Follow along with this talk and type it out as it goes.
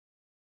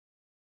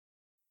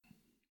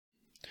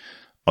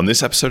On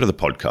this episode of the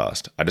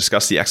podcast, I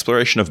discuss the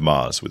exploration of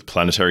Mars with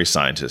planetary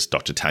scientist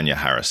Dr. Tanya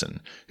Harrison,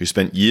 who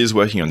spent years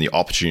working on the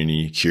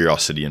Opportunity,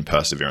 Curiosity, and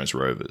Perseverance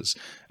rovers,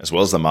 as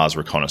well as the Mars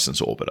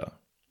Reconnaissance Orbiter.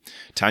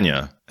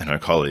 Tanya and her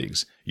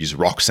colleagues use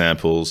rock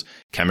samples,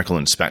 chemical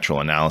and spectral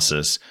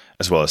analysis,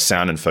 as well as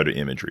sound and photo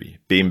imagery,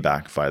 beamed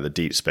back via the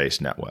Deep Space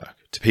Network,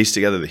 to piece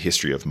together the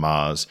history of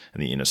Mars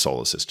and the inner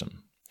solar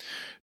system.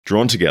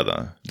 Drawn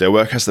together, their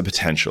work has the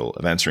potential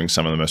of answering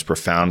some of the most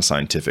profound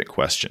scientific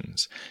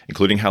questions,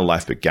 including how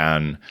life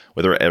began,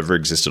 whether it ever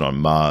existed on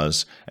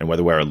Mars, and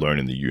whether we're alone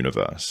in the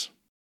universe.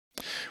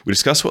 We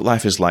discuss what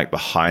life is like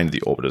behind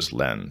the orbiter's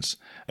lens,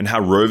 and how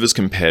rovers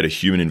compare to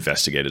human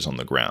investigators on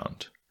the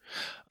ground.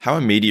 How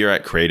are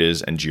meteorite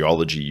craters and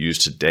geology used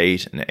to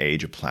date and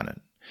age a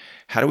planet?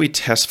 How do we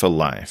test for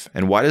life,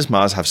 and why does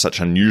Mars have such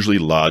unusually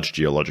large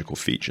geological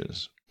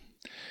features?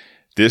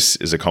 This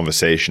is a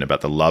conversation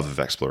about the love of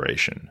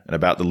exploration and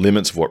about the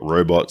limits of what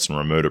robots and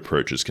remote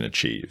approaches can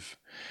achieve,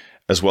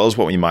 as well as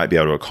what we might be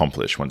able to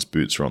accomplish once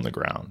boots are on the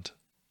ground.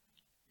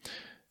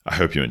 I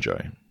hope you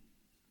enjoy.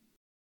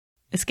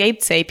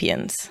 Escaped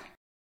Sapiens.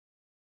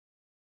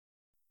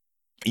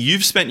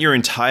 You've spent your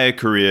entire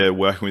career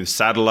working with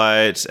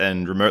satellites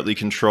and remotely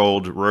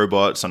controlled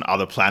robots on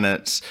other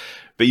planets,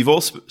 but you've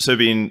also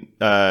been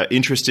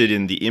interested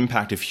in the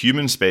impact of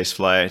human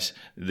spaceflight,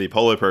 the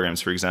Apollo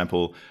programs, for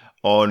example,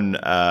 on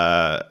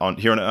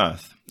here on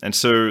Earth. And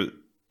so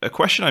a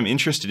question I'm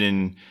interested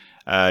in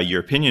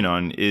your opinion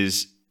on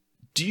is,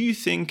 do you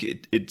think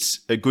it's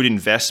a good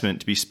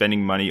investment to be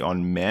spending money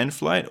on manned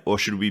flight, or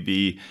should we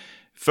be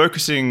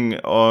focusing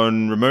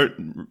on remote,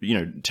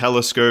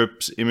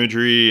 telescopes,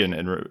 imagery,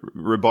 and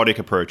robotic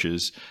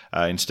approaches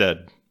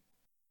instead?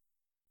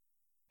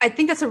 I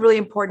think that's a really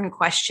important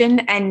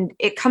question, and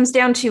it comes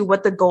down to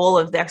what the goal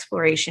of the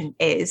exploration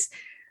is.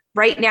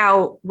 Right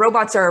now,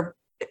 robots are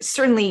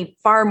certainly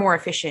far more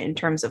efficient in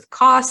terms of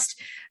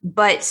cost,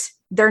 but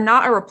they're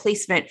not a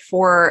replacement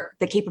for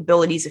the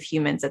capabilities of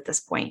humans at this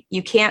point.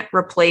 You can't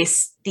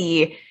replace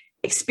the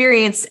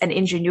experience and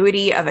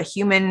ingenuity of a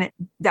human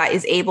that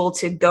is able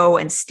to go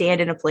and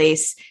stand in a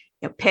place,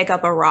 pick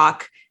up a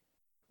rock,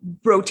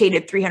 rotate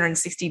it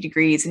 360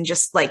 degrees, and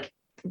just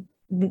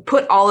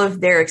put all of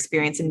their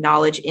experience and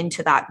knowledge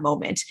into that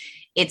moment.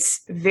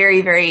 It's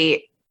very,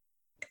 very,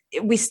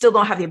 we still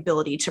don't have the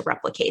ability to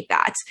replicate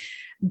that.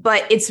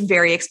 But it's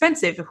very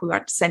expensive. If we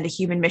want to send a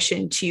human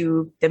mission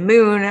to the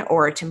moon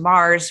or to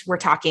Mars, we're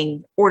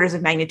talking orders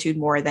of magnitude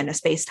more than a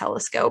space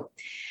telescope.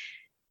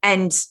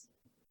 And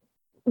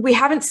we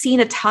haven't seen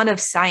a ton of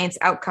science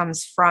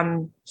outcomes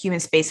from human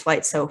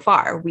spaceflight so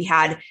far. We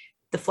had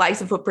the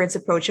flags and footprints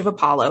approach of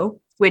Apollo,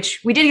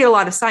 which we did get a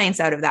lot of science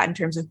out of that in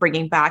terms of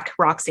bringing back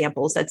rock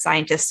samples that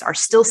scientists are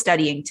still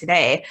studying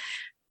today.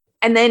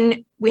 And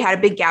then we had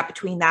a big gap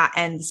between that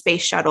and the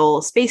space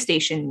shuttle, space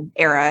station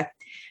era.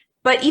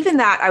 But even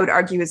that, I would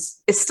argue,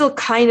 is still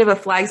kind of a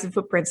flags and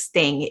footprints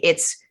thing.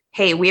 It's,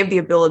 hey, we have the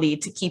ability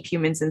to keep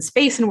humans in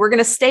space, and we're going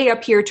to stay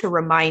up here to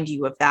remind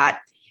you of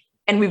that.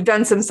 And we've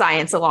done some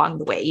science along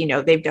the way.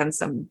 They've done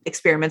some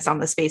experiments on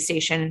the space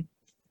station.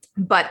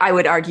 But I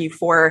would argue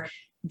for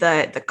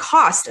the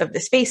cost of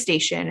the space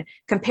station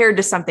compared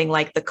to something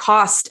like the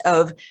cost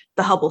of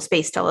the Hubble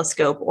Space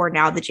Telescope or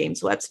now the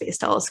James Webb Space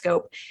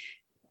Telescope,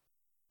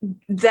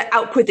 the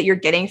output that you're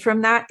getting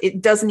from that,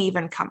 it doesn't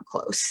even come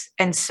close.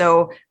 And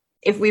so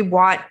if we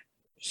want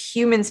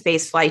human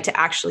spaceflight to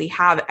actually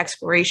have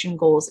exploration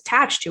goals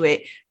attached to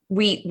it,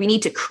 we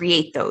need to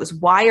create those.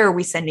 Why are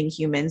we sending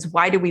humans?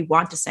 Why do we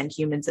want to send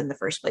humans in the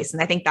first place?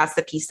 And I think that's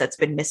the piece that's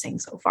been missing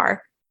so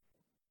far.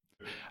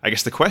 I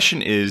guess the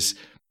question is,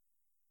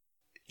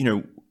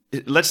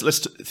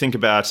 let's think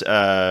about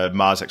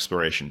Mars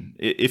exploration.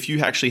 If you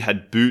actually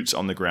had boots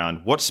on the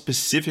ground,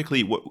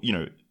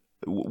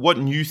 what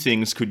new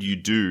things could you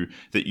do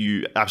that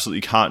you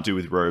absolutely can't do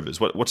with rovers?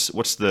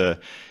 What's the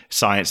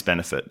science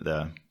benefit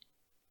there?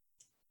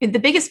 The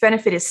biggest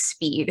benefit is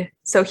speed.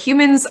 So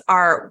humans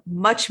are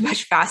much,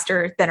 much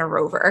faster than a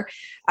rover.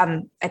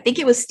 I think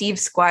it was Steve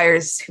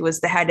Squires, who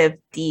was the head of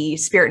the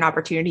Spirit and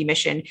Opportunity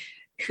mission,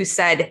 who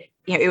said,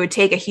 it would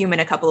take a human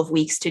a couple of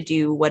weeks to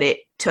do what it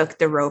took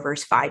the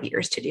rovers 5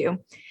 years to do.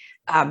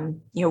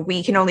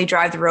 We can only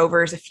drive the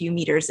rovers a few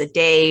meters a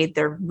day.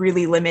 They're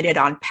really limited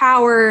on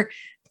power.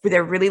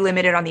 They're really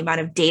limited on the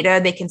amount of data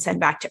they can send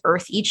back to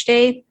Earth each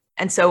day.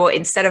 And so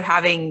instead of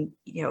having,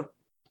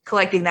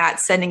 collecting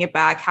that, sending it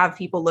back, have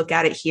people look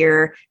at it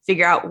here,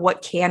 figure out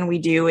what can we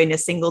do in a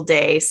single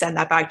day, send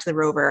that back to the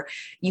rover,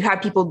 you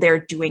have people there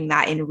doing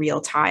that in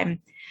real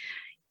time.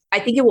 I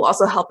think it will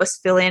also help us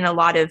fill in a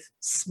lot of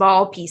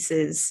small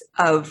pieces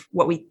of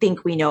what we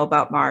think we know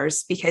about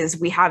Mars, because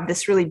we have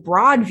this really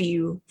broad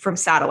view from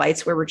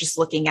satellites where we're just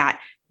looking at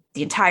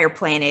the entire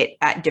planet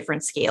at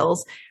different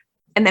scales.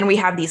 And then we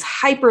have these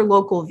hyper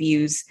local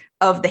views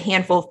of the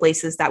handful of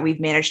places that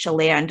we've managed to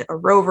land a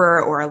rover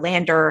or a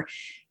lander,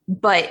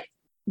 but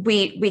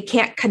we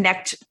can't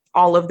connect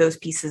all of those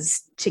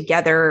pieces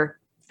together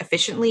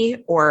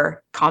efficiently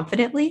or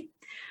confidently.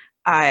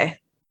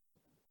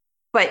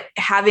 but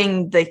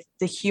having the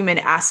human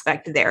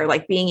aspect there,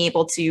 like being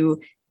able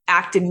to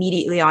act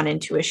immediately on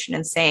intuition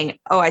and saying,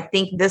 oh, I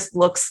think this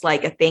looks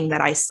like a thing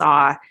that I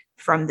saw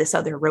from this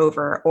other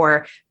rover,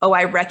 or, oh,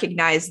 I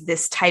recognize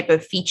this type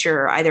of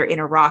feature either in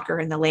a rock or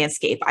in the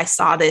landscape. I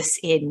saw this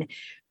in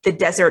the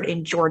desert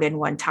in Jordan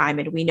one time,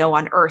 and we know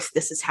on Earth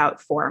this is how it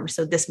formed.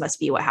 So this must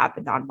be what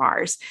happened on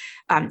Mars.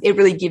 It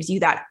really gives you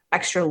that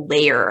extra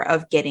layer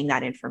of getting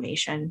that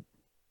information.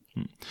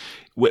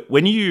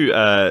 When you,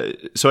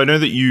 so I know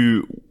that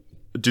you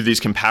do these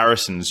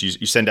comparisons.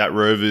 You send out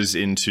rovers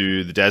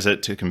into the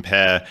desert to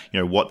compare,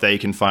 what they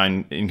can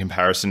find in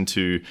comparison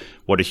to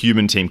what a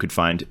human team could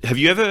find. Have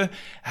you ever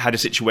had a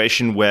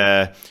situation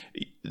where,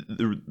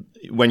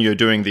 when you're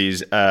doing these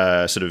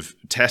sort of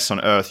tests on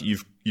Earth,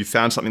 you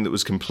found something that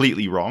was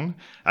completely wrong?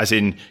 As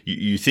in,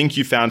 you think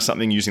you found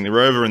something using the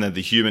rover, and then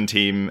the human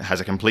team has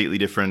a completely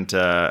different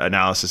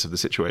analysis of the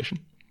situation?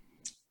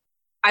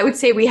 I would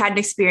say we had an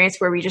experience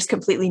where we just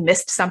completely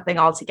missed something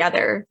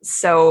altogether.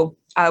 So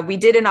we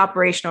did an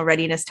operational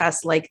readiness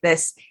test like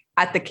this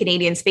at the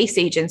Canadian Space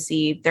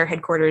Agency. Their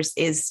headquarters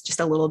is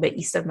just a little bit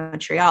east of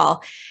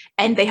Montreal,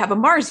 and they have a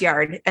Mars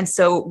yard. And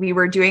so we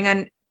were doing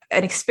an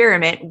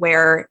experiment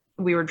where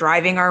we were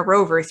driving our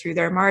rover through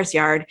their Mars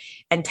yard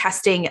and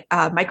testing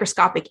a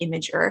microscopic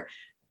imager.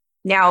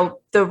 Now,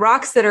 the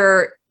rocks that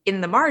are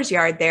in the Mars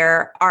yard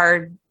there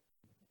are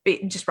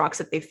just rocks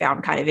that they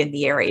found kind of in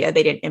the area.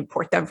 They didn't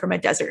import them from a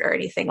desert or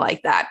anything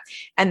like that.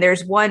 And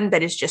there's one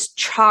that is just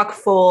chock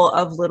full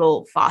of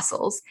little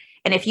fossils.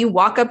 And if you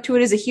walk up to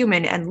it as a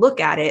human and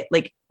look at it,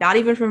 like not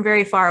even from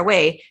very far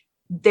away,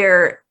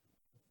 they're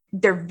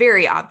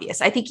very obvious.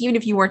 I think even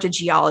if you weren't a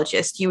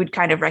geologist, you would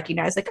kind of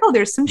recognize like, oh,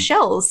 there's some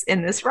shells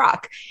in this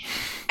rock.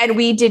 And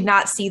we did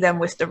not see them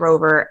with the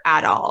rover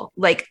at all.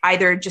 Like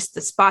either just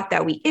the spot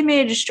that we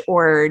imaged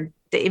or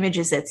the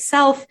images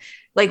itself,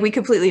 like we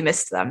completely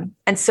missed them.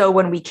 And so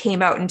when we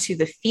came out into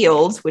the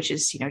field, which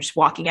is, just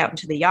walking out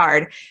into the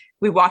yard,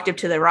 we walked up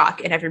to the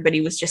rock and everybody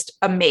was just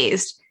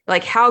amazed.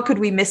 Like, how could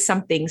we miss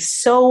something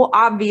so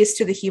obvious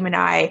to the human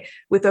eye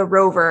with a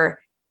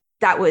rover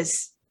that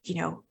was,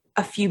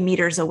 a few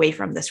meters away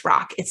from this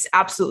rock? It's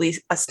absolutely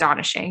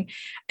astonishing.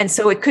 And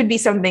so it could be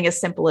something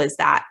as simple as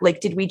that.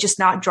 Like, did we just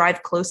not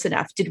drive close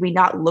enough? Did we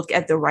not look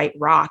at the right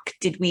rock?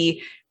 Did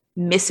we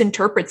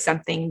misinterpret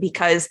something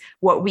because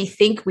what we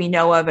think we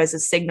know of as a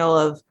signal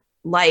of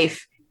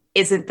life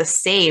isn't the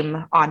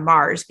same on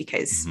Mars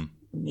because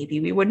maybe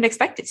we wouldn't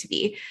expect it to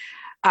be.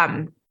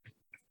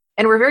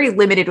 And we're very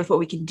limited with what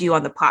we can do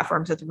on the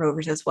platforms with the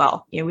rovers as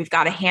well. We've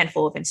got a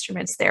handful of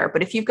instruments there,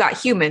 but if you've got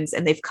humans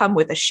and they've come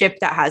with a ship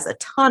that has a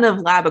ton of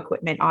lab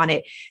equipment on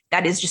it,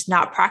 that is just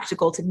not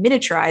practical to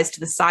miniaturize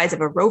to the size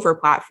of a rover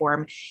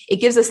platform. It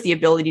gives us the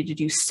ability to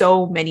do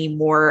so many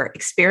more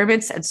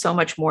experiments and so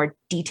much more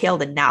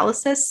detailed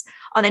analysis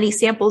on any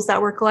samples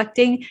that we're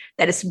collecting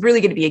that it's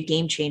really going to be a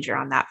game changer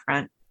on that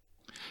front.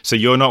 So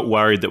you're not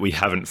worried that we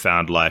haven't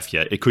found life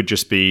yet? It could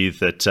just be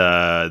that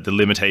the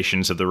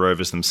limitations of the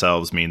rovers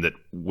themselves mean that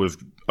we've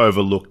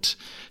overlooked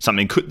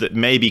something that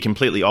may be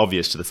completely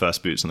obvious to the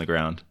first boots on the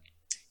ground.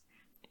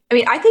 I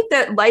mean, I think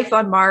that life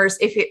on Mars,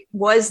 if it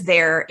was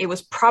there, it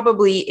was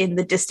probably in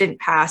the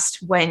distant past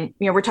when,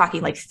 we're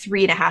talking like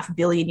 3.5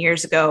 billion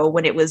years ago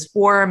when it was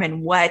warm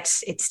and wet.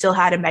 It still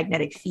had a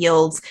magnetic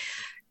field.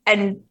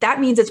 And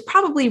that means it's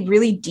probably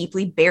really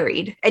deeply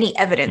buried, any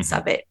evidence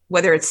of it,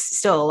 whether it's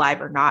still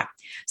alive or not.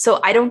 So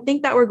I don't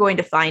think that we're going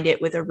to find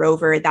it with a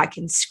rover that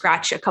can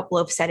scratch a couple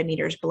of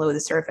centimeters below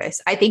the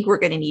surface. I think we're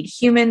going to need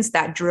humans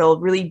that drill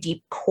really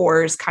deep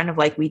cores, kind of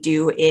like we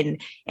do in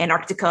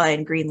Antarctica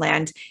and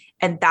Greenland.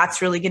 And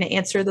that's really going to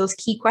answer those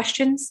key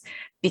questions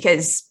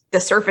because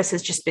the surface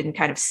has just been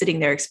kind of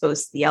sitting there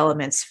exposed to the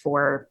elements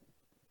for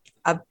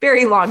a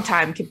very long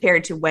time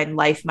compared to when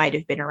life might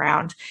have been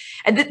around.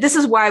 And this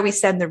is why we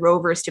send the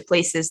rovers to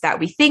places that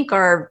we think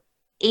are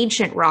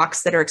ancient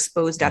rocks that are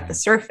exposed at the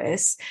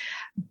surface,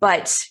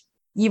 but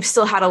you've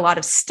still had a lot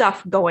of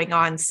stuff going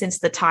on since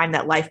the time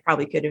that life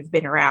probably could have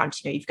been around.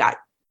 You've got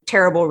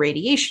terrible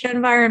radiation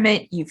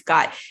environment, you've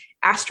got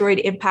asteroid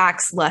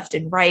impacts left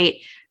and right,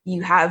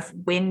 you have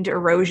wind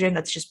erosion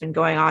that's just been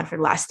going on for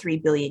the last 3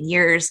 billion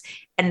years,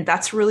 and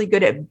that's really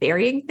good at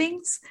burying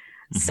things.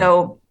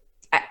 So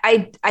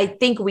I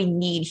think we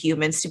need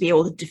humans to be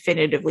able to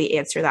definitively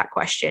answer that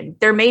question.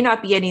 There may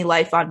not be any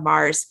life on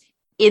Mars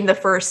in the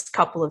first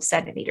couple of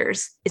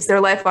centimeters. Is there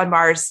life on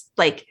Mars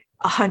like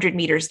 100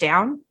 meters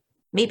down?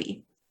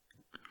 Maybe.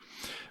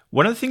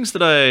 One of the things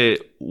that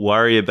I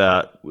worry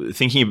about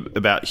thinking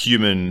about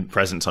human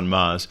presence on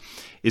Mars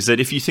is that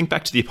if you think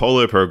back to the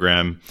Apollo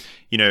program,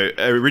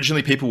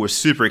 originally people were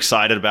super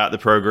excited about the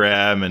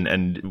program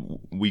and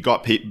we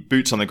got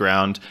boots on the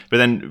ground, but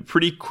then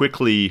pretty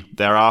quickly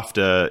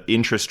thereafter,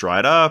 interest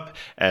dried up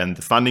and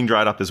the funding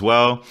dried up as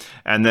well.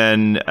 And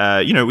then,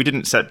 we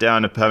didn't set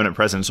down a permanent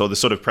presence or the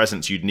sort of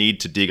presence you'd need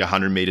to dig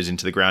 100 meters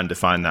into the ground to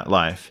find that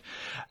life.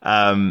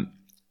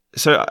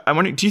 So I'm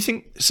wondering, do you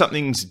think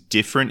something's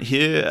different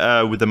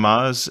here with the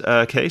Mars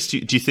case? Do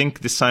you think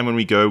this time when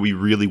we go, we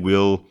really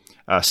will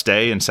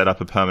stay and set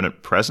up a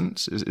permanent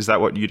presence? Is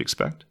that what you'd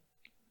expect?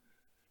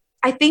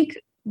 I think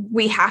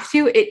we have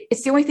to.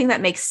 It's the only thing that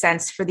makes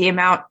sense for the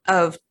amount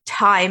of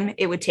time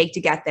it would take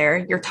to get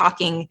there. You're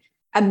talking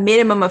a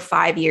minimum of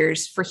 5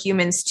 years for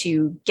humans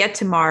to get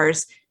to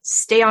Mars,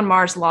 stay on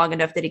Mars long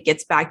enough that it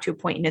gets back to a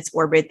point in its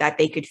orbit that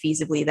they could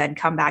feasibly then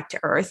come back to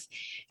Earth.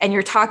 And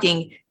you're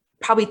talking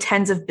probably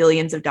tens of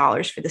billions of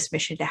dollars for this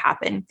mission to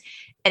happen.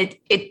 And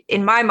it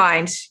in my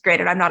mind,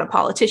 granted, I'm not a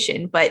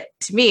politician, but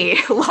to me,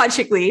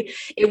 logically,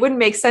 it wouldn't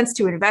make sense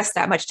to invest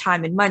that much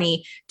time and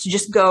money to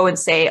just go and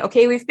say,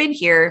 okay, we've been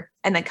here,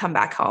 and then come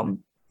back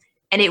home.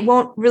 And it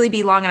won't really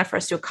be long enough for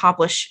us to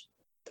accomplish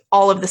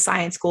all of the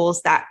science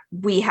goals that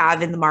we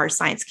have in the Mars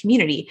science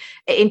community.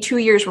 In 2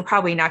 years, we're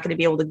probably not going to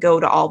be able to go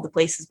to all the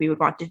places we would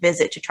want to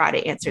visit to try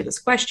to answer this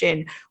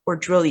question or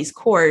drill these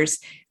cores,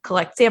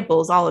 collect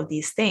samples, all of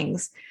these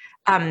things.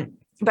 But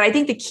I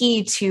think the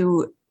key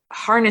to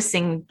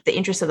harnessing the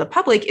interest of the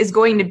public is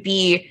going to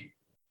be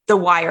the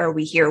why are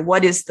we here?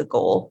 What is the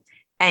goal?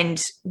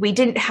 And we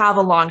didn't have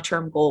a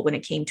long-term goal when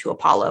it came to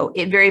Apollo.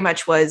 It very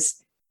much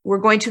was, we're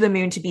going to the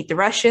moon to beat the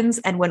Russians.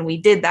 And when we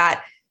did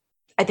that,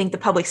 I think the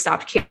public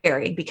stopped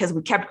caring because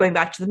we kept going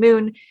back to the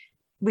moon.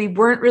 We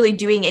weren't really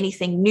doing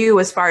anything new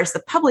as far as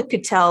the public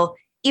could tell,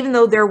 even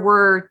though there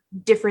were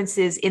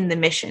differences in the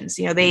missions.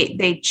 You know,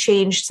 they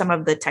changed some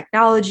of the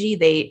technology,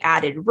 they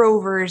added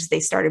rovers, they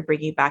started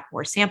bringing back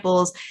more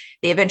samples.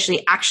 They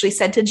eventually actually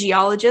sent a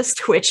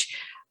geologist, which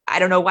I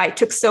don't know why it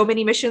took so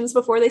many missions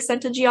before they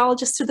sent a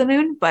geologist to the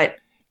moon, but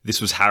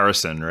this was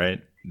Harrison,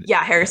 right?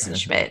 Yeah, Harrison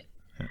Schmitt.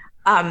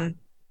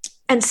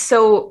 And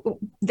so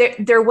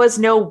there was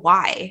no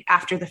why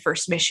after the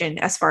first mission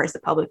as far as the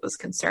public was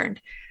concerned.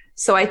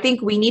 So I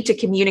think we need to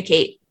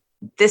communicate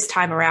this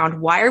time around,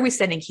 why are we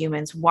sending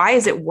humans? Why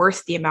is it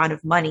worth the amount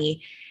of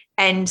money?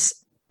 And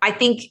I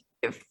think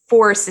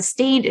for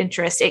sustained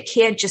interest, it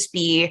can't just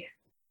be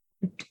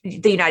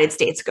the United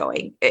States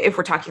going. If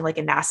we're talking like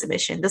a NASA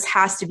mission, this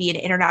has to be an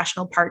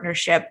international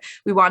partnership.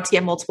 We want to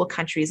get multiple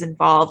countries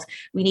involved.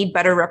 We need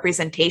better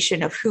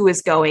representation of who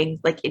is going.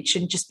 Like, it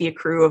shouldn't just be a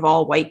crew of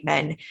all white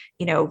men.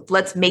 You know,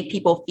 let's make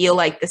people feel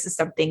like this is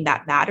something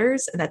that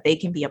matters and that they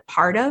can be a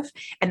part of,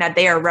 and that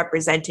they are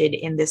represented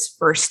in this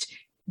first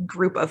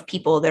group of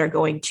people that are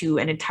going to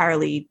an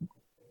entirely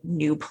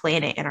new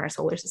planet in our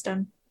solar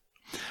system.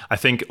 I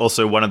think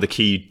also one of the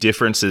key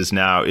differences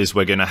now is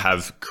we're going to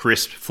have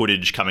crisp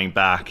footage coming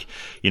back.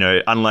 You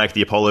know, unlike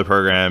the Apollo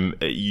program,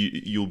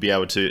 you'll be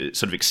able to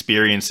sort of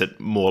experience it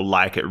more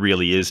like it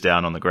really is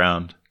down on the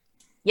ground.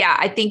 Yeah,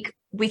 I think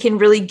we can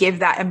really give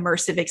that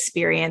immersive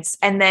experience.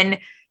 And then,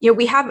 you know,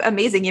 we have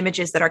amazing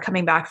images that are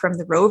coming back from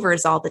the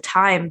rovers all the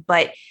time,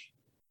 but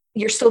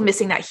you're still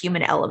missing that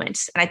human element.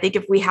 And I think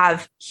if we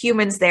have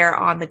humans there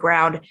on the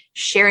ground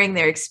sharing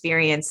their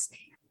experience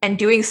and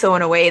doing so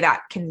in a way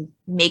that can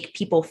make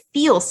people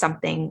feel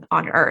something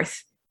on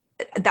Earth,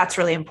 that's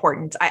really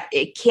important.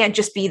 It can't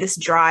just be this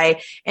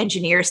dry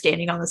engineer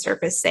standing on the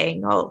surface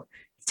saying, oh,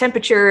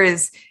 temperature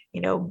is, you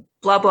know,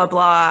 blah, blah,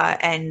 blah.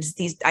 And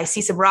I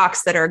see some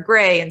rocks that are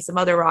gray and some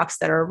other rocks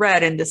that are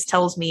red. And this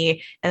tells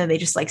me, and then they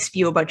just like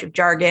spew a bunch of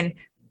jargon.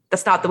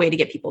 That's not the way to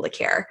get people to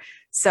care.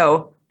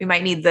 So we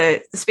might need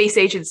the space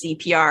agency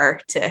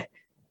PR to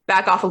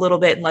back off a little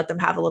bit and let them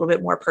have a little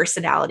bit more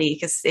personality,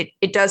 because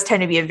it does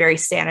tend to be a very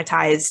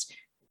sanitized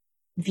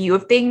view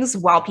of things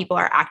while people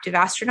are active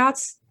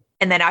astronauts.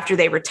 And then after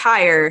they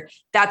retire,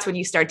 that's when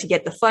you start to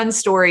get the fun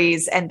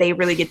stories and they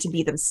really get to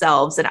be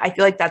themselves. And I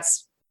feel like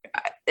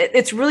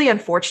it's really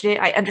unfortunate.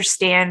 I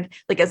understand,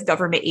 like, as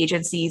government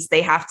agencies,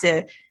 they have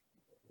to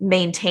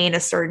maintain a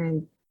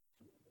certain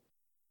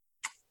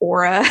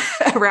aura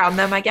around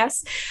them, I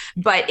guess,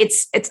 but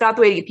it's not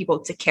the way to get people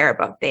to care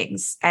about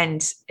things.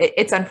 And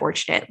it's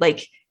unfortunate.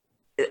 Like,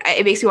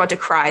 it makes me want to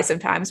cry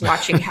sometimes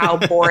watching how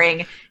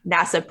boring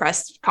NASA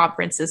press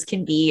conferences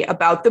can be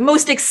about the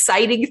most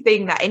exciting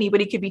thing that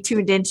anybody could be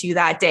tuned into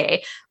that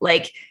day.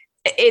 Like,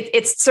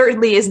 it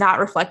certainly is not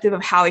reflective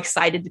of how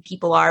excited the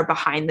people are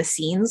behind the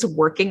scenes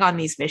working on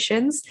these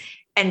missions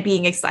and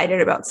being excited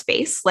about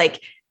space.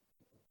 Like,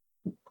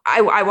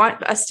 I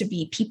want us to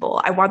be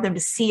people. I want them to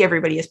see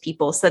everybody as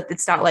people, so that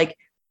it's not like,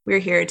 we're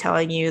here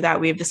telling you that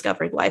we've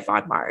discovered life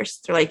on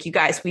Mars. They're like, you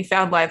guys, we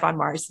found life on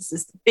Mars. This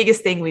is the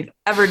biggest thing we've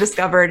ever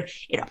discovered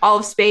in all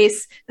of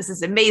space. This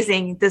is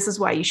amazing. This is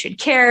why you should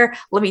care.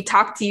 Let me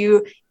talk to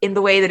you in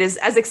the way that is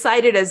as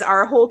excited as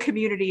our whole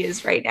community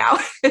is right now.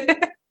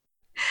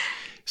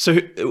 So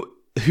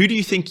who do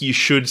you think you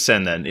should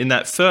send then in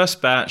that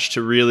first batch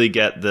to really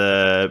get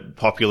the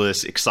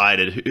populace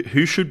excited?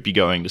 Who should be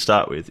going to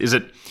start with?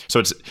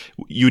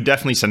 You would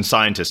definitely send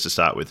scientists to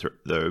start with,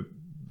 though,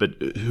 but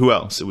who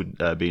else would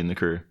be in the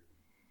crew?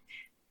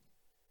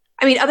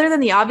 I mean, other than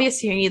the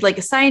obvious, you need like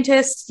a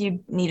scientist,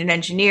 you need an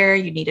engineer,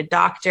 you need a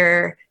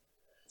doctor.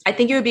 I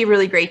think it would be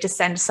really great to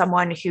send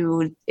someone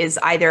who is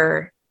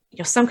either, you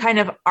know, some kind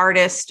of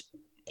artist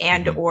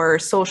and or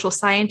social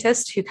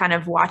scientist who kind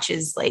of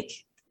watches like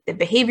the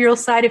behavioral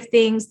side of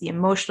things, the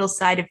emotional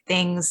side of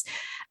things,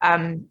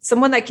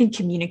 someone that can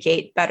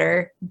communicate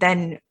better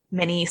than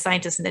many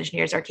scientists and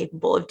engineers are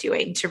capable of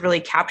doing to really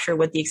capture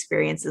what the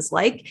experience is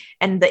like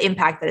and the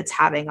impact that it's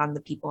having on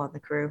the people on the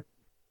crew.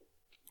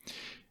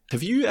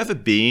 Have you ever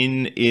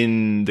been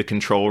in the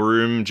control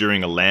room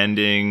during a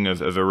landing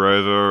of a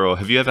rover, or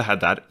have you ever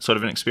had that sort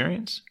of an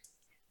experience?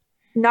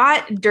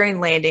 Not during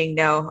landing,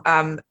 no.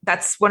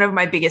 That's one of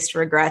my biggest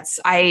regrets.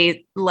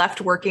 I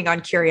left working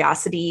on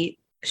Curiosity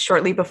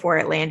shortly before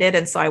it landed,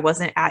 and so I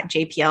wasn't at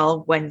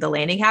JPL when the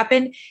landing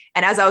happened.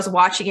 And as I was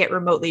watching it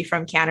remotely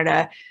from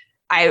Canada,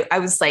 I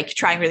was like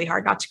trying really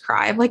hard not to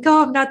cry. I'm like,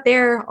 oh, I'm not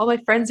there. All my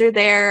friends are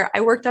there.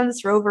 I worked on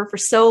this rover for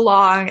so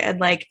long, and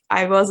like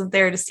I wasn't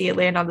there to see it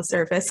land on the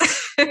surface.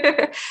 So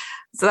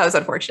that was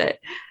unfortunate.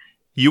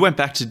 You went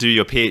back to do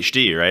your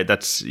PhD,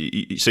 right?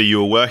 So you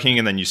were working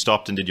and then you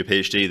stopped and did your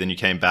PhD, then you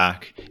came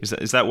back.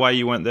 Is that why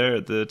you went there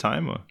at the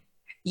time, or?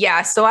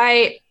 Yeah. So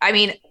I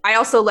mean, I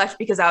also left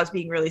because I was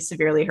being really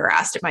severely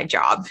harassed at my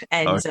job.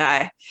 And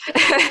Okay.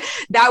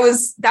 that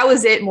was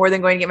it more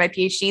than going to get my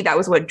PhD. That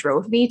was what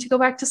drove me to go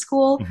back to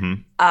school.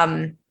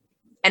 Mm-hmm.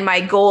 And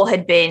my goal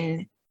had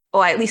been,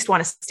 well, I at least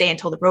want to stay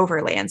until the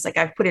rover lands. Like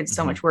I've put in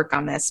so Mm-hmm. much work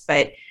on this,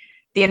 but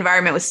the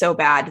environment was so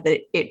bad that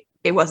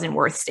it wasn't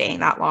worth staying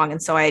that long.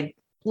 And so I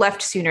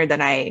left sooner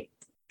than I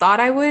thought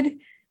I would.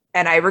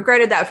 And I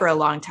regretted that for a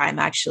long time,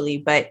 actually.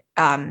 But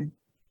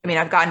I mean,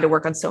 I've gotten to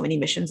work on so many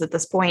missions at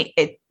this point.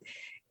 It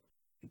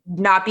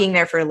not being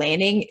there for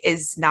landing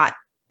is not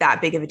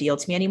that big of a deal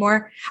to me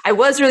anymore. I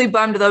was really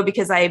bummed though,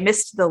 because I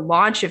missed the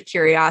launch of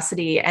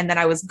Curiosity, and then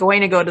I was going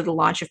to go to the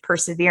launch of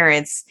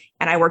Perseverance,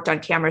 and I worked on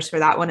cameras for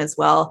that one as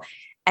well.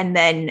 And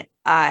then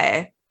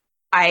I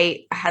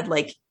had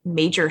like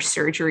major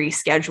surgery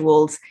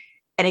scheduled,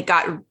 and it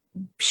got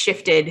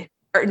shifted.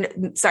 Or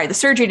sorry, the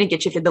surgery didn't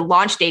get shifted. The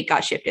launch date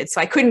got shifted. So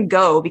I couldn't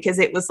go because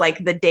it was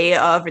like the day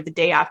of or the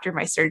day after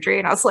my surgery.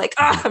 And I was like,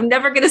 I'm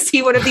never going to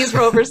see one of these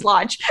rovers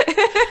launch.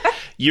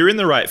 You're in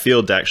the right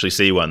field to actually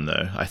see one,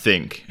 though, I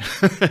think.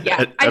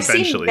 Yeah, I've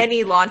seen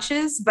many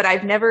launches, but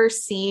I've never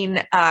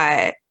seen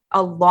a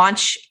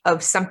launch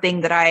of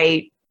something that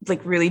I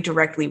like really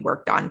directly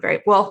worked on.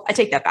 Very well, I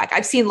take that back.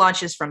 I've seen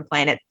launches from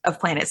planet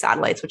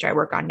satellites, which I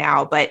work on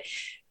now, but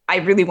I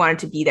really wanted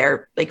to be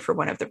there like for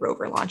one of the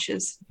rover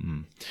launches.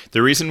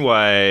 The reason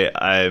why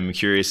I'm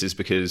curious is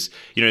because,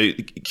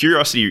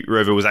 Curiosity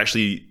rover was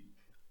actually,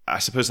 I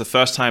suppose, the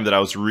first time that I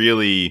was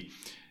really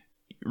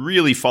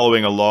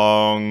following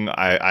along.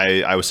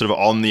 I was sort of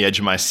on the edge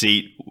of my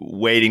seat,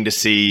 waiting to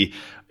see,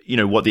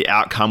 what the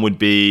outcome would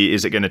be.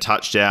 Is it going to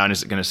touch down?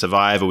 Is it going to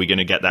survive? Are we going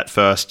to get that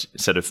first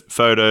set of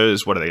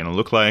photos? What are they going to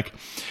look like?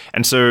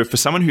 And so for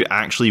someone who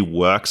actually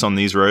works on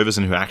these rovers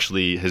and who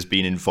actually has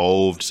been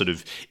involved sort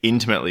of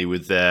intimately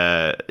with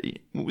the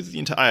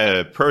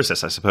entire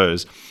process, I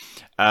suppose,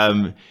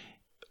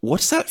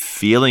 what's that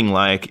feeling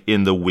like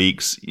in the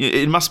weeks?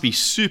 It must be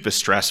super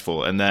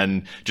stressful. And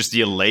then just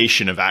the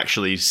elation of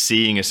actually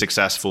seeing a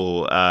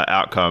successful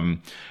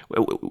outcome.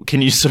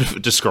 Can you sort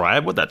of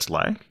describe what that's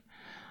like?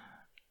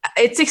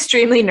 It's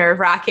extremely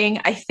nerve-wracking.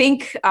 I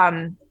think,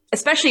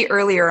 especially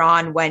earlier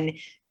on when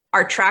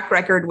our track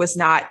record was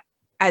not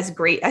as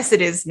great as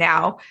it is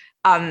now,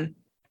 when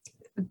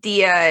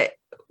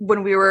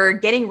we were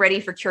getting ready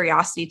for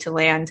Curiosity to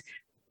land,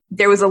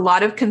 there was a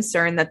lot of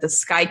concern that the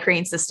sky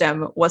crane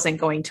system wasn't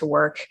going to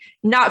work.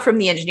 Not from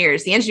the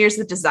engineers. The engineers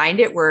that designed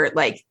it were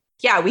like,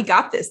 yeah, we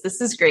got this. This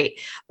is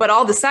great. But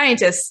all the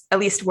scientists, at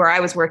least where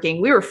I was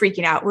working, we were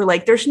freaking out. We're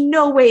like, there's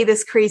no way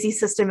this crazy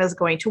system is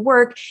going to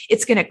work.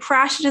 It's going to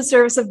crash into the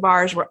surface of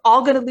Mars. We're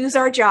all going to lose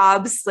our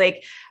jobs.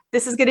 Like,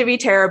 this is going to be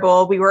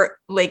terrible. We were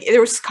like, it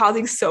was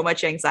causing so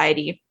much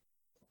anxiety.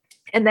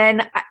 And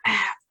then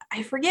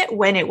I forget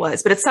when it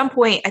was, but at some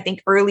point, I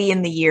think early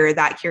in the year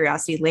that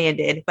Curiosity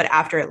landed, but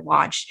after it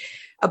launched,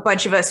 a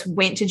bunch of us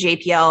went to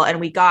JPL and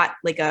we got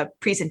like a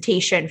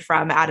presentation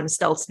from Adam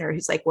Stelzner,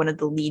 who's like one of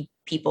the lead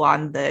people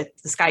on the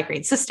Sky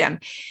Crane system.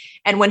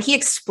 And when he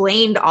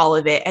explained all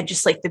of it and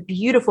just like the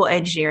beautiful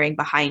engineering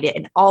behind it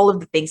and all of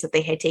the things that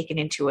they had taken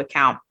into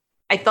account,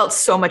 I felt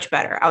so much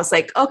better. I was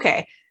like,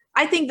 okay,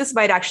 I think this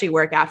might actually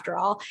work after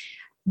all.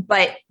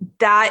 But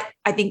that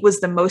I think was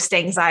the most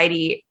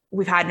anxiety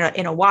we've had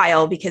in a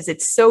while, because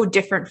it's so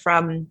different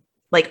from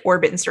like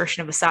orbit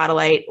insertion of a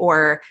satellite,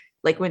 or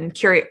like when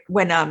Spirit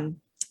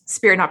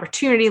and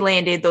Opportunity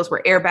landed, those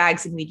were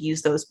airbags and we'd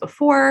used those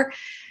before.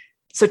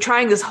 So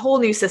trying this whole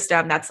new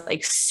system that's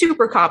like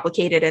super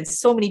complicated and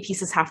so many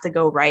pieces have to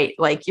go right.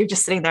 Like you're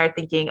just sitting there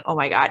thinking, oh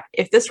my God,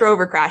 if this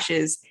rover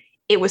crashes,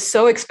 it was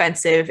so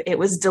expensive. It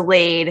was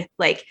delayed.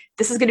 Like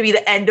this is going to be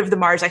the end of the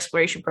Mars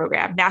exploration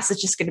program. NASA's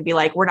just going to be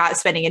like, we're not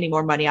spending any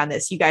more money on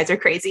this. You guys are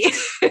crazy.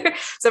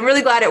 So I'm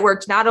really glad it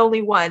worked not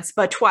only once,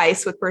 but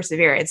twice with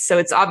Perseverance. So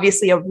it's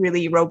obviously a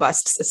really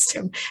robust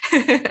system.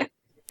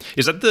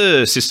 Is that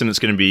the system that's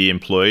going to be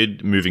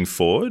employed moving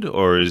forward,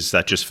 or is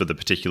that just for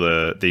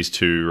these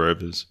two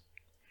rovers?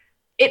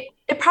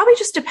 It probably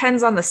just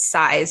depends on the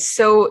size.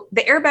 So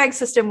the airbag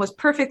system was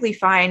perfectly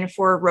fine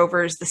for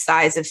rovers the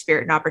size of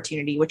Spirit and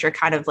Opportunity, which are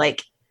kind of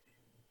like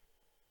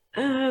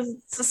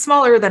It's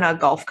smaller than a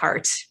golf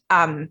cart.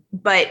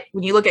 But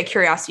when you look at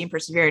Curiosity and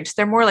Perseverance,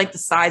 they're more like the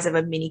size of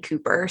a Mini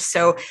Cooper.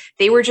 So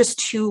they were just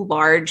too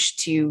large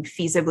to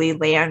feasibly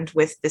land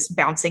with this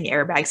bouncing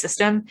airbag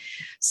system.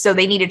 So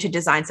they needed to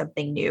design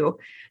something new.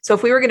 So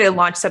if we were going to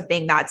launch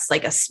something that's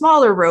like a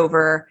smaller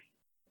rover,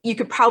 you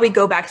could probably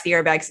go back to the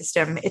airbag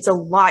system. It's a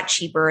lot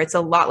cheaper. It's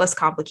a lot less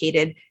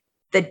complicated.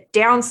 The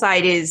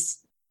downside is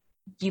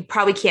you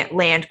probably can't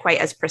land quite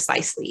as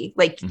precisely,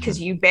 like because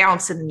you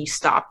bounce and then you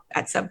stop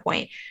at some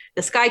point.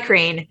 The Sky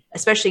Crane,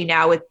 especially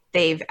now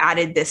they've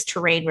added this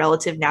terrain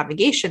relative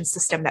navigation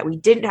system that we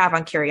didn't have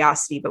on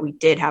Curiosity, but we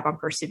did have on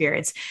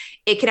Perseverance.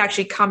 It can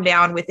actually come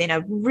down within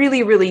a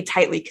really, really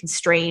tightly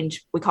constrained,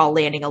 we call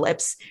landing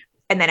ellipse.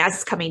 And then as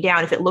it's coming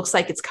down, if it looks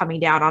like it's coming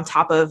down on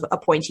top of a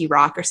pointy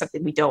rock or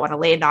something we don't want to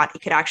land on,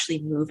 it could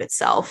actually move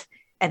itself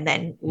and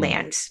then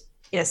land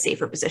in a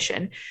safer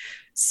position.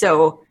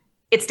 So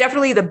it's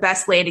definitely the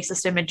best landing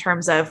system in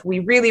terms of we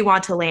really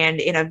want to land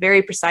in a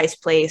very precise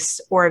place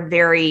or a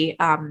very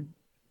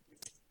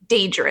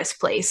dangerous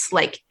place.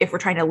 Like if we're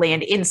trying to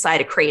land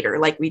inside a crater,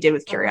 like we did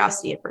with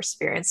Curiosity and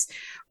Perseverance,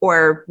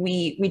 or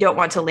we don't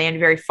want to land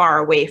very far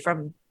away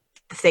from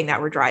the thing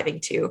that we're driving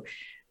to.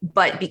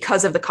 But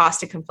because of the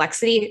cost and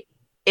complexity,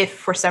 if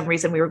for some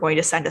reason we were going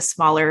to send a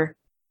smaller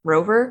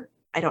rover,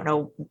 I don't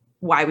know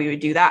why we would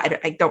do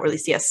that. I don't really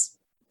see us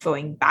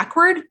going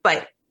backward,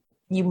 but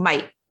you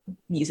might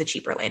use a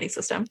cheaper landing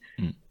system.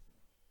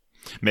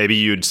 Maybe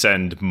you'd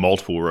send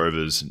multiple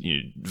rovers,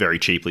 very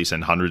cheaply,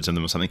 send hundreds of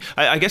them or something.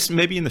 I guess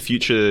maybe in the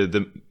future,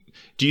 do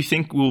you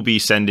think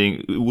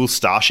will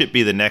Starship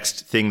be the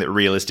next thing that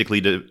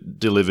realistically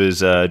delivers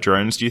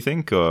drones, do you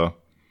think? Or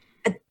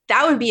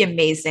that would be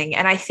amazing.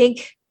 And I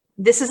think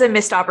this is a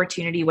missed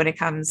opportunity when it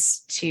comes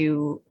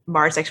to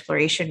Mars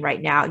exploration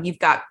right now. You've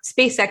got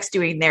SpaceX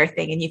doing their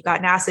thing and you've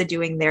got NASA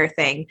doing their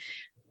thing,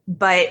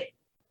 but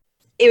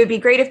it would be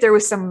great if there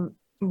was some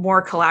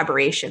more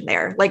collaboration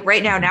there. Like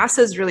right now, NASA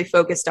is really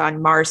focused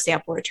on Mars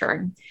sample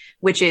return,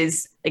 which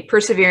is like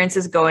Perseverance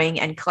is going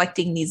and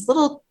collecting these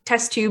little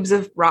test tubes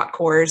of rock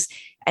cores,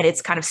 and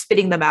it's kind of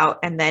spitting them out.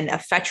 And then a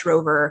fetch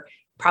rover,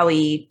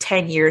 probably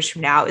 10 years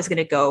from now, is going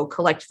to go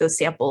collect those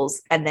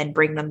samples and then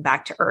bring them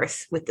back to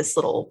Earth with this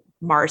little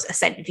Mars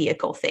ascent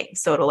vehicle thing.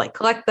 So it'll like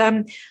collect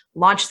them,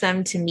 launch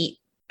them to meet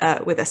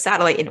with a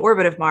satellite in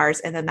orbit of Mars,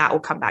 and then that will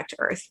come back to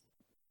Earth.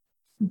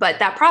 But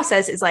that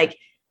process is like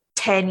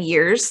 10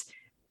 years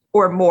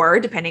or more,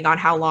 depending on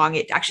how long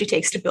it actually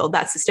takes to build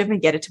that system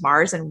and get it to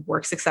Mars and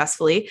work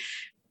successfully.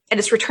 And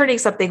it's returning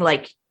something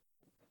like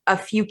a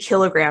few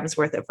kilograms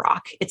worth of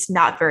rock. It's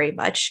not very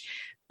much,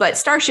 but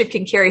Starship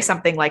can carry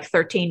something like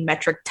 13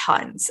 metric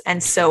tons.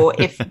 And so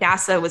if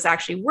NASA was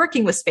actually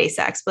working with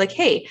SpaceX, like,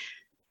 hey,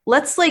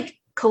 let's like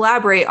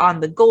collaborate on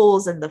the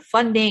goals and the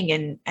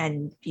funding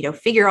and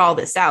figure all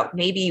this out.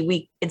 Maybe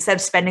we, instead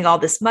of spending all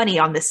this money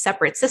on this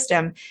separate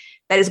system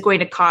that is going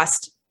to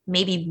cost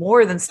maybe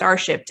more than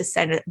Starship to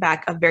send it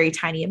back a very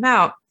tiny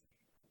amount,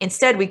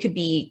 instead we could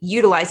be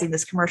utilizing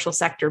this commercial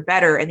sector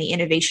better and the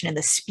innovation and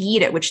the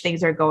speed at which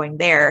things are going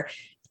there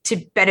to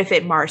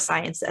benefit Mars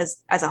science as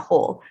a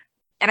whole.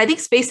 And I think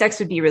SpaceX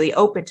would be really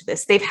open to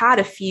this. They've had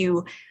a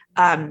few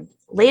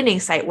landing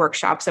site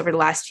workshops over the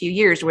last few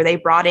years where they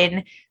brought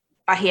in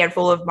a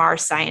handful of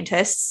Mars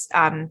scientists.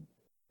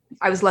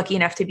 I was lucky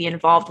enough to be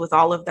involved with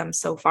all of them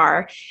so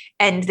far.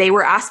 And they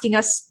were asking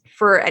us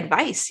for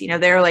advice.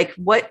 They're like,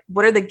 what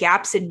are the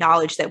gaps in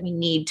knowledge that we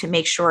need to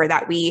make sure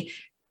that we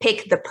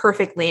pick the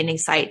perfect landing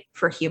site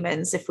for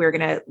humans if we're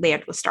going to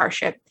land with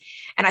Starship?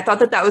 And I thought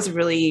that was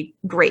really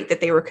great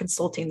that they were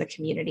consulting the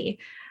community.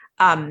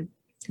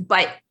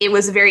 But it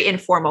was a very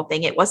informal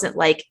thing. It wasn't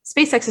like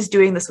SpaceX is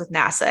doing this with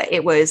NASA.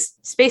 It was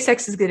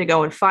SpaceX is going to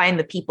go and find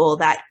the people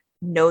that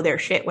know their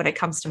shit when it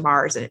comes to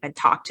Mars and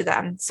talk to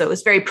them. So it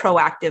was very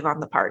proactive on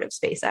the part of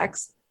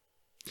SpaceX.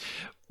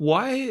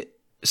 Why?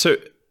 So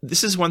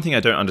this is one thing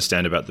I don't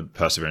understand about the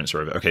Perseverance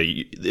rover.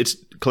 Okay, it's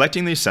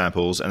collecting these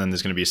samples, and then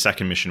there's going to be a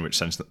second mission which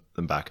sends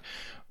them back.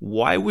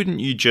 Why wouldn't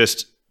you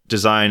just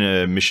design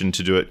a mission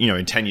to do it,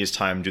 in 10 years'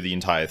 time, do the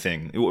entire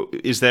thing?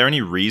 Is there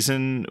any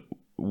reason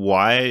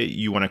why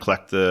you want to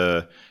collect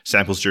the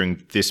samples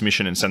during this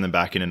mission and send them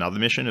back in another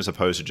mission as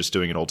opposed to just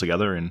doing it all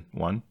together in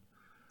one?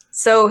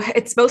 So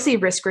it's mostly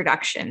risk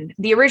reduction.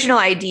 The original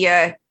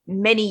idea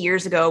many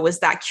years ago was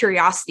that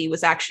Curiosity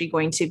was actually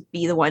going to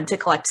be the one to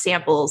collect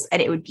samples,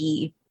 and it would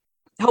be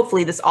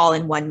hopefully this all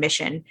in one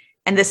mission.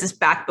 And this is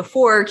back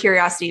before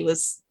Curiosity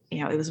was,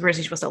 it was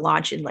originally supposed to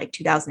launch in like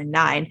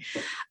 2009.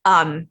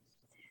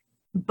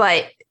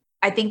 But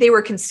I think they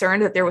were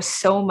concerned that there was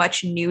so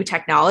much new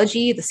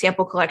technology, the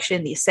sample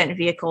collection, the ascent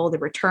vehicle, the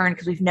return,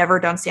 because we've never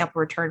done sample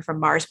return from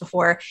Mars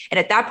before. And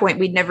at that point,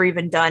 we'd never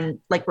even done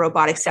like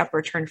robotic sample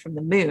return from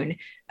the moon.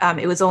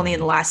 It was only in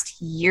the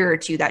last year or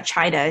two that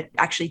China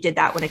actually did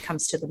that when it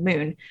comes to the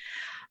moon.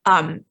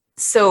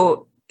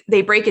 So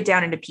they break it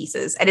down into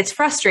pieces. And it's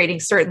frustrating,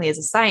 certainly as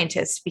a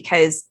scientist,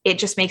 because it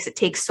just makes it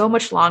take so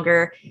much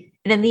longer.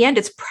 And in the end,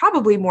 it's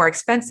probably more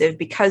expensive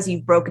because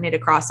you've broken it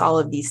across all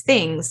of these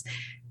things.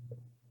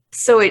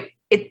 So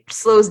it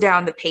slows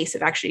down the pace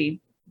of actually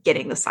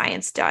getting the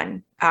science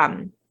done.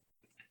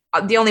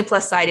 The only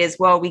plus side is,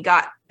 well, we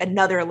got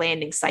another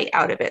landing site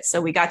out of it.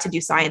 So we got to do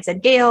science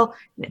at Gale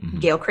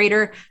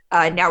Crater.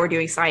 Now we're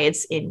doing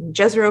science in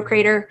Jezero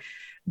Crater.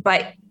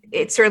 But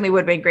it certainly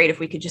would have been great if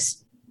we could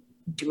just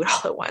do it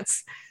all at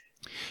once.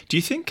 Do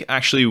you think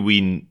actually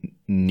we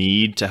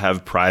need to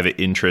have private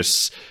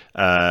interests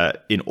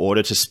in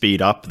order to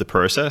speed up the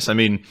process? I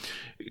mean,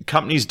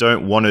 companies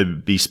don't want to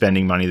be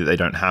spending money that they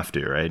don't have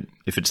to, right?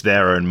 If it's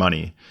their own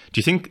money. Do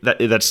you think that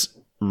that's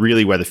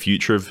really where the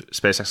future of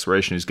space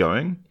exploration is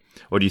going?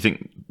 Or do you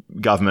think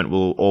government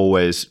will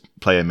always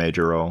play a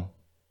major role?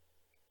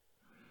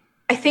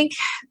 I think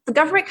the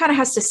government kind of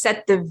has to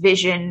set the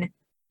vision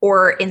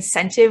or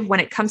incentive when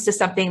it comes to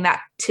something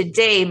that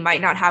today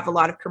might not have a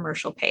lot of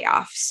commercial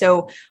payoff.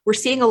 So we're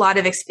seeing a lot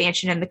of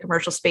expansion in the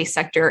commercial space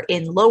sector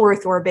in low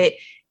Earth orbit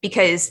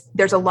because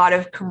there's a lot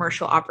of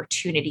commercial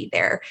opportunity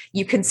there.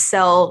 You can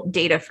sell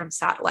data from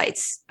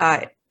satellites.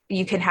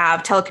 You can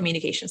have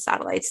telecommunication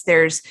satellites.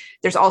 There's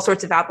all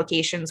sorts of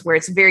applications where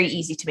it's very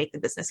easy to make the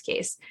business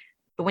case.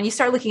 But when you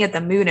start looking at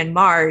the moon and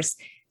Mars,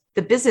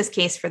 the business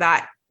case for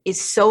that is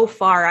so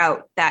far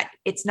out that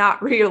it's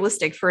not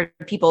realistic for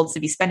people to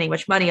be spending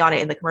much money on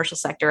it in the commercial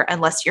sector,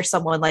 unless you're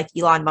someone like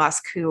Elon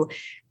Musk, who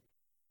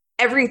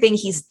everything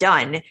he's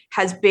done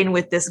has been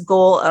with this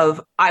goal of,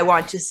 I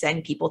want to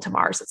send people to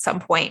Mars at some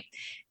point.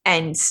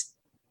 And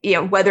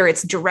whether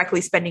it's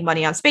directly spending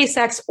money on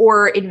SpaceX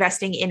or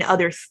investing in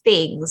other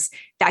things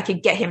that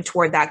could get him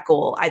toward that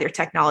goal, either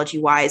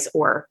technology-wise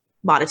or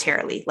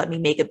monetarily. Let me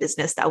make a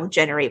business that will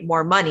generate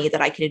more money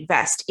that I can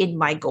invest in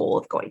my goal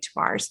of going to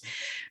Mars.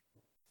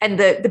 And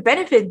the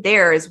benefit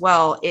there as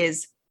well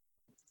is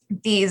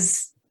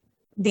these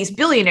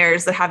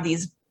billionaires that have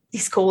these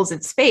goals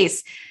in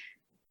space,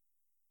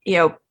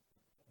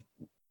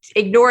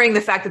 ignoring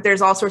the fact that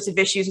there's all sorts of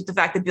issues with the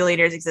fact that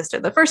billionaires exist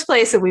in the first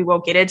place, and we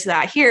won't get into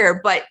that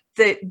here. But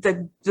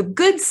the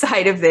good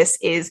side of this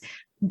is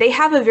they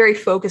have a very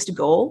focused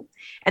goal.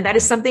 And that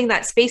is something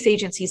that space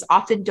agencies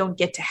often don't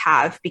get to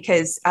have,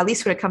 because at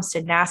least when it comes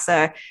to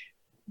NASA,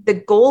 the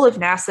goal of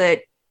NASA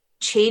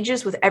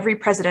changes with every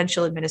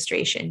presidential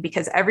administration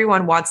because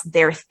everyone wants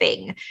their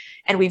thing.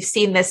 And we've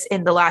seen this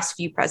in the last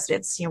few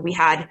presidents. We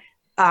had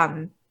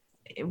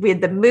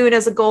the moon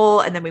as a goal,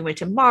 and then we went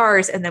to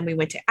Mars, and then we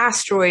went to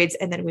asteroids,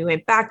 and then we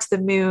went back to the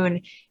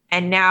moon.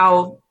 And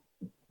now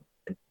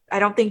I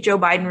don't think Joe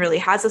Biden really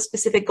has a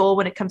specific goal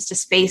when it comes to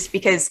space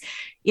because,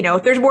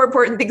 there's more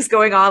important things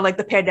going on like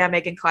the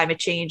pandemic and climate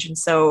change. And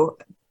so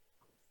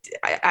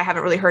I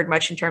haven't really heard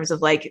much in terms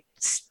of like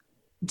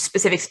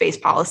specific space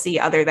policy,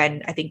 other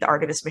than I think the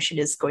Artemis mission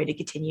is going to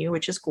continue,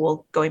 which is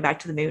cool, going back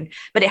to the moon.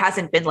 But it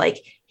hasn't been like,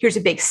 here's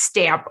a big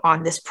stamp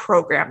on this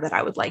program that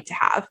I would like to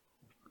have.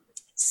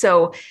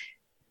 So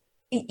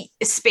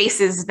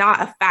space is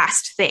not a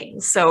fast thing.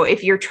 So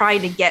if you're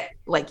trying to get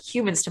like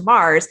humans to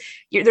Mars,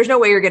 there's no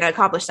way you're going to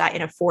accomplish that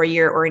in a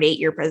 4-year or an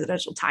 8-year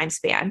presidential time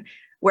span.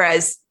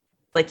 Whereas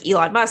like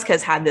Elon Musk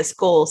has had this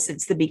goal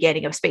since the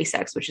beginning of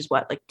SpaceX, which is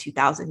like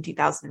 2000,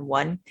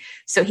 2001.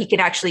 So he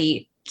can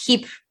actually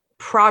keep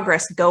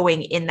progress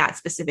going in that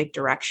specific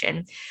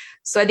direction.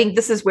 So I think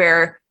this is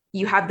where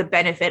you have the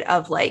benefit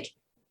of like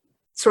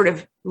sort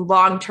of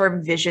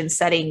long-term vision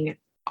setting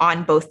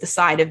on both the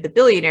side of the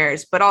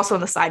billionaires, but also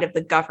on the side of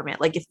the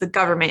government. Like if the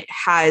government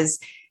has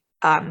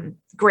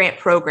grant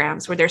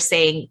programs where they're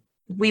saying,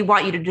 we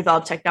want you to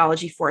develop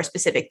technology for a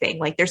specific thing.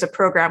 Like there's a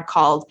program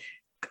called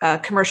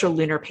Commercial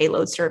Lunar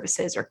Payload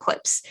Services, or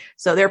CLPS.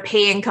 So they're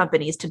paying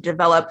companies to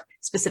develop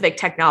specific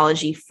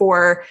technology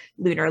for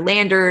lunar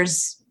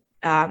landers,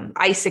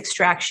 ice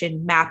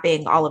extraction,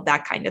 mapping, all of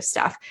that kind of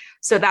stuff.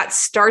 So that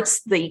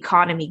starts the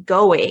economy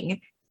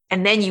going.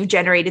 And then you've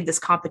generated this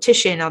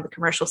competition on the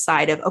commercial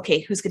side of,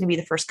 okay, who's going to be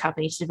the first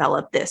company to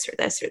develop this or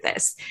this or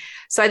this?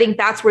 So I think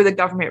that's where the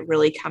government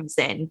really comes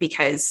in,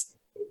 because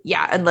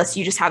unless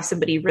you just have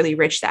somebody really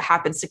rich that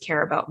happens to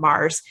care about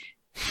Mars,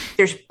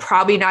 there's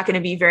probably not going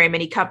to be very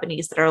many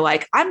companies that are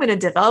like, I'm going to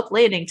develop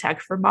landing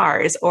tech for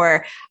Mars,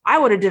 or I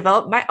want to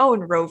develop my own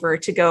rover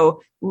to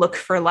go look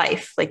for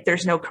life. Like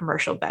there's no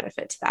commercial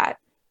benefit to that.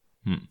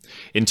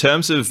 In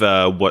terms of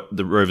what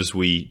the rovers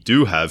we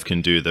do have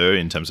can do, though,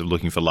 in terms of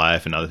looking for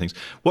life and other things,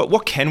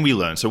 what can we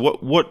learn? So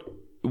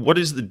what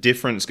is the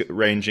difference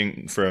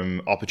ranging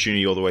from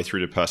Opportunity all the way through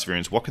to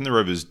Perseverance? What can the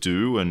rovers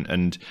do,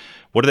 and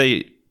what are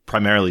they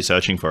primarily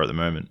searching for at the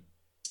moment?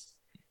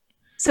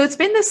 So it's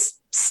been this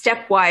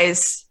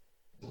stepwise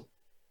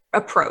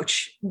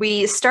approach.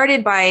 We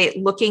started by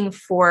looking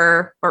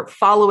for or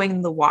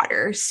following the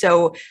water.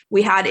 So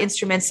we had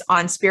instruments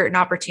on Spirit and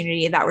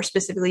Opportunity that were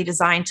specifically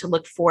designed to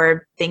look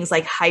for things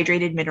like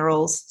hydrated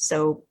minerals.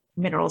 So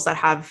minerals that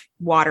have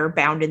water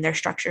bound in their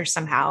structure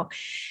somehow.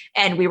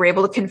 And we were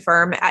able to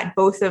confirm at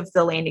both of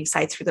the landing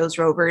sites for those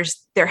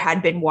rovers, there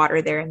had been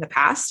water there in the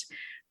past.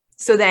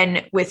 So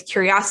then with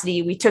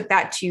Curiosity, we took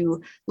that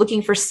to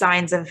looking for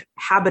signs of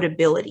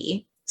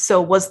habitability.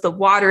 So was the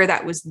water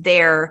that was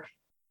there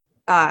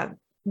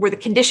were the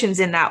conditions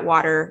in that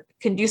water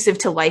conducive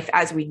to life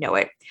as we know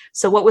it?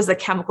 So what was the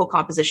chemical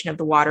composition of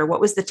the water? What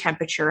was the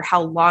temperature?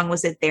 How long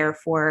was it there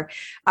for?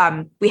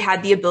 We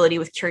had the ability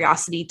with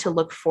curiosity to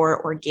look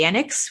for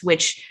organics,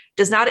 which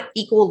does not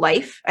equal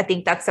life. I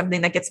think that's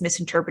something that gets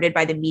misinterpreted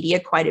by the media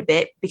quite a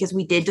bit, because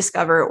we did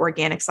discover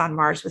organics on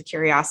Mars with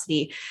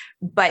curiosity,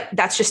 but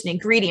that's just an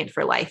ingredient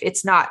for life.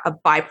 It's not a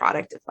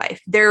byproduct of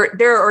life. There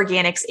are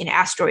organics in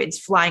asteroids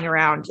flying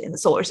around in the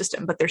solar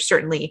system, but there's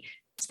certainly,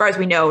 as far as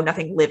we know,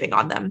 nothing living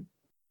on them.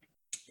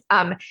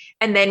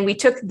 And then we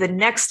took the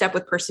next step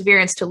with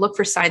Perseverance to look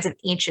for signs of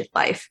ancient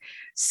life.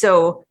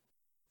 So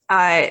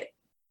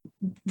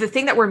the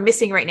thing that we're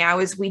missing right now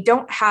is we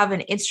don't have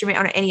an instrument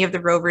on any of the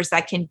rovers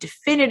that can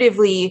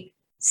definitively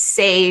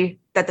say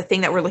that the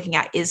thing that we're looking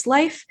at is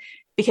life,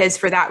 because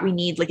for that we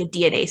need like a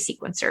DNA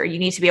sequencer. You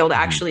need to be able to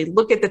actually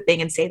look at the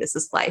thing and say this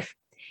is life.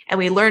 And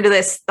we learned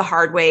this the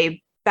hard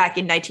way back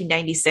in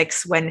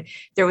 1996 when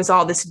there was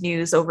all this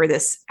news over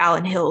this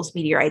Allen Hills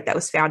meteorite that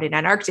was found in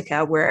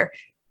Antarctica, where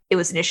it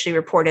was initially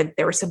reported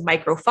there were some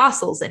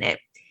microfossils in it.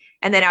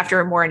 And then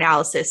after more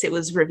analysis, it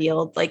was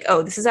revealed like,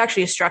 oh, this is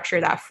actually a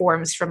structure that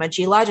forms from a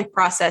geologic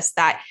process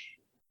that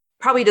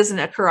probably doesn't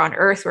occur on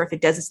Earth, or if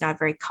it does, it's not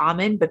very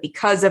common. But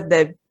because of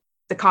the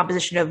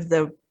composition of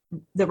the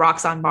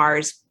rocks on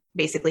Mars,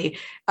 basically,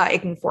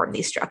 it can form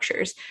these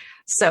structures.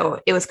 So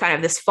it was kind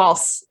of this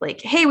false,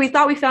 like, hey, we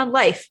thought we found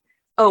life.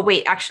 Oh,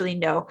 wait, actually,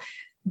 no.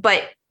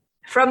 But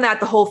from that,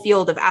 the whole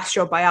field of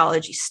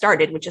astrobiology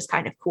started, which is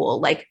kind of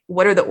cool. Like,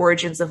 what are the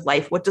origins of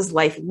life? What does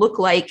life look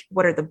like?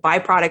 What are the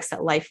byproducts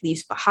that life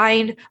leaves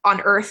behind on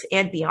Earth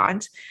and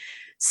beyond?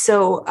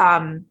 So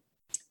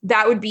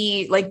that would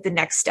be like the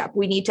next step.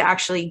 We need to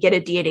actually get a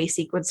DNA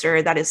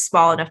sequencer that is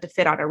small enough to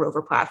fit on a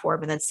rover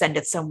platform and then send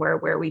it somewhere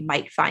where we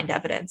might find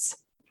evidence.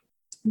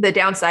 The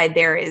downside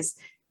there is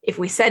if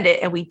we send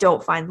it and we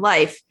don't find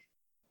life,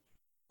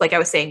 like I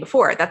was saying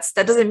before, that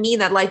doesn't mean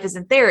that life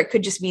isn't there. It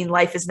could just mean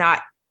life is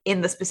not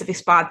in the specific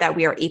spot that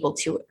we are able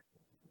to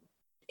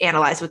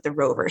analyze with the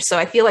rover. So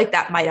I feel like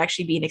that might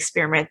actually be an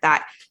experiment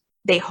that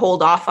they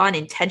hold off on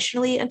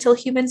intentionally until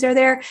humans are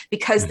there,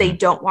 because they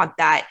don't want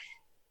that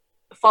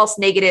false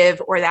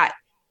negative or that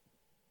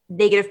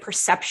negative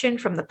perception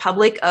from the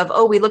public of,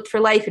 oh, we looked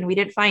for life and we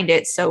didn't find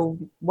it. So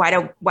why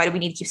do we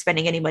need to keep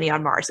spending any money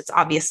on Mars? There's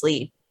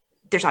obviously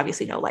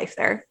no life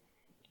there.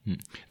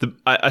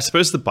 I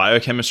suppose the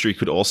biochemistry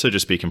could also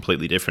just be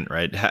completely different,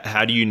 right?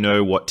 How do you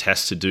know what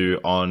tests to do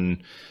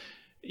on,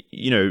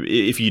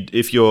 if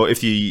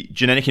the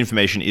genetic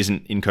information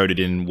isn't encoded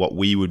in what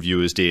we would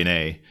view as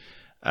DNA,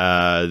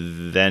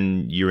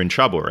 then you're in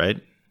trouble,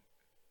 right?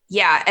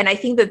 Yeah, and I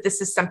think that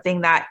this is something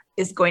that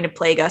is going to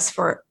plague us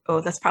for,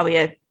 that's probably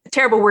a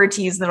terrible word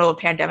to use in the middle of a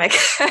pandemic.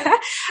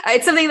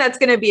 It's something that's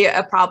going to be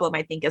a problem,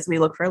 I think, as we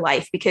look for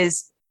life,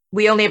 because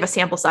we only have a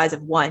sample size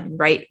of one,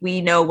 right? We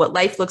know what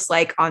life looks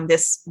like on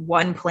this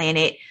one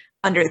planet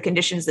under the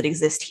conditions that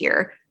exist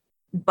here,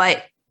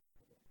 but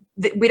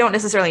we don't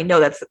necessarily know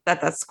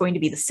that's going to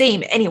be the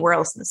same anywhere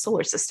else in the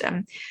solar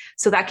system.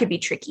 So that could be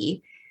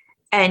tricky.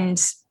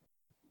 And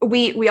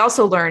we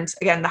also learned,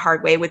 again, the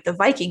hard way with the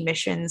Viking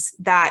missions,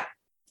 that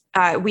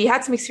we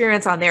had some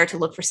experiments on there to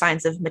look for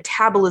signs of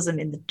metabolism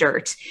in the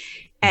dirt.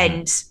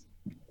 And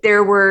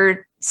there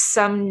were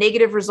some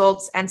negative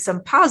results and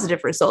some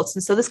positive results.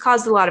 And so this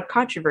caused a lot of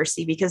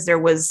controversy, because there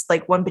was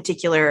like one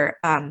particular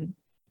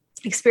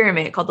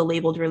experiment called the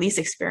labeled release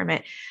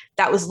experiment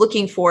that was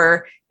looking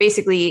for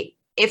basically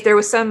if there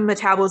was some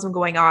metabolism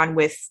going on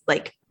with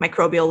like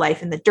microbial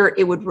life in the dirt,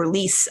 it would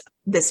release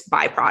this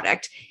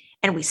byproduct.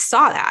 And we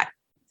saw that.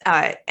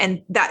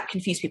 And that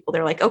confused people.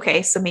 They're like,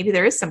 okay, so maybe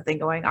there is something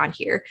going on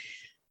here.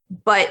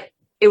 But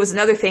it was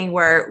another thing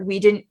where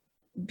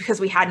because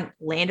we hadn't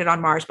landed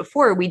on Mars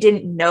before, we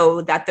didn't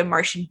know that the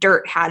Martian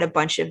dirt had a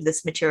bunch of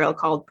this material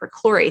called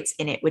perchlorates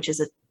in it, which is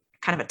a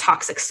kind of a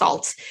toxic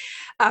salt.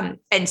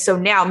 And so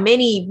now,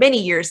 many, many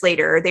years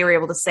later, they were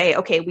able to say,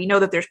 okay, we know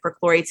that there's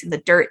perchlorates in the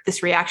dirt.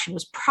 This reaction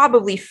was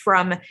probably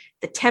from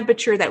the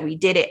temperature that we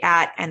did it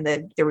at and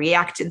the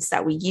reactants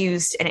that we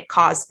used, and it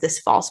caused this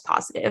false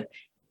positive.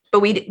 But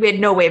we had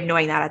no way of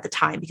knowing that at the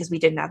time because we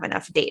didn't have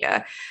enough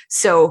data.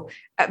 So,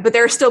 but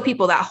there are still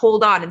people that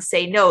hold on and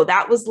say, no,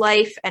 that was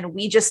life, and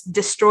we just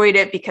destroyed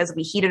it because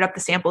we heated up the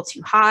sample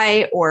too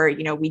high, or,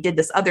 we did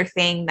this other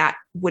thing that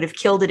would have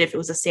killed it if it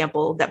was a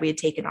sample that we had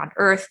taken on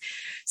Earth.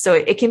 So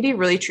it can be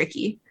really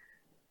tricky.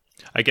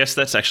 I guess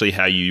that's actually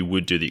how you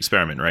would do the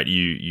experiment, right?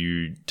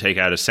 You take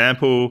out a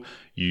sample,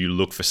 you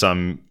look for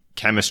some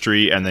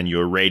chemistry, and then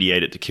you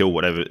irradiate it to kill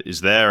whatever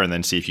is there, and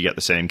then see if you get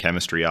the same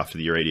chemistry after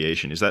the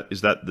irradiation. Is that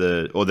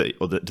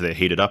do they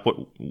heat it up?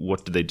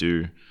 What do they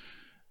do?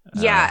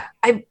 Yeah,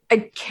 I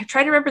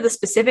try to remember the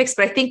specifics,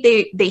 but I think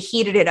they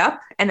heated it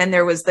up, and then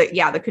there was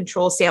the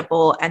control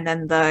sample, and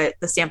then the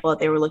sample that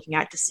they were looking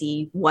at to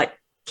see what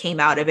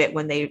came out of it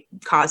when they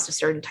caused a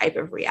certain type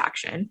of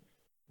reaction.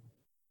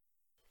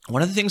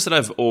 One of the things that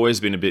I've always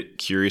been a bit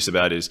curious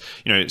about is,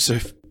 so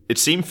it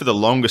seemed for the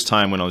longest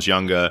time when I was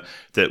younger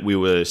that we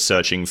were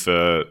searching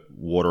for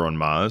water on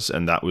Mars,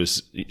 and that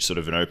was sort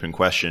of an open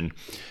question.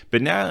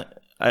 But now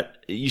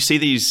you see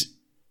these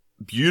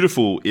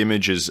beautiful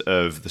images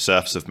of the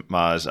surface of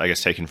Mars, I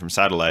guess taken from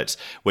satellites,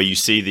 where you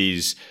see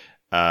these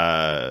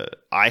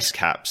ice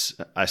caps,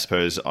 I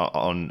suppose,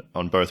 on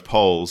both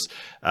poles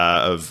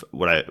of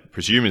what I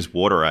presume is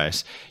water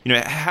ice.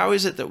 How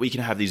is it that we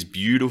can have these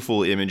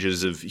beautiful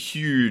images of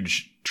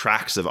huge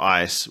tracts of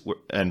ice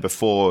and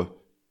before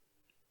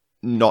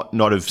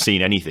not have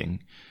seen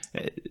anything?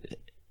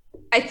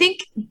 I think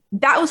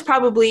that was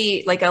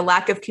probably like a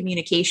lack of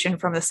communication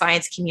from the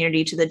science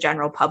community to the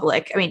general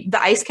public. I mean,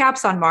 the ice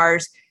caps on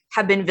Mars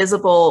have been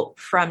visible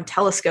from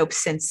telescopes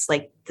since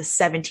like the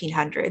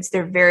 1700s.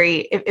 They're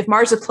if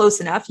Mars is close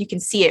enough, you can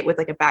see it with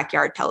like a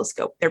backyard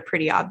telescope. They're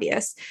pretty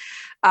obvious.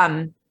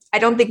 I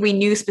don't think we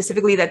knew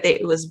specifically that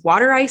it was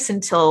water ice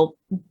until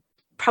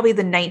probably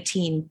the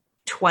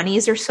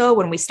 1920s or so,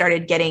 when we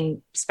started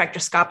getting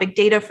spectroscopic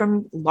data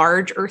from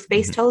large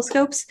Earth-based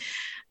telescopes.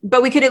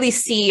 But we could at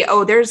least see,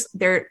 there's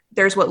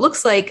what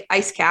looks like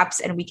ice caps,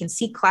 and we can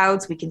see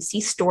clouds, we can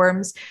see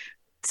storms.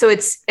 So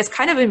it's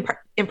kind of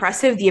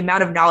impressive, the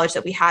amount of knowledge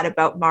that we had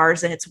about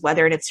Mars and its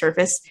weather and its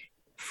surface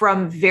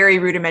from very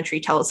rudimentary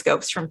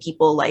telescopes from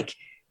people like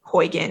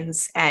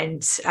Huygens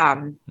and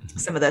some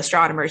of the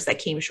astronomers that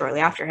came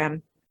shortly after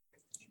him.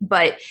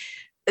 But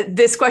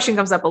this question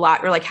comes up a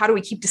lot. We're like, how do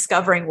we keep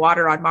discovering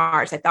water on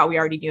Mars? I thought we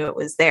already knew it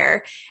was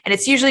there. And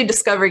it's usually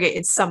discovering it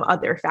in some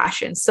other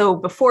fashion. So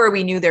before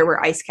we knew there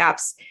were ice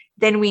caps,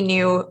 then we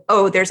knew,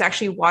 there's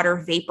actually water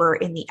vapor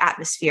in the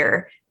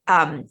atmosphere,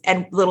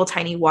 and little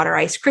tiny water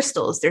ice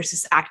crystals. There's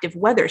this active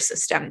weather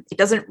system. It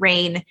doesn't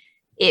rain.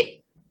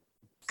 It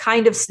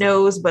kind of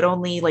snows, but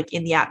only like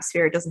in the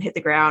atmosphere. It doesn't hit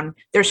the ground.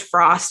 There's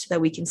frost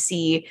that we can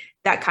see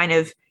that kind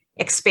of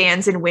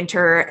expands in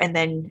winter and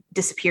then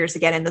disappears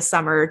again in the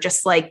summer,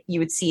 just like you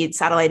would see in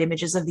satellite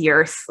images of the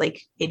Earth.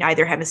 Like in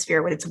either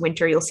hemisphere, when it's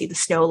winter, you'll see the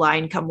snow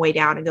line come way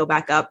down and go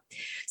back up.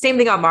 Same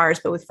thing on Mars,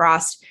 but with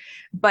frost.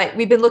 But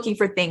we've been looking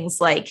for things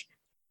like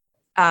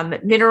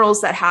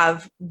minerals that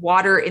have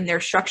water in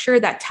their structure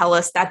that tell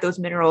us that those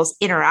minerals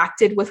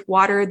interacted with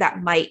water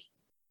that might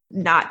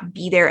not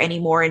be there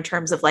anymore in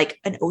terms of like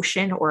an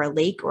ocean or a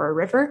lake or a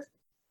river.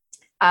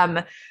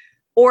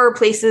 Or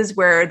places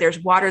where there's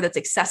water that's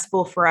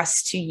accessible for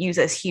us to use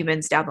as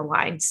humans down the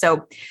line.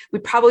 So we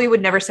probably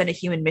would never send a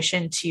human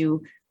mission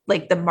to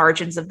like the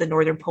margins of the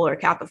northern polar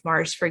cap of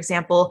Mars, for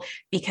example,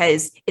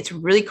 because it's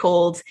really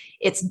cold.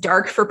 It's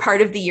dark for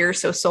part of the year,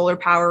 so solar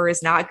power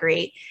is not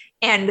great.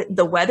 And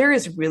the weather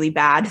is really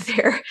bad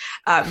there.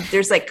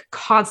 There's like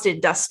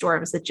constant dust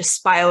storms that just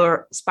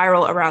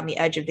spiral around the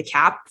edge of the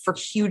cap for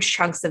huge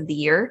chunks of the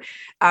year.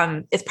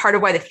 It's part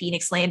of why the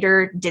Phoenix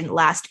lander didn't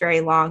last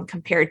very long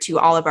compared to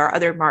all of our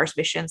other Mars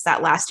missions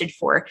that lasted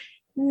for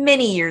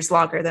many years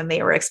longer than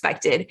they were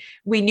expected.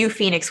 We knew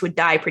Phoenix would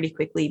die pretty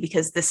quickly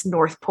because this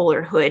North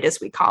Polar hood,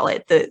 as we call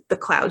it, the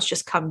clouds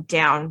just come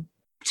down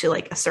to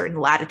like a certain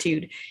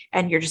latitude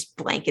and you're just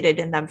blanketed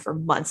in them for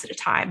months at a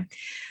time.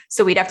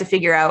 So we'd have to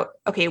figure out,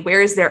 okay,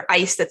 where is there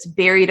ice that's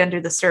buried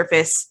under the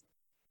surface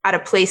at a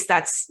place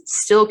that's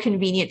still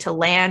convenient to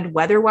land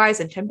weather-wise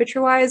and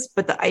temperature-wise,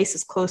 but the ice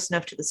is close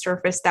enough to the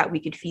surface that we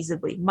could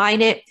feasibly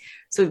mine it.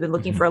 So we've been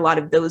looking for a lot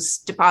of those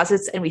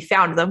deposits, and we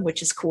found them,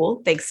 which is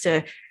cool, thanks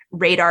to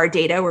radar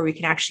data where we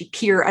can actually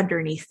peer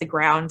underneath the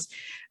ground.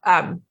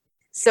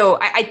 So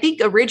I think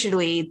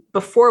originally,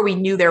 before we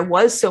knew there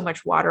was so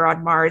much water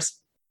on Mars,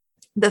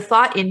 the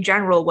thought in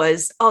general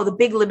was, the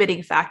big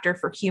limiting factor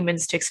for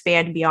humans to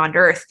expand beyond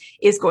Earth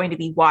is going to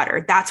be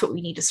water. That's what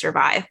we need to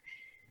survive.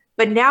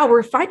 But now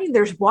we're finding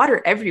there's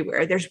water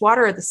everywhere. There's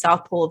water at the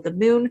south pole of the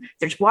moon.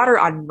 There's water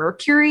on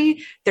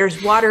Mercury.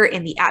 There's water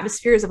in the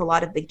atmospheres of a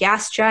lot of the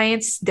gas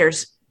giants.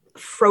 There's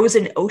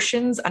frozen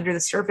oceans under the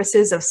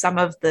surfaces of some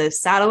of the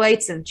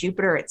satellites of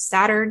Jupiter and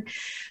Saturn.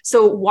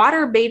 So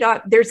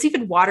there's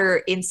even water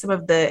in some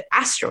of the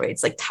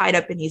asteroids, like tied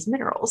up in these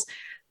minerals.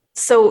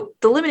 So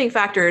the limiting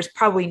factor is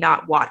probably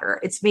not water.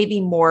 It's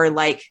maybe more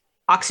like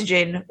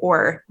oxygen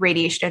or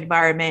radiation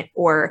environment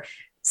or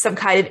some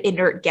kind of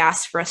inert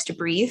gas for us to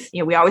breathe.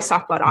 We always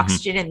talk about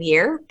oxygen in the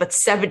air, but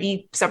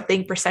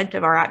 70%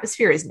 of our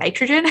atmosphere is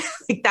nitrogen.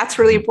 Like that's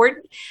really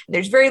important.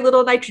 There's very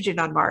little nitrogen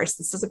on Mars.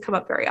 This doesn't come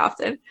up very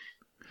often.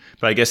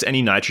 But I guess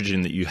any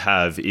nitrogen that you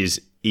have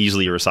is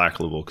easily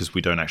recyclable because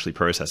we don't actually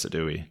process it,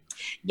 do we?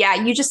 Yeah,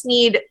 you just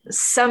need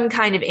some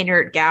kind of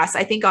inert gas.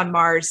 I think on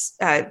Mars,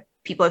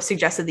 people have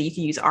suggested that you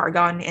can use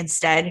argon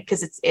instead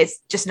because it's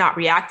just not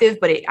reactive,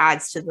 but it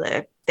adds to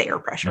the air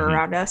pressure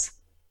around us.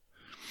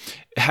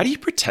 How do you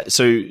protect?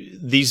 So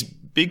these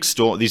big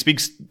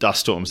dust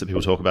storms that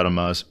people talk about on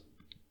Mars,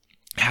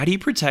 how do you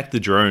protect the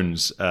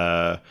drones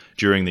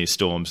during these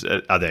storms?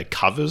 Are there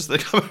covers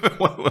that come?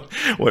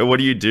 What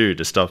do you do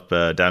to stop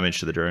damage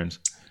to the drones?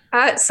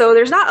 So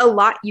there's not a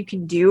lot you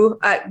can do.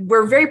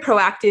 We're very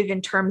proactive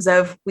in terms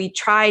of we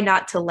try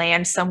not to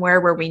land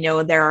somewhere where we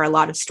know there are a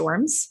lot of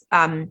storms.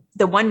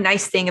 The one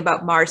nice thing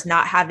about Mars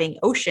not having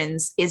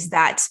oceans is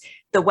that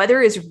the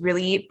weather is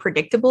really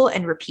predictable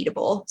and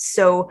repeatable.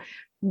 So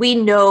we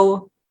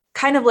know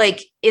kind of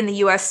like in the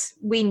US,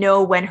 we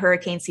know when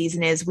hurricane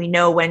season is, we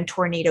know when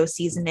tornado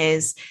season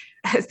is.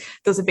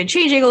 Those have been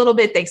changing a little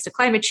bit thanks to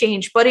climate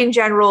change. But in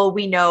general,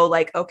 we know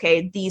like,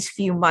 okay, these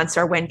few months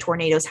are when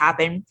tornadoes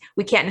happen.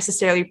 We can't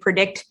necessarily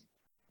predict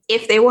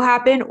if they will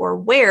happen or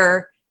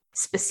where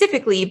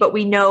specifically, but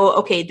we know,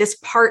 okay, this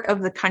part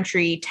of the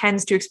country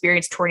tends to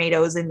experience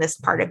tornadoes in this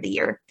part of the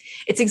year.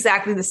 It's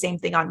exactly the same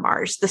thing on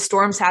Mars. The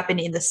storms happen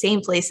in the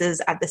same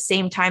places at the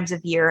same times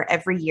of year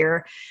every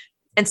year.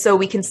 And so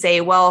we can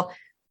say, well,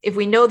 if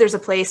we know there's a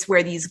place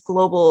where these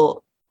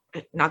regional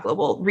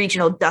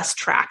dust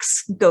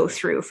tracks go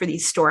through for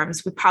these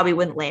storms, we probably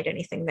wouldn't land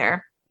anything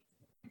there.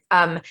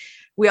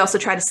 We also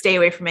try to stay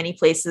away from any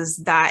places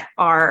that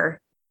are,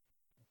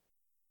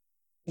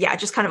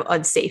 just kind of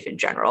unsafe in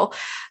general.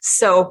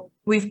 So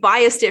we've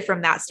biased it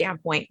from that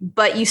standpoint,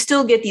 but you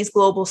still get these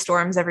global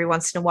storms every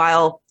once in a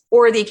while,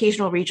 or the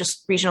occasional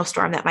regional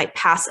storm that might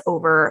pass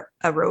over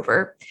a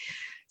rover.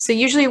 So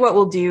usually what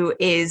we'll do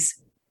is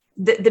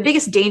the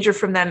biggest danger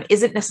from them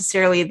isn't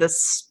necessarily the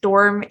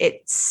storm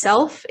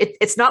itself.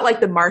 It's not like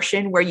the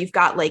Martian where you've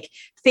got like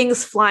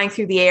things flying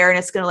through the air and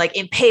it's going to like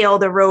impale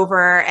the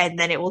rover and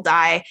then it will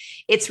die.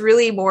 It's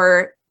really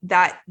more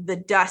that the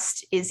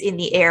dust is in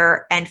the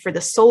air. And for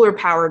the solar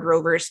powered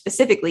rovers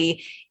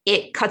specifically,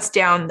 it cuts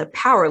down the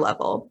power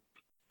level.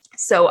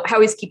 So I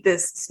always keep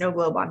this snow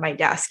globe on my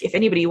desk if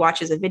anybody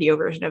watches a video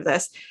version of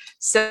this.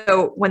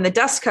 So when the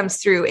dust comes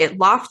through, it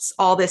lofts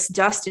all this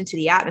dust into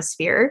the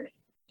atmosphere.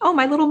 Oh,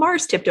 my little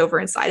Mars tipped over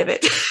inside of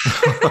it.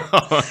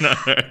 Oh, no.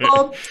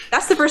 Well,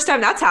 that's the first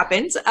time that's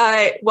happened.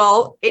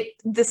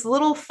 This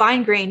little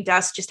fine-grained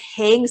dust just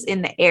hangs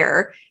in the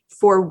air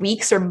for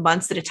weeks or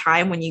months at a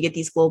time when you get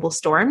these global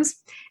storms.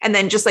 And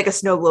then just like a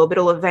snow globe,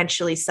 it'll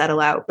eventually settle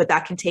out, but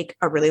that can take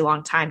a really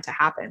long time to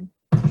happen.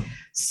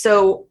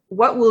 So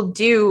what we'll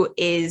do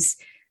is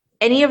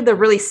any of the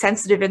really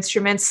sensitive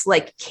instruments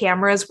like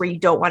cameras where you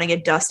don't want to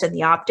get dust in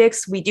the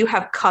optics, we do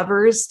have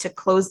covers to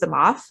close them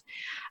off.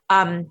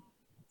 And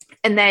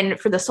then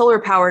for the solar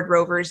powered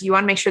rovers, you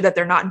want to make sure that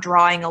they're not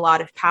drawing a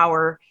lot of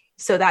power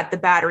so that the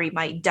battery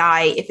might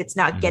die if it's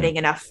not getting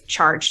enough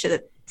charge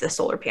to the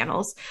solar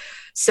panels.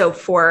 So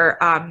for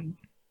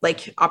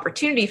like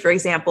Opportunity, for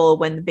example,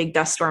 when the big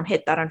dust storm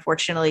hit that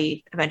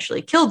unfortunately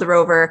eventually killed the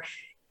rover,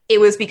 it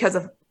was because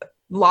of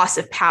loss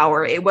of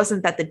power. It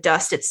wasn't that the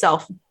dust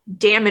itself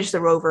damaged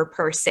the rover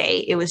per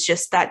se. It was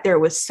just that there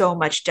was so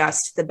much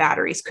dust, the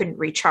batteries couldn't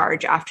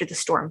recharge after the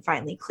storm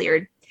finally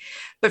cleared.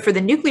 But for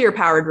the nuclear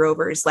powered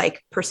rovers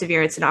like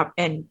Perseverance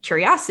and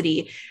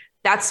Curiosity,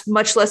 that's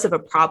much less of a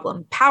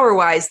problem. Power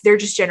wise, they're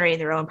just generating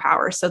their own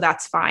power. So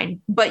that's fine.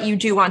 But you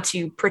do want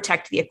to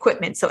protect the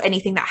equipment. So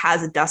anything that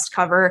has a dust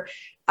cover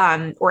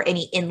or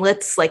any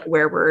inlets, like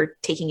where we're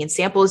taking in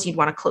samples, you'd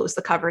want to close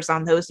the covers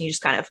on those and you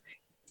just kind of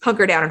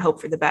hunker down and hope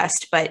for the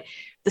best. But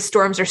the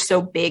storms are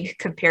so big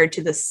compared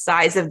to the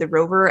size of the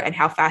rover and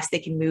how fast they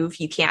can move.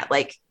 You can't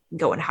like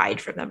go and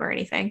hide from them or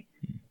anything.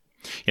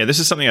 Yeah, this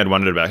is something I'd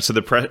wondered about. So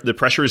the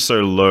pressure is so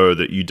low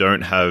that you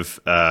don't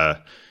have.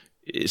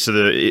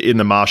 In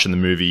The Martian, the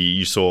movie,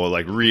 you saw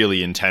like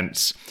really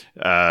intense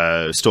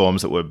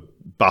storms that were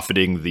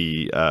buffeting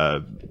the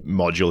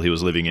module he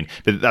was living in.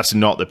 But that's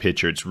not the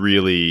picture. It's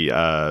really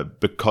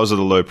because of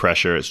the low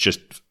pressure. It's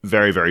just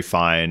very, very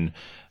fine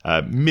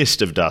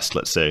mist of dust.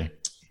 Let's say.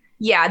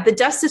 Yeah, the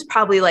dust is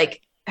probably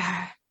like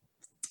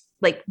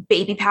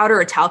baby powder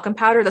or talcum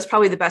powder. That's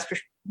probably the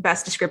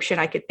best description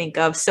I could think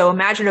of. So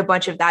imagine a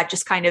bunch of that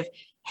just kind of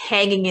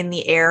hanging in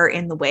the air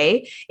in the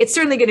way. It's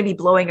certainly going to be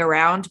blowing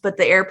around, but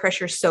the air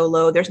pressure is so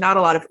low, there's not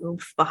a lot of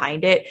oomph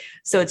behind it.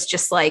 So it's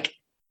just like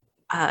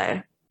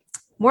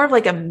more of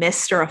like a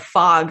mist or a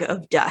fog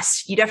of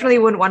dust. You definitely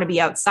wouldn't want to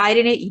be outside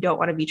in it. You don't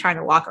want to be trying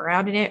to walk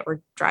around in it or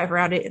drive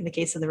around it in the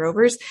case of the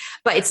rovers,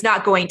 but it's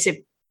not going to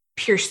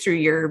pierce through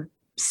your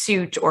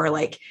suit or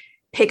like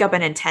pick up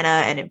an antenna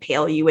and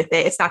impale you with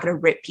it. It's not going to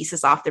rip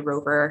pieces off the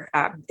rover.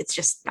 It's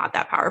just not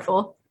that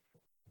powerful.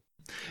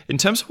 In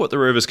terms of what the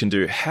rovers can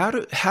do,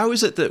 how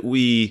is it that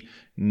we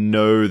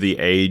know the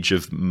age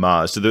of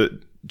Mars?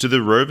 Do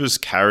the rovers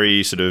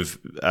carry sort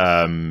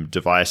of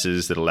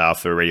devices that allow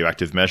for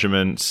radioactive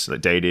measurements,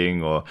 like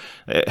dating, or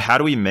how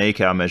do we make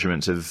our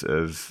measurements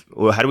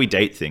or how do we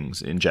date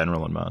things in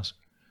general on Mars?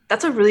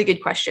 That's a really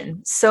good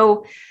question.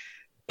 So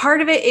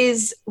part of it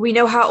is we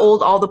know how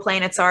old all the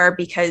planets are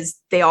because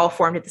they all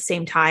formed at the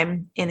same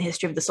time in the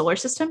history of the solar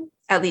system.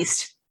 At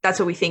least that's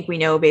what we think we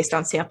know based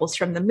on samples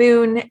from the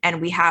moon.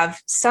 And we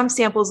have some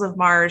samples of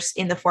Mars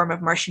in the form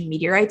of Martian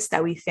meteorites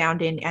that we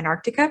found in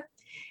Antarctica.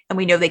 And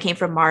we know they came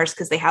from Mars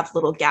because they have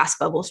little gas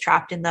bubbles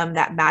trapped in them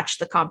that match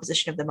the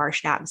composition of the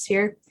Martian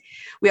atmosphere.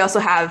 We also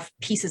have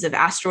pieces of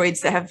asteroids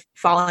that have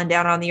fallen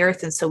down on the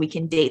Earth. And so we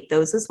can date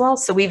those as well.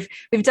 So we've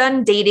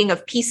done dating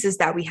of pieces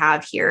that we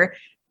have here,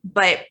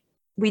 but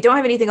we don't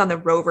have anything on the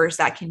rovers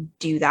that can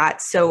do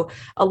that. So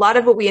a lot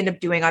of what we end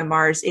up doing on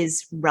Mars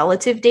is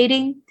relative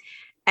dating.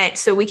 And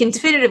so we can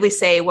definitively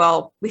say,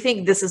 well, we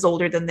think this is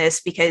older than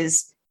this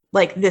because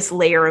like this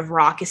layer of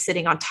rock is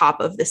sitting on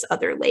top of this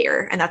other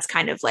layer. And that's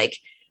kind of like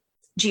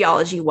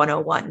geology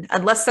 101,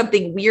 unless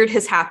something weird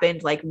has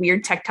happened, like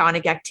weird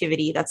tectonic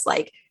activity that's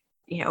like,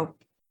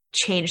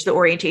 change the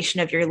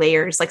orientation of your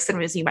layers. Like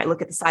sometimes you might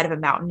look at the side of a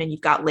mountain and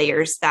you've got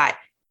layers that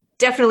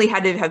definitely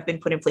had to have been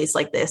put in place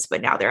like this,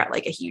 but now they're at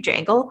like a huge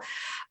angle.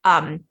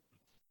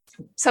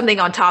 Something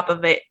on top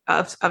of it,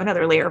 of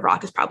another layer of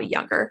rock, is probably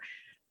younger.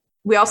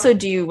 We also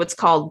do what's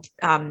called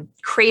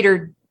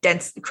crater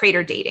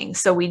dating.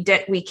 So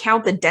we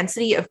count the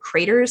density of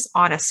craters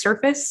on a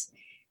surface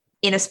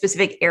in a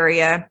specific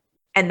area,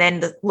 and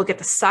then look at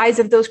the size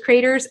of those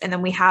craters. And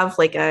then we have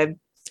like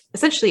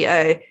essentially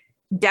a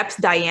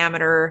depth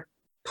diameter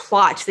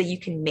plot that you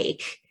can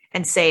make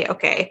and say,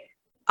 okay,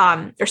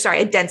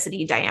 a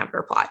density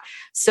diameter plot.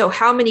 So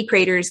how many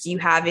craters do you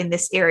have in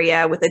this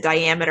area with a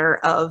diameter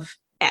of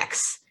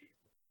X?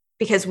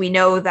 Because we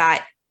know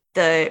that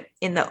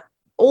in the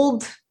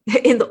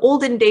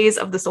olden days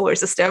of the solar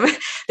system,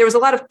 there was a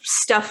lot of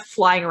stuff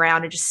flying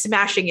around and just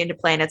smashing into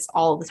planets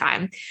all the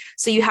time.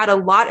 So you had a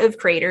lot of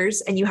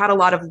craters and you had a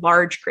lot of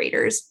large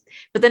craters.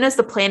 But then as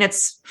the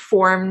planets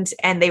formed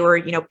and they were,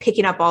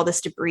 picking up all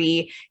this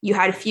debris, you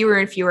had fewer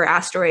and fewer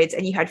asteroids,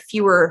 and you had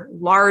fewer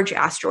large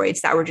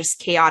asteroids that were just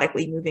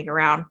chaotically moving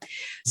around.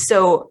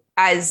 So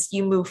as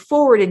you move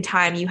forward in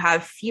time, you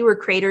have fewer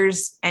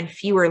craters and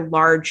fewer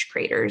large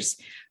craters.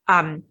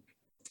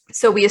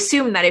 So we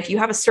assume that if you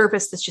have a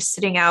surface that's just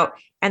sitting out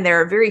and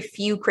there are very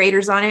few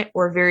craters on it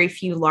or very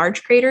few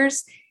large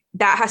craters,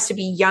 that has to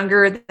be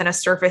younger than a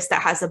surface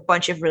that has a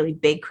bunch of really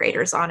big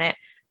craters on it.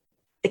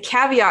 The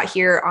caveat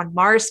here on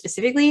Mars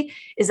specifically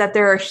is that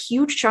there are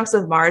huge chunks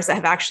of Mars that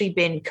have actually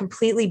been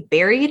completely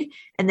buried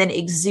and then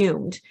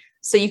exhumed.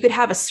 So you could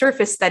have a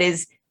surface that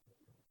is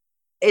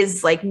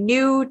like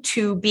new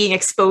to being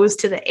exposed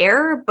to the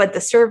air, but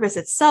the surface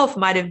itself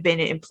might have been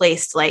in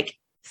place like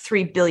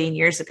 3 billion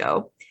years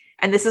ago.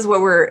 And this is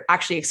what we're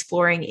actually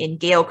exploring in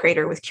Gale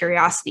Crater with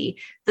Curiosity.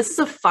 This is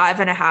a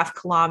 5.5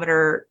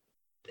 kilometer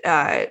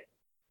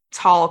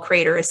tall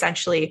crater,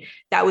 essentially,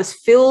 that was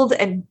filled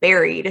and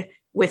buried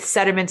with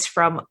sediments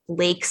from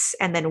lakes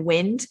and then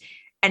wind.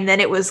 And then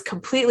it was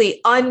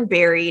completely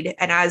unburied.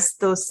 And as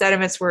those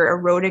sediments were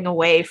eroding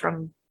away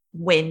from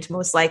wind,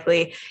 most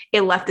likely,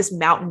 it left this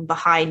mountain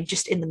behind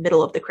just in the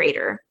middle of the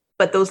crater.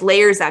 But those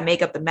layers that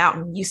make up the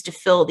mountain used to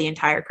fill the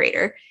entire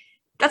crater.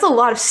 That's a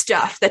lot of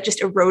stuff that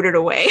just eroded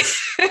away.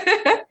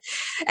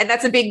 And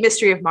that's a big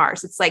mystery of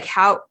Mars. It's like,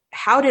 how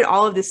did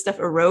all of this stuff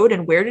erode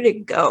and where did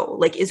it go?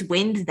 Like, is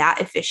wind that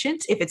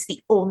efficient if it's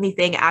the only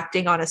thing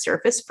acting on a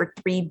surface for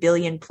 3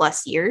 billion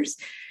plus years?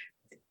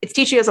 It's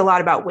teaching us a lot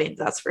about wind,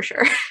 that's for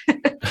sure.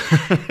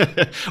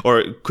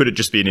 Or could it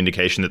just be an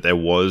indication that there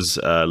was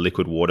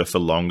liquid water for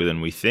longer than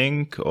we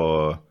think?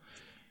 Or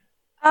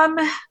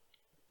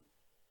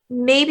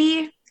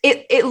maybe.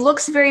 It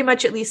looks very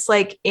much, at least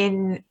like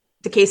in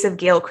the case of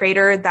Gale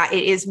Crater, that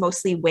it is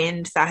mostly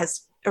wind that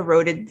has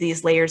eroded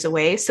these layers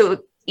away.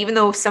 So even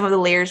though some of the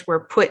layers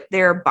were put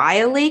there by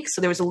a lake,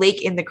 so there was a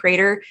lake in the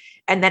crater,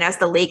 and then as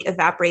the lake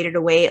evaporated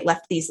away, it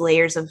left these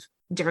layers of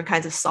different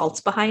kinds of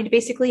salts behind,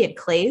 basically, and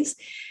clays.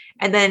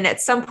 And then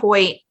at some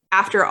point,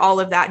 after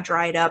all of that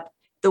dried up,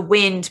 the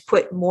wind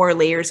put more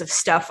layers of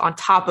stuff on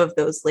top of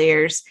those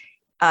layers.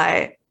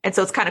 And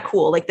so it's kind of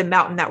cool. Like the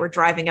mountain that we're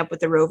driving up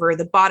with the rover,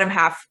 the bottom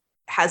half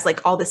has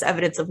like all this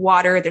evidence of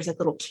water. There's like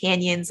little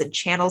canyons and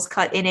channels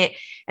cut in it.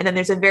 And then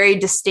there's a very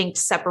distinct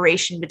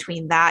separation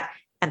between that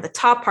and the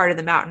top part of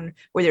the mountain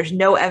where there's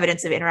no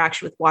evidence of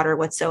interaction with water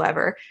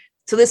whatsoever.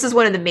 So this is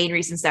one of the main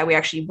reasons that we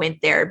actually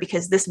went there,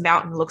 because this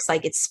mountain looks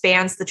like it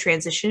spans the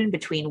transition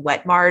between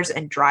wet Mars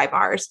and dry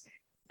Mars.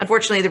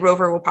 Unfortunately, the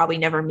rover will probably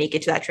never make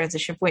it to that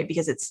transition point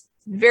because it's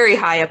very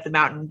high up the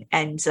mountain,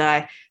 and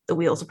the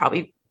wheels will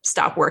probably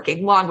stop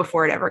working long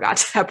before it ever got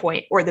to that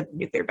point, or the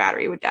nuclear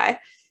battery would die.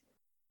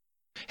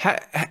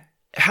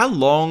 How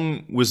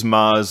long was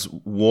Mars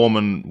warm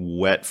and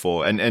wet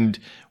for? And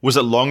was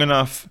it long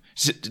enough?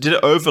 Did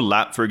it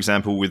overlap, for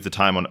example, with the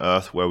time on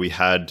Earth where we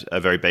had a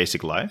very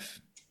basic life?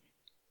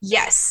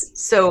 Yes.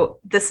 So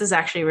this is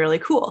actually really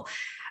cool.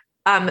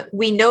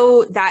 We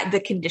know that the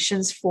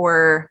conditions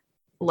for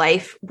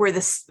life were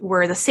the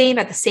same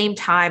at the same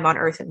time on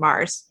Earth and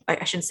Mars.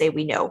 I shouldn't say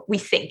we know. We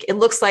think. It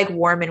looks like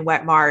warm and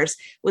wet Mars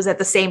was at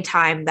the same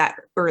time that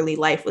early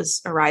life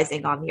was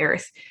arising on the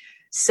Earth.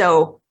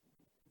 So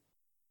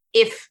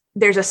if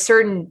there's a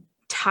certain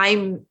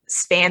time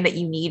span that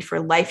you need for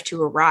life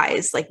to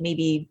arise, like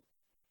maybe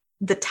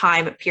the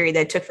time period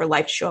that it took for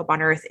life to show up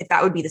on Earth, if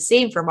that would be the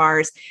same for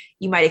Mars,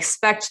 you might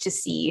expect to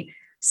see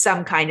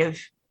some kind of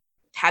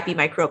happy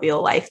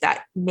microbial life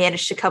that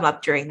managed to come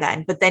up during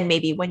then. But then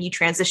maybe when you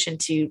transition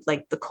to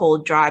like the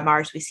cold, dry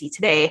Mars we see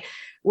today,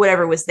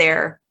 whatever was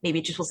there, maybe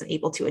it just wasn't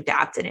able to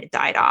adapt and it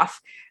died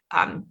off.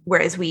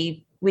 Whereas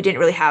we didn't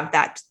really have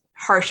that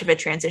harsh of a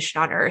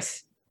transition on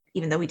Earth,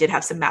 even though we did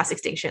have some mass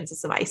extinctions and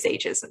some ice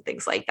ages and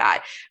things like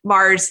that.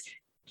 Mars,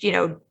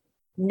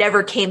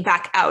 never came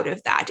back out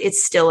of that.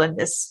 It's still in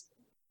this,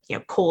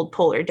 cold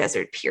polar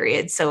desert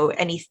period. So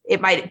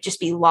it might just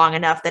be long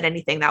enough that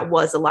anything that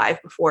was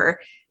alive before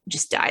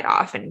just died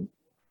off, and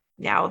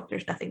now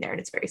there's nothing there, and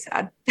it's very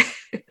sad.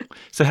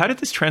 So how did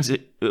this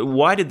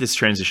why did this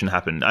transition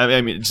happen?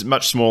 I mean, it's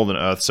much smaller than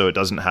Earth, so it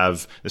doesn't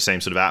have the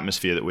same sort of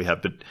atmosphere that we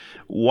have. But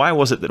why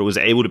was it that it was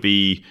able to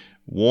be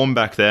warm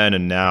back then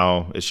and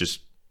now it's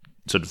just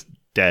sort of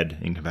dead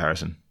in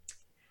comparison?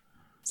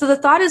 So the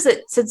thought is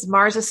that since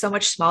Mars is so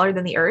much smaller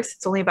than the Earth,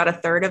 it's only about a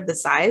third of the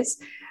size.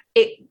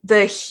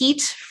 The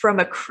heat from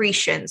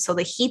accretion, so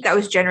the heat that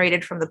was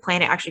generated from the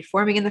planet actually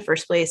forming in the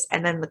first place,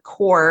 and then the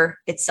core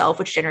itself,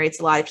 which generates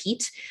a lot of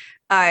heat,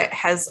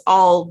 has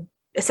all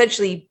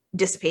essentially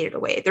dissipated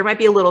away. There might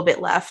be a little bit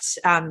left.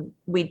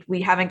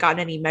 We haven't gotten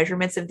any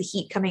measurements of the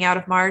heat coming out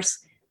of Mars.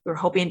 We were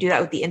hoping to do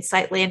that with the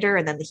InSight lander,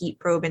 and then the heat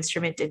probe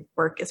instrument didn't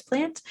work as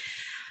planned.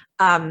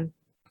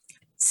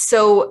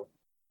 So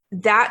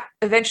that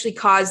eventually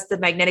caused the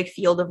magnetic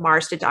field of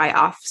Mars to die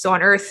off. So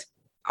on Earth,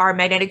 our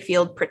magnetic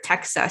field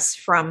protects us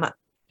from,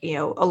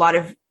 a lot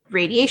of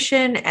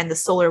radiation and the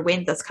solar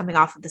wind that's coming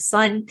off of the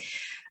sun.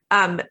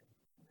 And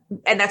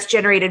that's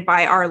generated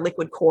by our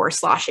liquid core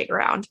sloshing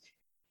around.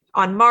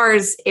 On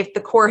Mars, if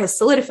the core has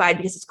solidified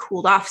because it's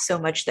cooled off so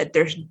much that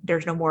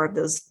there's no more of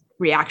those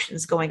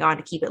reactions going on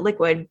to keep it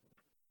liquid,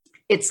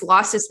 it's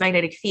lost its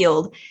magnetic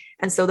field.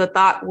 And so the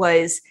thought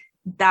was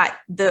that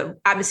the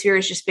atmosphere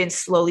has just been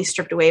slowly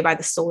stripped away by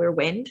the solar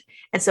wind.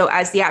 And so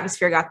as the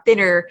atmosphere got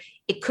thinner,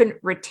 it couldn't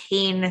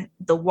retain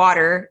the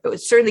water. It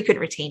certainly couldn't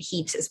retain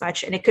heat as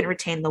much, and it couldn't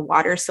retain the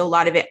water. So a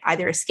lot of it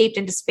either escaped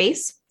into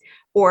space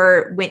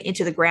or went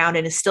into the ground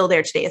and is still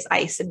there today as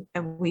ice.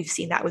 And we've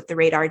seen that with the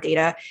radar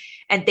data.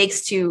 And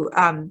thanks to,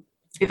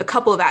 we have a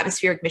couple of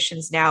atmospheric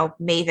missions now,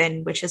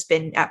 MAVEN, which has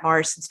been at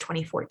Mars since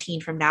 2014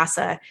 from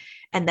NASA,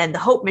 and then the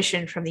HOPE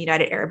mission from the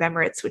United Arab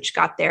Emirates, which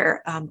got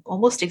there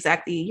almost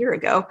exactly a year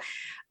ago.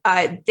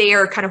 They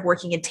are kind of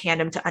working in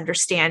tandem to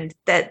understand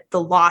that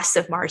the loss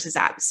of Mars's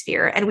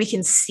atmosphere. And we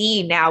can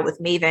see now with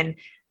MAVEN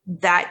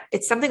that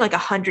it's something like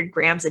 100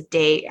 grams a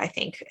day, I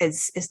think,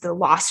 is the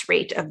loss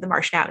rate of the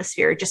Martian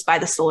atmosphere just by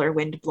the solar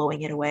wind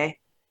blowing it away.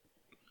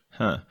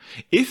 Huh.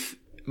 If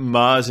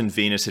Mars and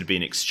Venus had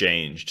been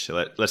exchanged,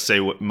 so let's say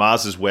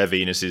Mars is where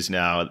Venus is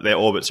now, their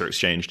orbits are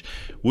exchanged,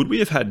 would we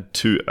have had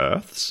two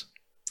Earths?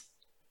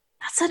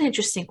 That's an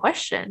interesting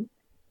question.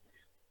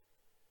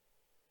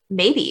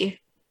 Maybe.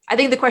 I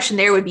think the question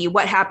there would be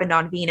what happened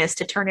on Venus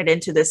to turn it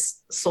into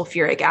this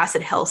sulfuric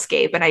acid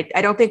hellscape. And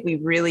I don't think we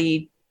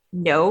really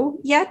know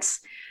yet.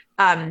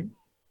 Well,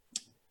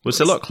 it's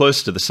a lot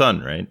closer to the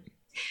sun, right?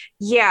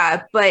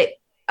 Yeah, but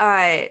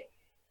I'm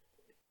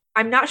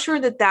not sure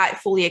that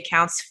fully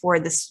accounts for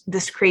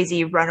this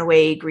crazy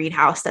runaway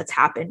greenhouse that's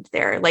happened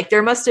there. Like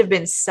there must have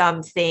been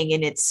something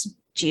in its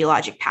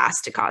geologic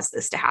past to cause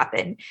this to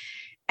happen.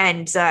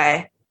 And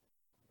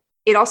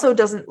it also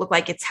doesn't look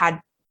like it's had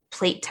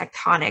plate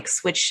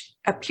tectonics, which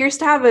appears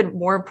to have a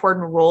more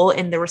important role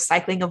in the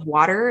recycling of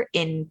water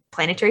in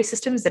planetary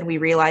systems than we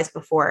realized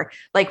before.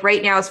 Like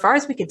right now, as far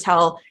as we can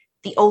tell,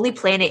 the only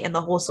planet in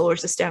the whole solar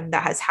system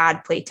that has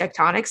had plate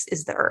tectonics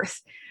is the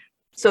Earth.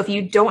 So if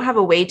you don't have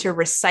a way to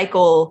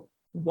recycle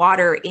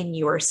water in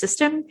your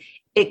system,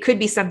 it could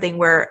be something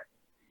where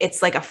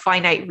it's like a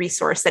finite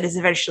resource that is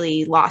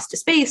eventually lost to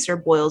space or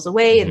boils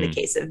away in the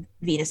case of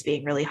Venus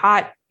being really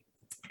hot.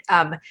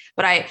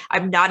 But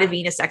I'm not a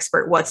Venus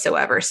expert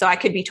whatsoever, so I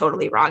could be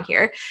totally wrong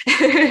here.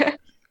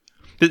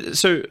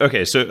 So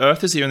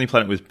Earth is the only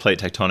planet with plate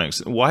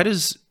tectonics. Why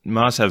does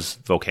Mars have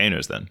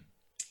volcanoes then?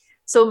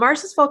 So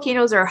Mars's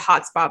volcanoes are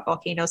hotspot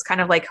volcanoes, kind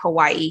of like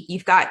Hawaii.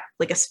 You've got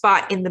like a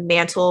spot in the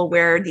mantle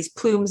where these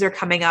plumes are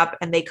coming up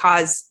and they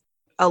cause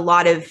a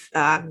lot of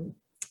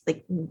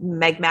like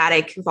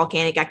magmatic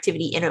volcanic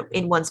activity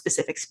in one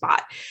specific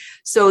spot.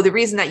 So the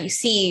reason that you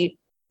see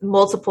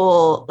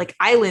multiple like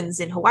islands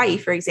in Hawaii,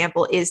 for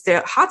example, is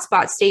the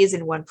hotspot stays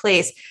in one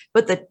place,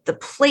 but the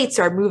plates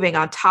are moving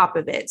on top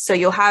of it. So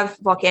you'll have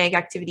volcanic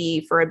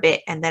activity for a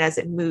bit, and then as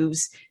it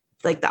moves,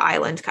 like the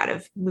island kind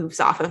of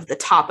moves off of the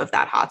top of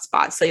that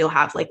hotspot. So you'll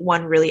have like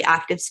one really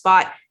active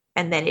spot,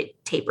 and then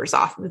it tapers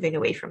off, moving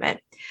away from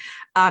it.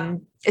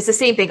 It's the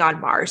same thing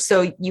on Mars.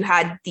 So you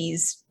had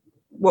these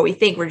what we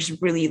think were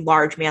just really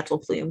large mantle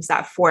plumes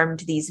that formed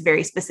these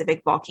very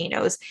specific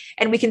volcanoes.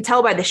 And we can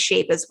tell by the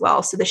shape as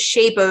well. So the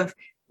shape of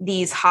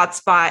these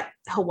hotspot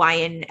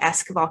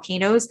Hawaiian-esque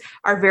volcanoes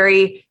are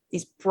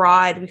these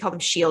broad, we call them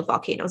shield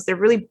volcanoes. They're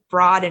really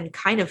broad and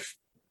kind of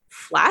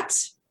flat,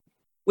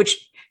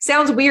 which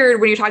sounds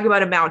weird when you're talking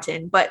about a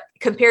mountain, but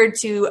compared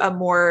to a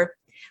more,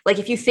 like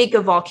if you think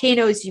of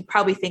volcanoes, you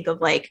probably think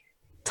of like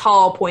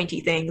tall,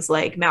 pointy things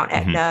like Mount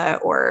Etna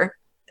or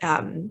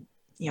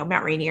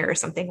Mount Rainier or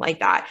something like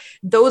that.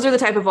 Those are the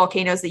type of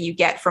volcanoes that you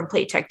get from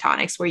plate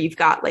tectonics, where you've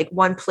got like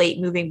one plate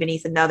moving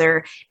beneath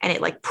another and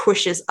it like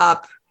pushes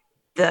up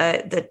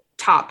the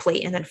top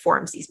plate and then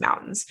forms these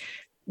mountains.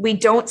 We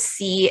don't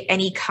see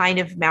any kind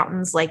of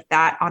mountains like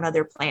that on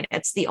other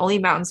planets. The only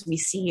mountains we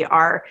see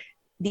are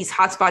these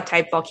hotspot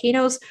type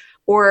volcanoes,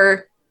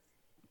 or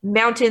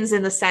mountains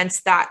in the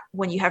sense that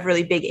when you have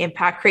really big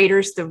impact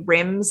craters, the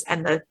rims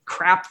and the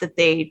crap that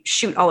they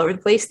shoot all over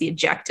the place, the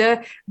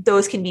ejecta,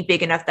 those can be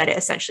big enough that it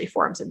essentially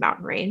forms a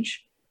mountain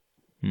range.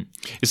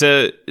 Is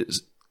there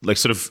like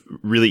sort of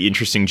really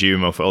interesting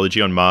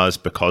geomorphology on Mars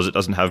because it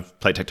doesn't have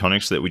plate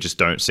tectonics that we just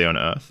don't see on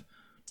Earth?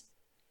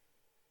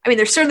 I mean,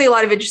 there's certainly a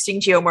lot of interesting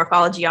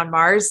geomorphology on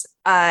Mars.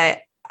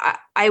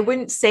 I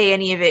wouldn't say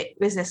any of it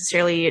was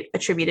necessarily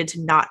attributed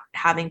to not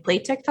having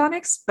plate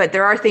tectonics, but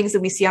there are things that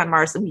we see on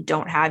Mars that we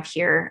don't have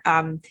here.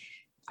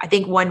 I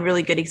think one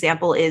really good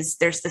example is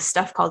there's this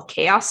stuff called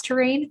chaos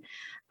terrain.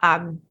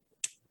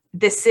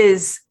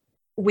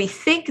 We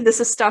think this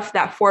is stuff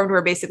that formed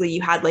where basically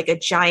you had like a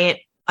giant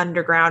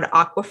underground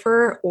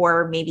aquifer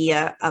or maybe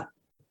a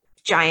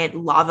giant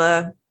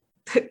lava,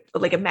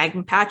 like a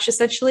magma patch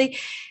essentially.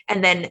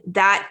 And then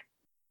that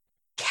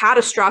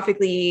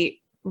catastrophically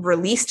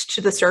released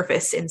to the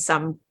surface in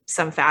some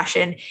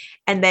fashion.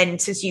 And then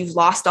since you've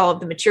lost all of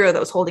the material that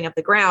was holding up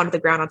the ground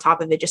on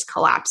top of it just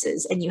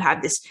collapses. And you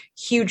have this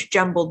huge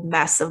jumbled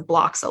mess of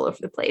blocks all over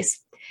the place.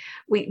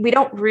 We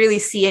don't really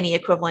see any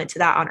equivalent to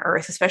that on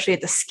Earth, especially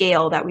at the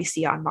scale that we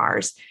see on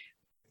Mars.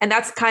 And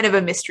that's kind of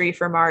a mystery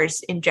for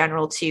Mars in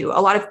general, too.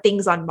 A lot of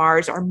things on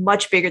Mars are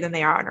much bigger than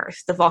they are on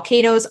Earth. The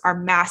volcanoes are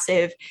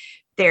massive.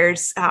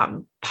 There's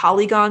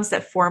polygons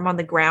that form on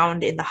the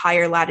ground in the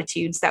higher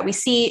latitudes that we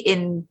see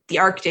in the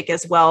Arctic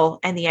as well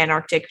and the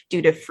Antarctic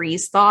due to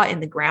freeze thaw in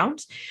the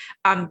ground.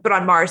 But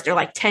on Mars, they're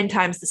like 10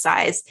 times the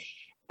size.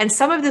 And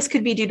some of this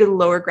could be due to the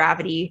lower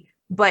gravity,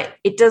 but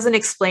it doesn't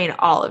explain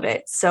all of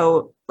it.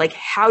 So like,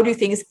 how do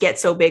things get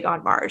so big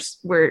on Mars?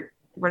 We're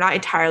not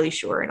entirely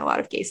sure in a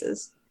lot of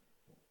cases.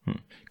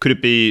 Could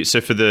it be,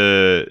 so for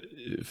the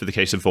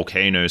case of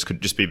volcanoes, could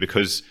it just be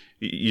because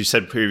you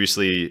said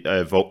previously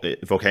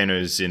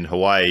volcanoes in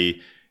Hawaii,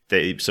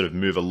 they sort of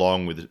move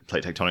along with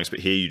plate tectonics, but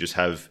here you just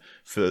have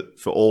for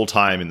all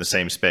time in the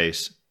same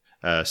space,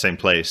 same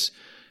place.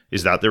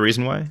 Is that the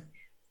reason why?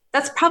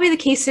 That's probably the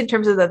case in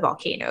terms of the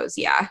volcanoes,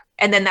 yeah.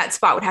 And then that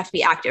spot would have to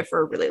be active for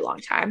a really long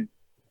time.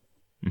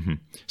 Mm-hmm.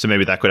 So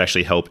maybe that could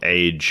actually help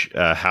age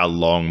how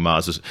long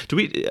Mars is.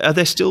 Are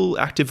there still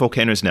active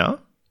volcanoes now?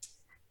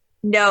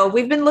 No,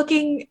 we've been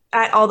looking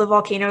at all the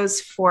volcanoes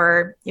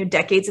for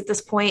decades at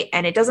this point,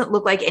 and it doesn't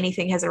look like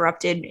anything has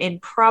erupted in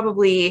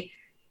probably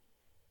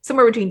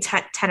somewhere between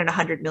 10 and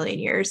 100 million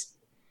years.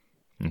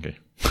 Okay.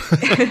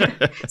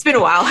 It's been a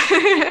while.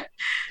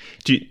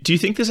 Do you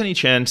think there's any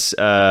chance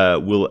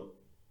we'll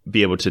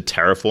be able to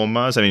terraform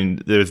Mars? I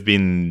mean, there have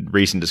been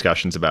recent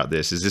discussions about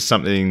this. Is this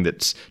something do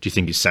you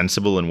think is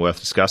sensible and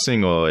worth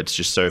discussing, or it's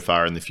just so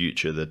far in the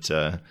future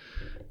that...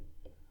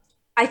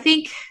 I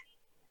think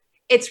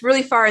it's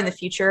really far in the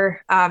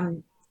future.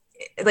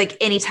 Like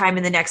anytime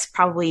in the next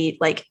probably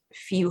like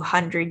few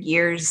hundred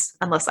years,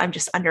 unless I'm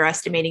just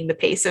underestimating the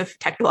pace of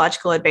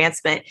technological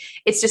advancement,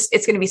 it's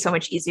going to be so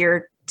much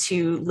easier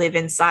to live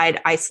inside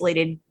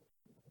isolated,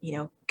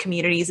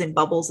 communities and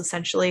bubbles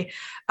essentially.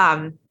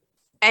 And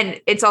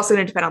it's also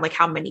going to depend on like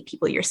how many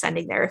people you're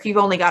sending there. If you've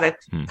only got a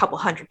couple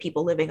hundred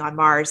people living on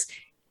Mars,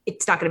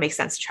 it's not going to make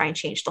sense to try and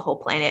change the whole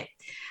planet.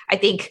 I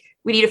think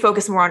we need to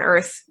focus more on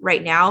Earth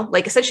right now.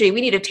 Like essentially we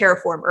need to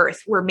terraform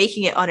Earth. We're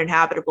making it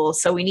uninhabitable.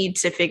 So we need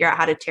to figure out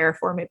how to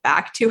terraform it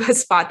back to a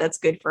spot that's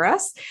good for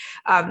us.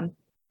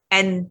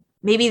 And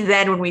maybe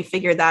then when we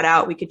figure that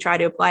out, we could try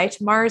to apply it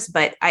to Mars.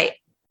 But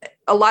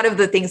a lot of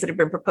the things that have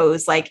been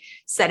proposed, like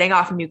setting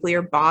off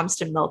nuclear bombs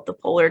to melt the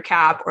polar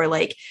cap or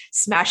like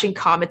smashing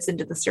comets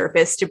into the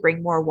surface to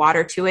bring more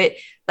water to it.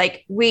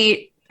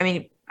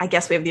 I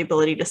guess we have the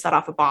ability to set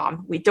off a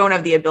bomb. We don't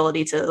have the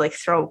ability to like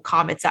throw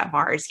comets at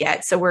Mars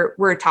yet. So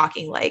we're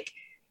talking like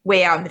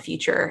way out in the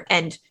future.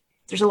 And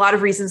there's a lot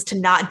of reasons to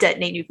not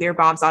detonate nuclear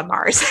bombs on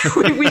Mars.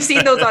 We've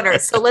seen those on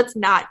Earth. So let's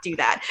not do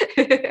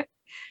that.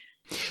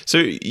 So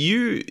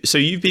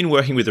you've been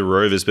working with the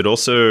rovers, but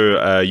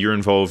also you're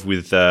involved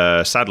with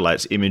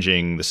satellites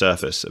imaging the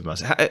surface of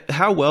Mars.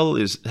 How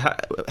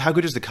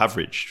good is the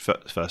coverage,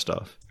 first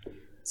off?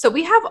 So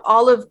we have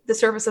all of the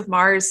surface of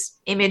Mars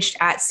imaged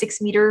at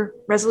 6-meter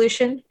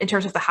resolution in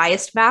terms of the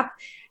highest map.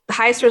 The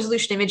highest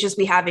resolution images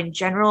we have in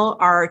general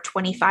are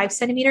 25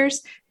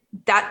 centimeters.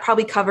 That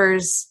probably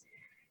covers,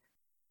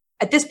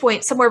 at this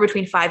point, somewhere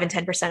between 5 and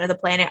 10% of the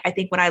planet. I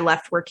think when I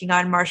left working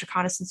on Mars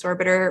Reconnaissance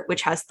Orbiter,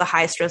 which has the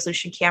highest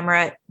resolution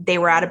camera, they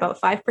were at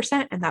about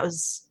 5%. And that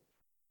was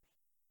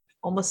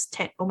almost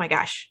 10. Oh my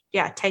gosh.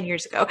 Yeah, 10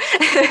 years ago.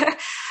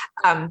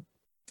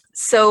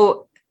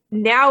 So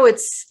now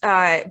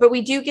but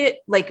we do get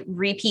like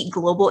repeat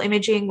global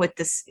imaging with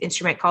this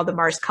instrument called the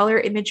Mars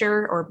Color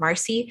Imager, or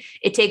MARCI.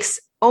 It takes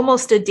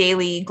almost a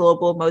daily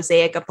global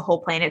mosaic of the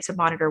whole planet to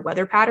monitor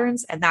weather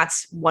patterns. And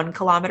that's 1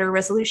 kilometer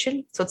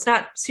resolution. So it's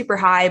not super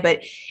high,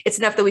 but it's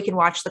enough that we can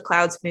watch the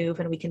clouds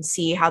move and we can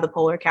see how the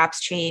polar caps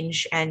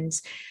change. And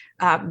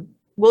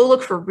we'll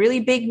look for really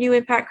big new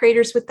impact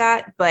craters with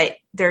that, but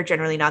they're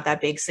generally not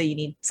that big. So you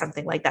need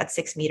something like that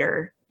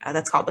 6-meter,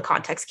 that's called the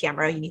context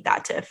camera. You need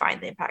that to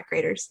find the impact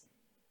craters.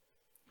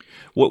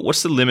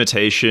 What's the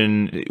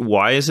limitation?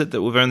 Why is it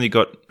that we've only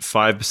got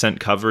 5%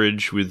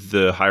 coverage with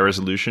the high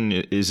resolution?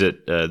 Is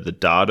it the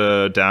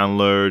data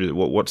download?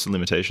 What's the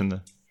limitation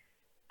there?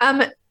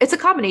 It's a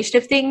combination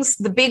of things.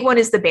 The big one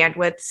is the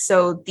bandwidth.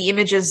 So the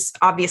images,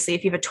 obviously,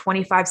 if you have a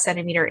 25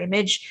 centimeter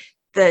image,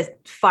 the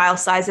file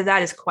size of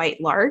that is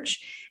quite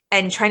large.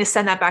 And trying to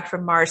send that back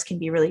from Mars can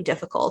be really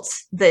difficult.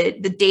 The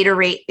data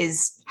rate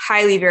is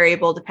highly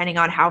variable depending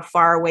on how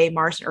far away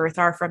Mars and Earth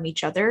are from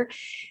each other.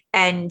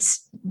 And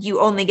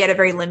you only get a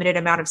very limited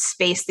amount of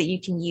space that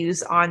you can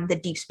use on the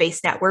Deep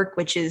Space Network,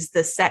 which is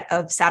the set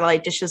of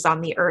satellite dishes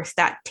on the Earth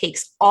that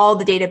takes all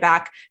the data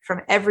back from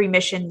every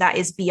mission that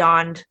is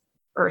beyond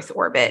Earth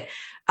orbit.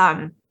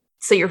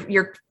 So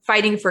you're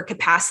fighting for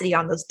capacity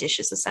on those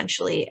dishes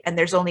essentially. And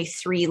there's only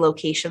 3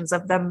 locations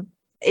of them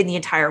in the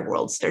entire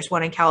world. So there's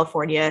one in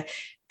California,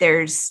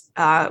 there's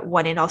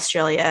one in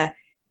Australia,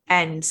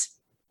 and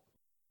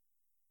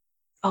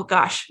oh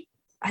gosh,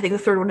 I think the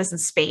third one is in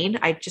Spain.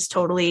 I just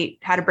totally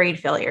had a brain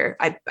failure.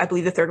 I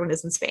believe the third one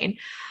is in Spain.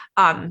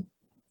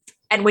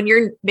 And when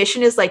your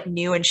mission is like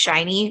new and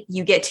shiny,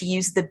 you get to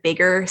use the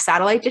bigger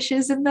satellite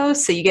dishes in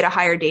those. So you get a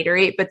higher data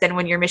rate. But then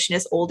when your mission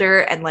is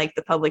older and like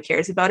the public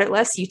cares about it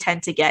less, you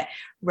tend to get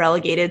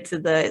relegated to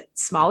the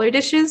smaller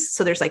dishes.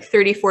 So there's like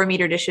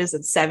 34-meter dishes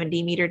and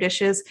 70-meter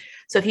dishes.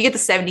 So if you get the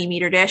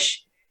 70-meter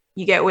dish,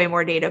 you get way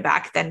more data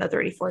back than the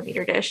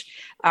 34-meter dish.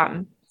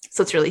 So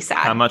it's really sad.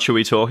 How much are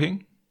we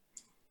talking?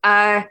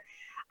 I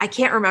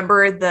can't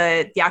remember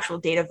the actual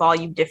data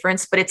volume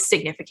difference, but it's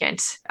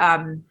significant.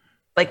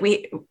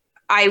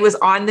 I was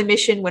on the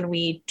mission when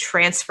we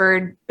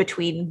transferred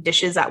between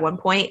dishes at one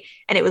point,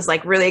 and it was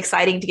like really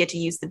exciting to get to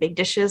use the big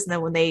dishes. And then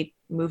when they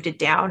moved it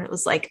down, it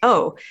was like,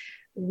 oh,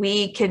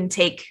 we can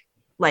take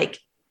like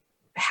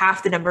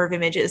half the number of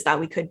images that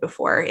we could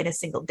before in a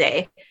single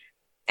day.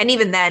 And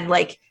even then,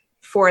 like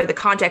for the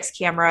context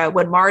camera,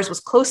 when Mars was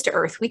close to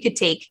Earth, we could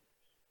take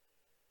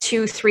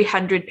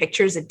 200-300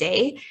 pictures a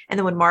day. And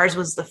then when Mars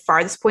was the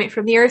farthest point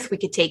from the Earth, we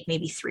could take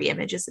maybe 3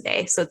 images a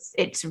day. So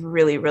it's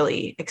really,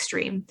 really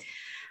extreme.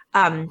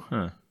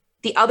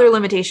 The other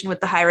limitation with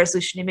the high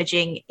resolution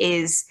imaging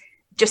is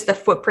just the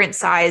footprint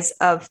size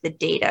of the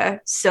data.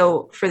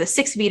 So for the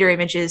 6-meter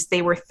images,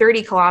 they were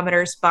 30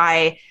 kilometers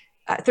wide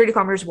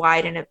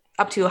and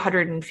up to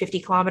 150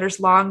 kilometers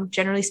long,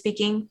 generally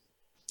speaking.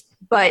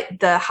 But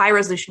the high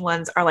resolution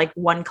ones are like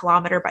 1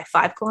 kilometer by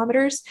 5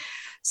 kilometers.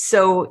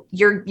 So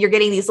you're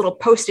getting these little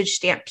postage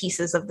stamp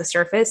pieces of the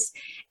surface,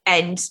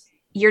 and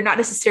you're not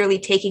necessarily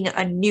taking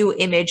a new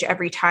image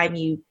every time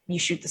you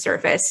shoot the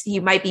surface.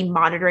 You might be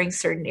monitoring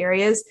certain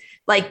areas.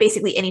 Like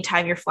basically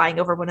anytime you're flying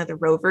over one of the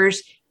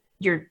rovers,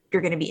 you're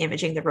going to be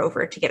imaging the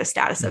rover to get a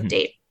status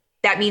update.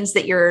 That means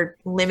that you're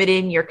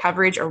limiting your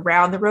coverage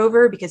around the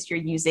rover because you're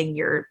using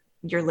your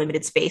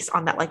limited space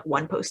on that like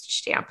one postage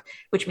stamp,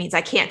 which means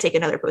I can't take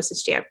another postage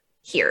stamp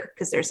here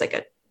because there's like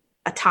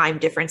a time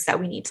difference that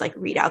we need to like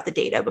read out the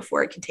data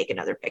before it can take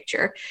another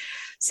picture.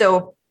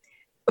 So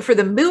for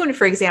the moon,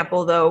 for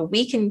example, though,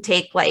 we can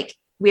take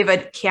we have a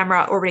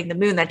camera orbiting the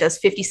moon that does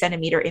 50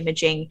 centimeter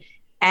imaging.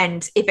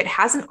 And if it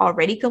hasn't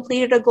already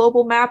completed a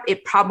global map,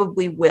 it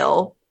probably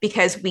will,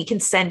 because we can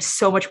send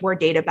so much more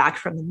data back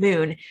from the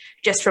moon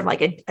just from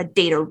like a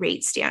data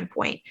rate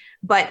standpoint.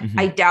 But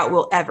I doubt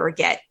we'll ever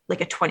get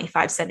like a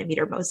 25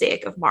 centimeter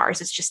mosaic of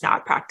Mars. It's just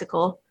not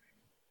practical.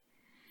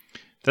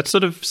 That's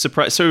sort of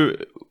surprising. So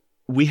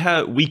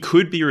we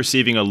could be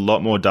receiving a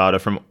lot more data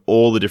from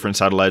all the different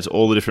satellites,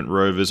 all the different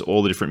rovers,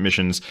 all the different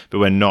missions, but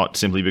we're not,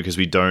 simply because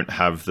we don't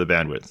have the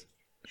bandwidth.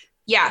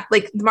 Yeah,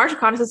 like the Mars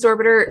Reconnaissance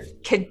Orbiter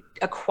could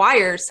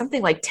acquire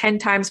something like 10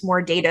 times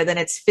more data than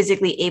it's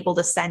physically able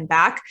to send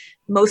back,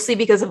 mostly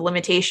because of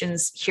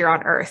limitations here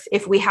on Earth.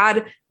 If we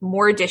had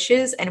more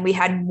dishes and we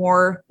had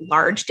more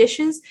large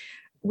dishes,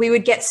 we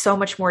would get so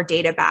much more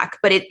data back.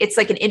 But it's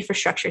like an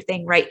infrastructure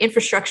thing, right?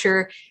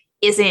 Infrastructure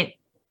isn't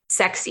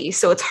sexy,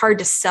 so it's hard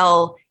to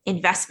sell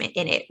investment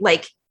in it.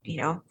 Like,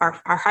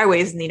 our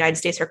highways in the United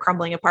States are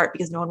crumbling apart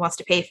because no one wants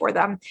to pay for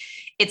them.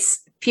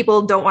 It's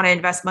people don't want to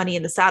invest money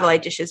in the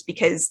satellite dishes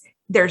because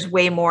there's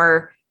way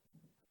more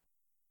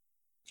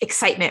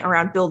excitement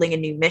around building a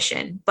new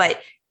mission.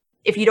 But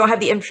if you don't have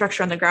the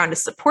infrastructure on the ground to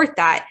support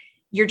that,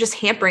 you're just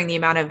hampering the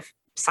amount of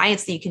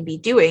science that you can be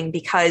doing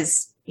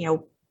because,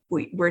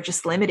 we're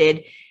just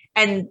limited.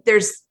 And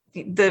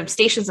the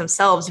stations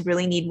themselves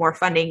really need more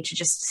funding to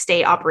just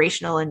stay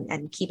operational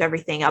and keep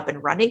everything up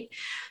and running.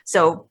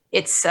 So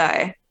it's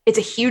a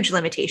huge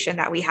limitation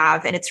that we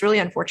have, and it's really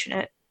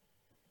unfortunate.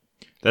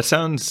 That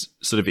sounds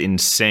sort of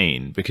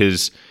insane,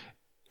 because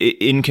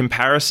in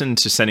comparison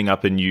to setting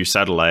up a new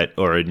satellite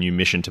or a new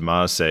mission to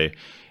Mars, say,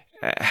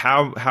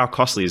 how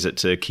costly is it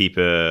to keep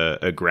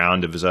a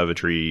ground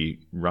observatory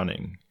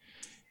running?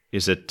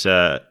 Is it,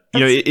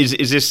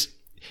 is this...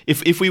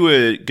 If we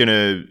were going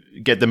to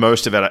get the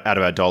most out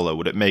of our dollar,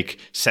 would it make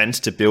sense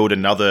to build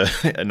another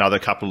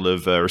couple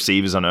of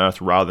receivers on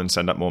Earth rather than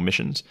send up more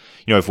missions?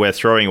 If we're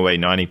throwing away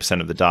 90%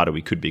 of the data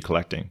we could be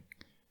collecting.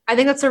 I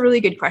think that's a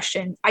really good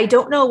question. I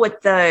don't know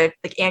what the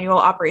annual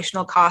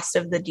operational cost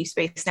of the Deep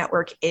Space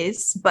Network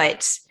is,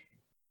 but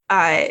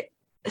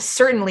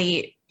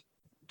certainly,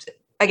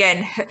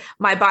 again,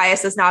 my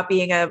bias is not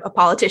being a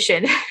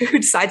politician who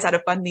decides how to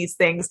fund these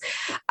things.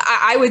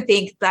 I would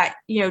think that,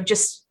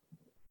 just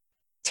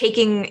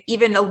taking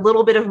even a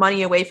little bit of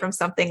money away from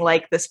something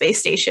like the space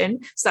station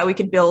so that we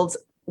can build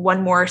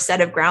one more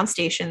set of ground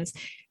stations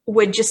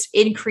would just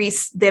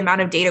increase the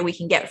amount of data we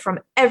can get from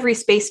every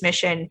space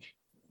mission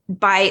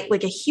by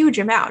like a huge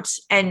amount.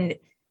 And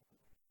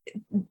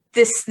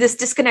this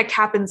disconnect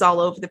happens all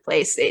over the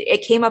place.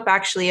 It came up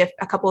actually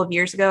a couple of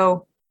years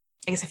ago,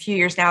 I guess a few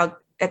years now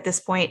at this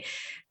point.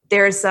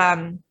 There's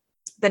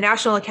the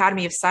National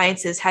Academy of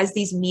Sciences has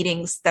these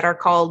meetings that are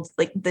called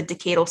like the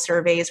decadal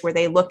surveys, where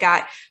they look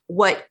at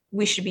what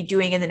we should be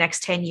doing in the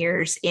next 10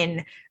 years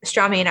in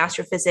astronomy and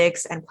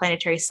astrophysics and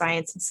planetary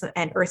science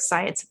and earth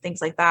science and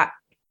things like that.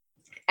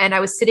 And I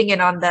was sitting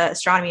in on the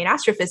astronomy and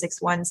astrophysics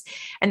ones,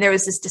 and there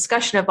was this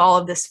discussion of all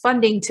of this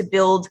funding to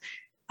build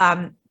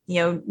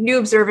new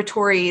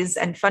observatories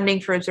and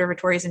funding for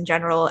observatories in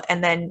general.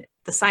 And then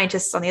the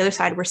scientists on the other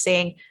side were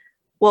saying,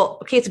 well,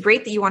 okay, it's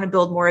great that you want to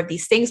build more of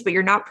these things, but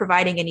you're not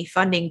providing any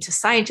funding to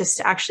scientists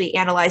to actually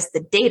analyze the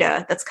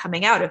data that's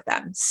coming out of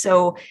them.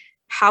 So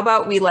how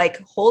about we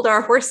like hold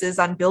our horses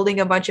on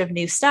building a bunch of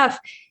new stuff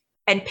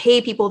and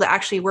pay people to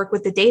actually work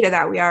with the data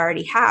that we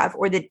already have,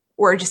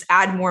 or just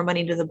add more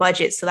money to the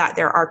budget so that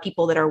there are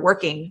people that are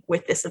working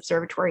with this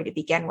observatory to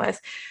begin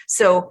with.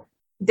 So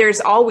there's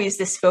always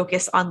this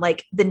focus on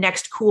like the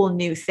next cool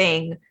new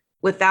thing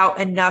without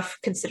enough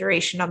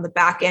consideration on the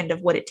back end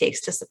of what it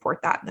takes to support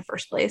that in the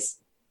first place.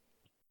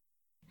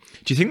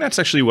 Do you think that's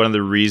actually one of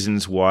the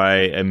reasons why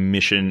a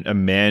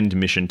manned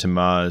mission to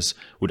Mars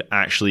would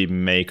actually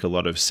make a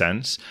lot of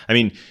sense? I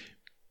mean,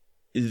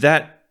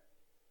 that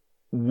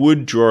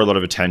would draw a lot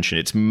of attention.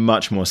 It's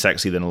much more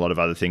sexy than a lot of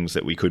other things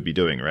that we could be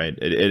doing, right?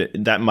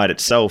 That might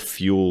itself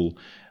fuel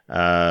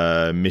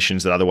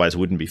missions that otherwise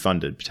wouldn't be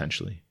funded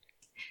potentially.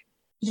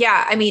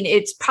 Yeah, I mean,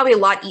 it's probably a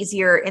lot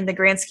easier in the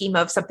grand scheme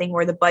of something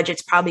where the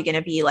budget's probably going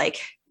to be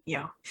like,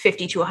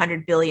 $50 to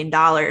 $100 billion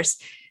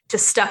to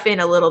stuff in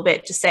a little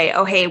bit to say,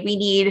 oh, hey, we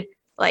need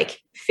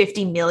like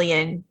 50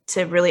 million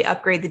to really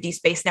upgrade the deep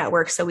space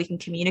network so we can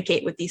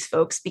communicate with these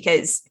folks,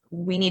 because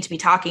we need to be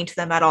talking to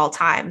them at all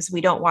times.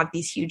 We don't want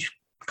these huge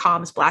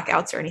comms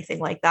blackouts or anything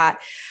like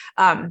that.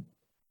 I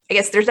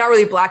guess there's not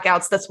really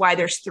blackouts. That's why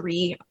there's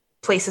 3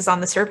 places on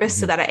the surface,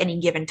 so that at any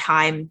given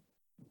time,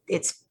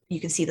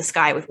 you can see the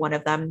sky with one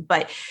of them.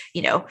 But,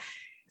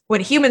 when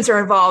humans are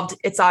involved,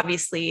 it's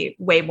obviously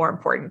way more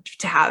important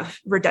to have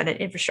redundant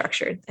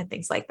infrastructure and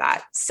things like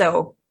that.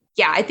 So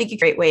yeah, I think a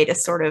great way to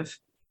sort of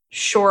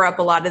shore up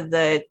a lot of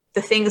the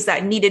things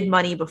that needed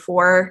money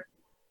before,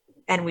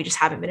 and we just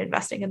haven't been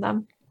investing in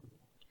them.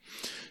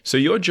 So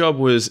your job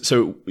was,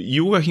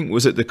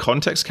 was it the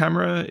context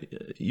camera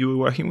you were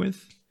working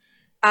with?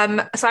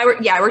 So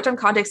I worked on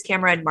context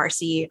camera and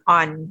Marcy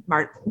on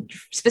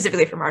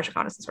specifically for Mars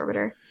Reconnaissance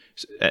Orbiter.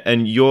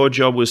 And your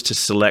job was to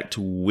select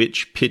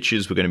which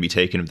pictures were going to be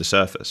taken of the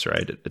surface,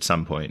 right? At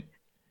some point.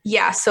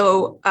 Yeah.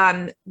 So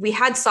we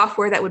had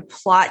software that would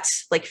plot,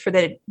 like for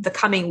the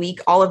coming week,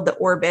 all of the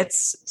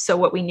orbits. So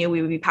what we knew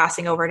we would be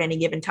passing over at any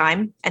given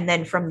time. And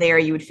then from there,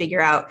 you would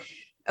figure out,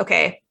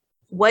 okay,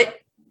 what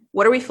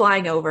are we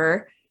flying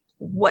over?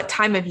 What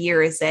time of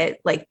year is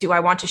it? Like, do I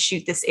want to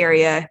shoot this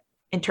area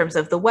in terms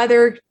of the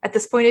weather at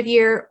this point of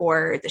year,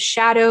 or the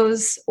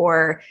shadows,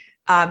 or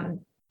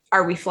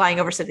are we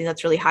flying over something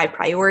that's really high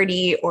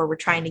priority, or we're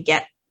trying to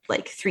get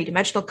like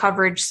 3-dimensional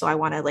coverage? So I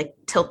want to like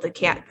tilt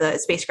the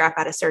spacecraft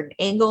at a certain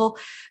angle.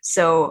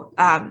 So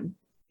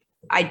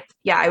I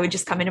would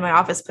just come into my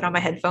office, put on my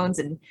headphones,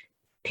 and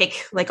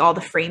pick like all the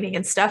framing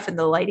and stuff and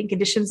the lighting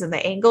conditions and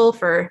the angle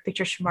for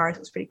pictures from Mars. It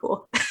was pretty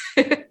cool.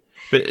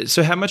 But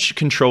so how much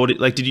control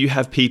did you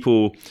have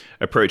people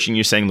approaching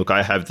you saying, look,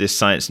 I have this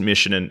science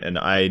mission and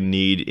I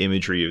need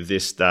imagery of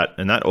this, that,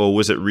 and that? Or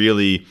was it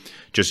really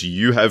just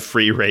you have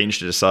free range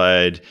to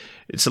decide?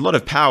 It's a lot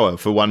of power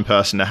for one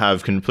person to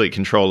have complete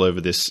control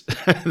over this,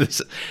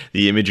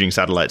 the imaging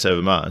satellites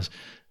over Mars.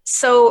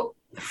 So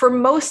for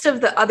most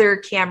of the other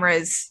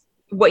cameras,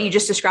 what you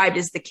just described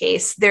is the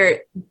case.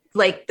 They're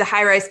like the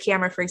high-rise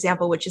camera, for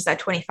example, which is that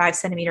 25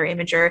 centimeter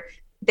imager.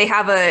 They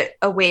have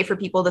a way for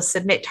people to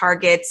submit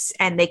targets,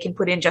 and they can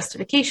put in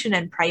justification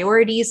and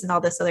priorities and all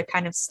this other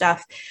kind of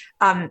stuff.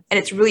 And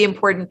it's really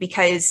important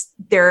because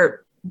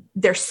they're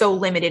so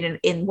limited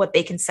in what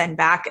they can send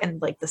back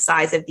and like the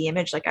size of the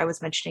image, like I was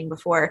mentioning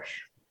before.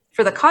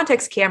 For the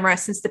context camera,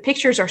 since the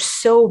pictures are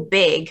so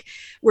big,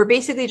 we're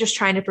basically just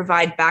trying to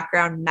provide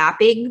background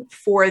mapping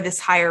for this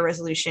higher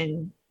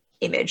resolution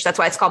image. That's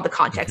why it's called the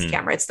context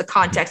camera. It's the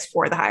context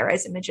for the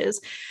high-rise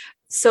images.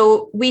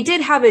 So we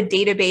did have a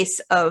database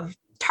of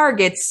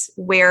targets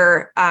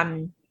where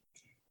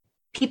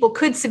people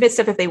could submit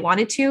stuff if they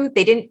wanted to.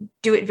 They didn't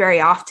do it very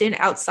often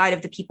outside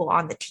of the people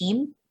on the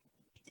team.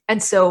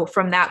 And so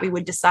from that, we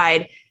would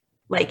decide,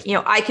 like,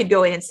 I could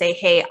go in and say,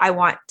 hey, I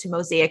want to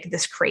mosaic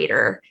this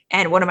crater.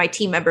 And one of my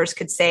team members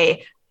could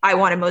say, I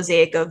want a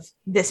mosaic of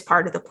this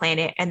part of the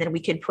planet. And then we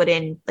could put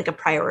in like a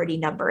priority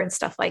number and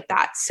stuff like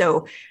that.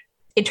 So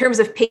in terms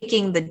of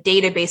picking the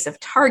database of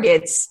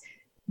targets,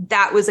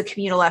 that was a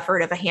communal effort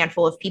of a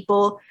handful of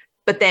people.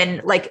 But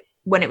then like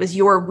when it was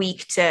your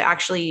week to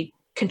actually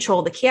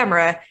control the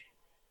camera,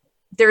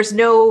 there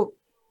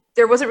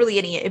wasn't really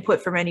any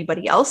input from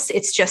anybody else.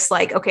 It's just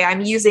like, okay, I'm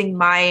using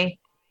my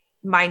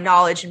my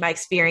knowledge and my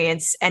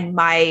experience and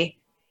my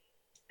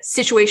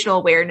situational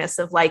awareness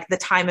of like the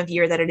time of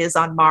year that it is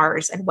on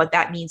Mars and what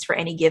that means for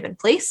any given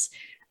place.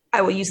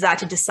 I will use that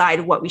to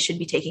decide what we should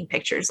be taking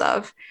pictures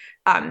of.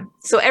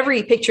 So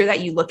every picture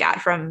that you look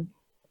at from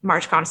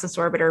Mars Reconnaissance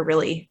Orbiter,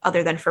 really,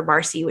 other than for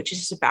Marcy, which is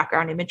just a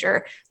background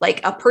imager, like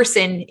a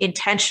person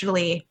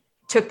intentionally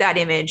took that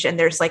image, and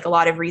there's like a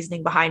lot of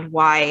reasoning behind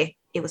why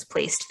it was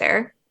placed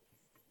there.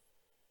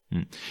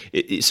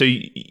 So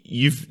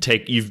you've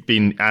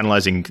been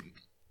analyzing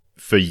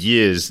for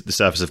years the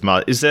surface of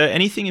Mars. Is there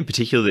anything in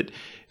particular that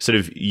sort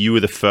of you were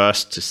the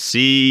first to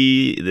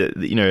see,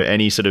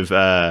 any sort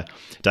of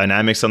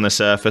dynamics on the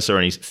surface or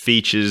any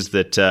features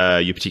that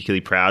you're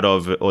particularly proud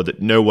of, or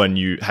that no one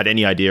you had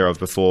any idea of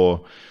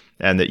before,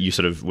 and that you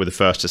sort of were the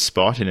first to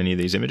spot in any of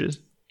these images?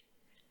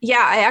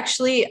 Yeah,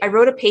 I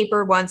wrote a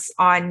paper once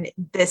on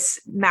this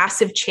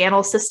massive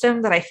channel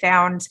system that I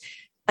found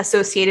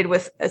associated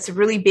with it's a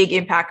really big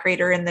impact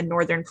crater in the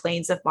northern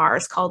plains of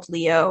Mars called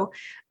Leo.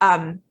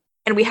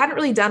 And we hadn't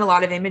really done a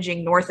lot of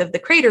imaging north of the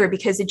crater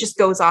because it just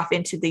goes off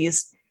into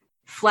these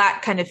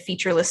flat kind of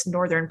featureless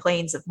northern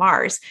plains of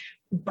Mars.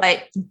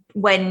 But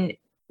when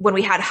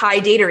we had high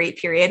data rate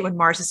period, when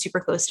Mars is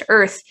super close to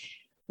Earth,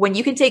 when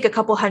you can take a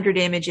couple hundred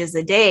images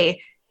a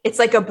day, it's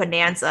like a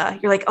bonanza.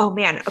 You're like, oh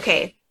man,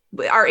 okay.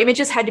 Our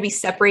images had to be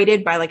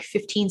separated by like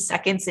 15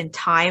 seconds in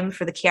time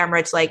for the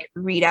camera to like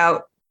read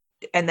out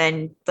and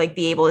then like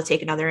be able to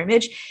take another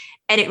image.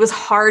 And it was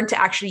hard to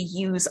actually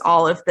use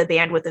all of the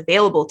bandwidth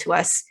available to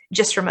us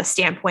just from a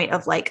standpoint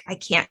of like, I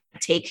can't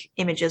take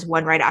images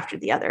one right after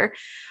the other.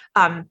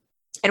 And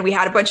we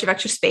had a bunch of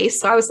extra space.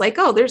 So I was like,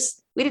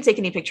 we didn't take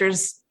any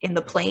pictures in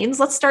the plains.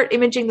 Let's start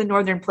imaging the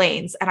northern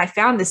plains. And I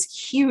found this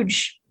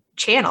huge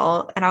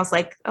channel and I was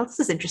like, oh, this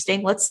is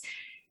interesting. Let's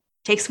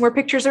take some more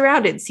pictures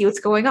around it and see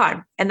what's going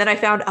on. And then I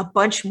found a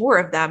bunch more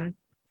of them.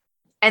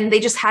 And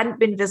they just hadn't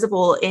been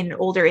visible in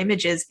older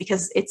images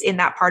because it's in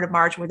that part of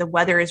Mars where the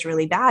weather is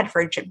really bad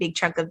for a big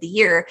chunk of the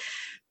year.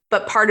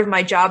 But part of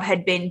my job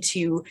had been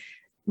to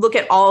look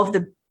at all of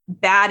the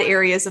bad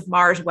areas of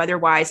Mars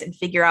weather-wise and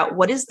figure out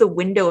what is the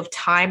window of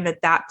time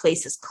that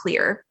place is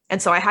clear.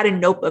 And so I had a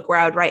notebook where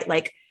I would write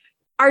like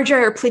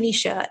Argyre or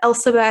Planitia,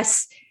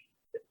 Elsebes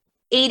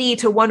 80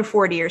 to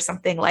 140 or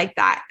something like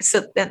that.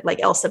 So then like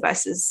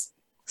Elsebes is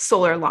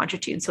solar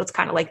longitude. So it's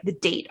kind of like the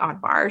date on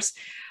Mars.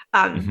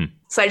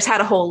 So I just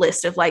had a whole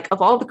list of like,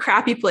 of all the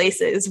crappy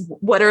places,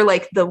 what are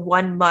like the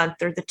 1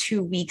 month or the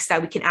 2 weeks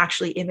that we can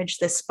actually image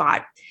this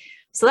spot.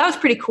 So that was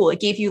pretty cool.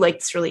 It gave you like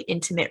this really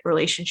intimate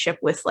relationship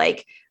with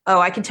like, oh,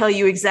 I can tell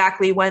you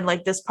exactly when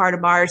like this part of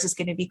Mars is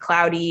going to be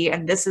cloudy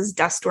and this is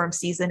dust storm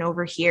season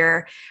over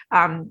here.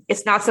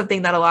 It's not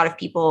something that a lot of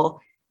people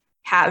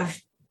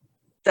have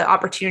the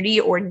opportunity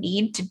or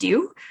need to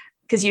do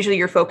because usually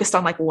you're focused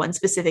on like one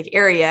specific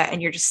area and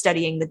you're just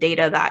studying the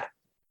data that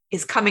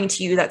is coming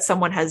to you that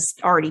someone has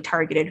already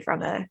targeted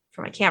from a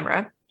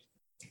camera.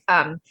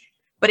 But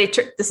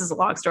this is a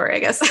long story, I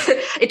guess.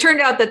 It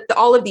turned out that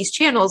all of these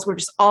channels were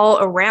just all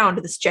around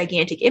this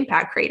gigantic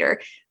impact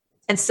crater.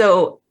 And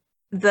so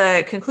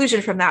the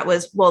conclusion from that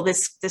was, well,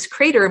 this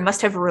crater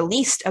must have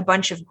released a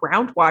bunch of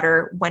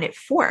groundwater when it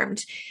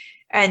formed.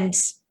 And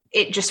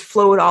it just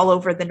flowed all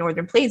over the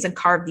northern plains and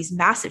carved these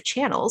massive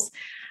channels.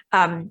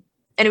 And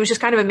it was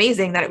just kind of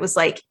amazing that it was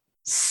like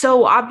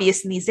so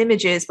obvious in these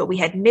images, but we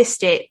had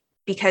missed it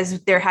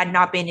because there had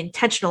not been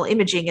intentional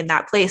imaging in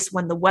that place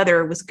when the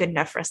weather was good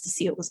enough for us to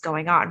see what was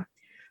going on.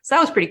 So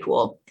that was pretty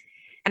cool.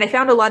 And I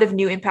found a lot of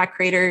new impact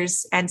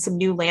craters and some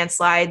new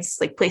landslides,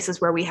 like places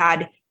where we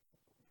had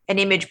an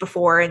image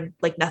before and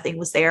like nothing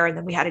was there. And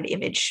then we had an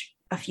image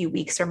a few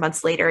weeks or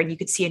months later and you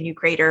could see a new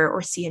crater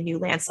or see a new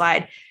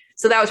landslide.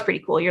 So that was pretty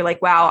cool. You're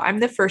like, wow, I'm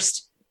the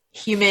first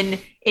human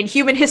in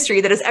human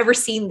history that has ever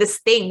seen this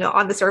thing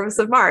on the surface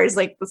of Mars.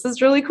 Like, this is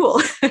really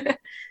cool.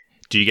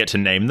 Do you get to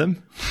name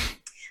them?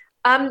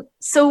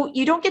 So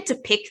you don't get to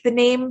pick the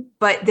name,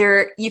 but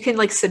you can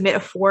like submit a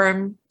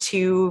form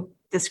to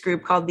this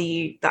group called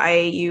the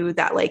IAU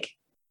that like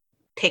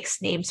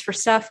picks names for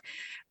stuff.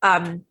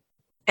 And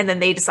then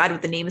they decide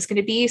what the name is going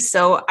to be.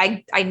 So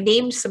I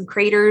named some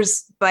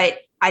craters, but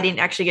I didn't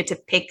actually get to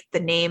pick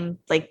the name.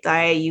 Like the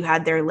IAU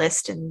had their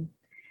list and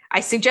I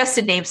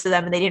suggested names to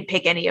them and they didn't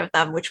pick any of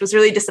them, which was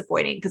really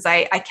disappointing because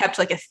I kept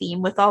like a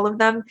theme with all of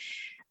them.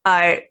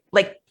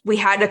 Like we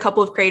had a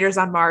couple of craters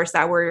on Mars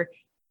that were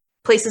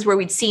places where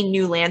we'd seen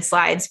new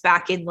landslides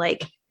back in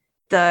like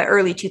the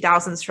early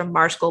 2000s from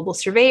Mars Global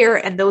Surveyor.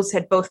 And those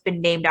had both been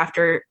named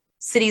after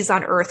cities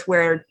on Earth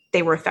where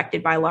they were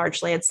affected by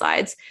large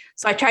landslides.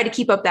 So I tried to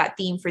keep up that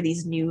theme for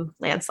these new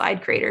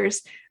landslide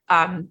craters.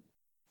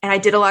 And I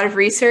did a lot of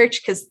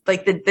research because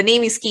like the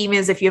naming scheme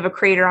is if you have a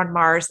crater on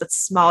Mars that's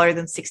smaller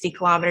than 60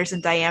 kilometers in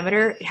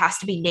diameter, it has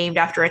to be named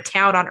after a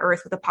town on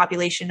Earth with a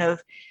population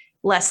of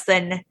less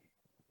than,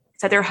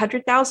 it's either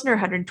 100,000 or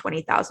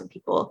 120,000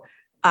 people.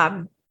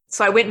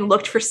 So I went and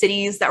looked for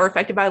cities that were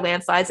affected by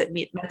landslides that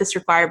met this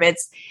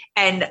requirements.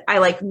 And I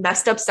like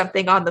messed up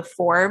something on the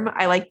form.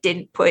 I like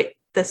didn't put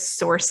the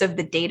source of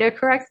the data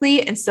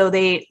correctly. And so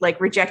they like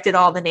rejected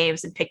all the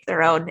names and picked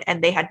their own,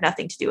 and they had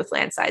nothing to do with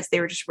land size. They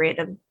were just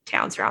random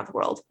towns around the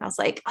world. And I was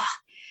like, oh,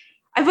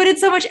 I put in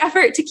so much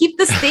effort to keep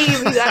this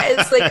theme, you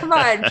guys. Like, come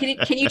on,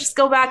 can you just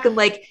go back and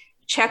like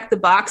check the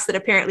box that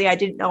apparently I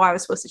didn't know I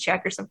was supposed to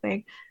check or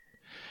something?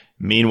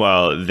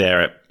 Meanwhile,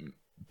 they're at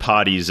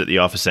parties at the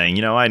office saying,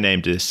 you know, I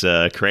named this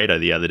crater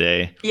the other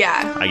day.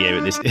 Yeah. I gave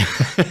it this.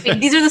 I mean,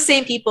 these are the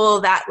same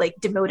people that like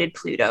demoted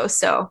Pluto.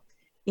 So,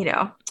 you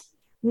know,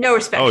 no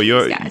respect for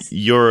these guys.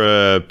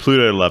 You're a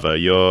Pluto lover.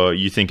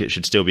 You think it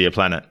should still be a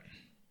planet?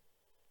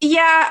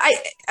 Yeah,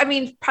 I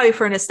mean, probably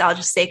for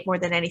nostalgia's sake more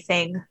than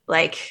anything.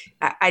 Like,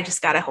 I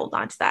just got to hold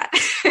on to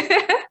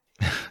that.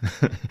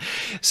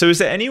 So is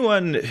there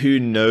anyone who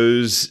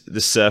knows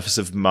the surface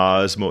of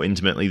Mars more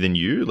intimately than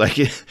you? Like,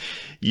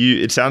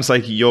 it sounds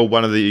like you're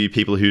one of the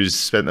people who's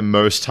spent the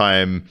most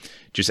time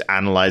just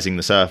analyzing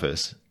the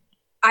surface.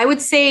 I would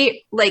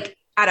say, like,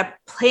 at a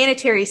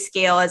planetary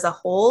scale as a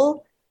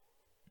whole,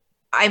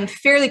 I'm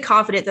fairly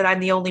confident that I'm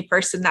the only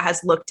person that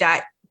has looked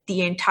at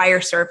the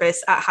entire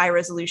surface at high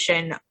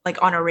resolution,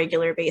 like on a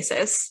regular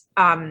basis.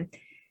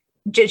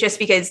 Just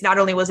because not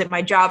only was it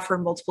my job for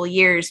multiple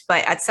years,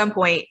 but at some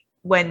point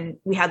when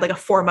we had like a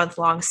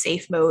 4-month-long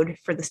safe mode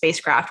for the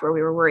spacecraft where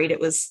we were worried it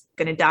was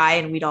going to die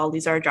and we'd all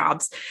lose our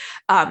jobs,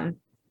 I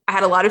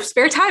had a lot of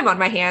spare time on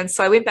my hands.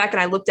 So I went back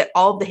and I looked at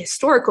all of the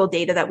historical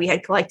data that we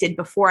had collected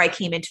before I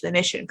came into the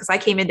mission, because I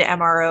came into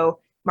MRO,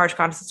 Mars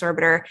Reconnaissance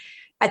Orbiter,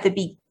 at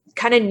the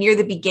kind of near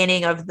the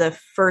beginning of the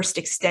first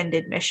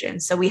extended mission.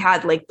 So we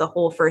had like the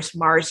whole first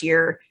Mars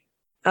year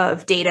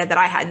of data that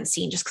I hadn't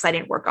seen just because I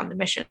didn't work on the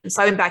mission.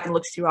 So I went back and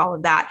looked through all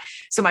of that.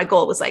 So my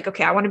goal was like,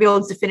 okay, I want to be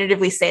able to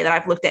definitively say that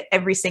I've looked at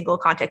every single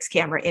context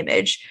camera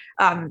image.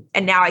 And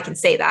now I can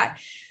say that.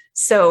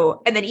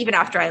 So, and then even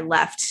after I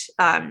left,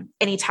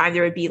 anytime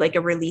there would be like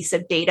a release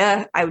of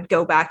data, I would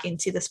go back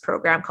into this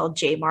program called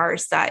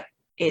JMars that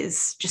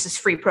is just this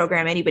free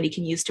program anybody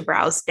can use to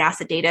browse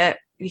NASA data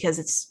because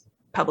it's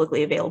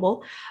publicly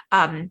available.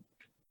 And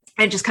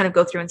just kind of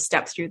go through and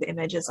step through the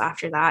images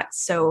after that.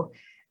 So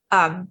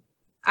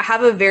I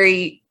have a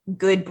very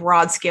good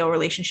broad scale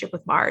relationship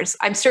with Mars.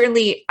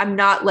 I'm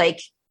not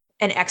like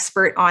an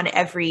expert on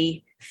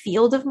every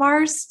field of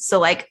Mars. So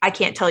like, I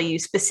can't tell you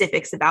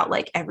specifics about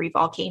like every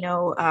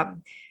volcano.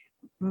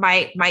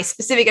 My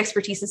specific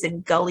expertise is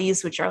in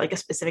gullies, which are like a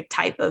specific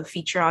type of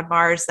feature on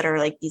Mars that are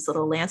like these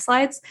little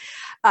landslides.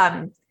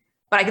 But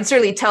I can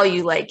certainly tell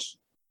you like,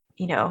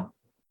 you know,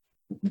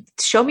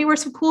 show me where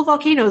some cool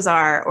volcanoes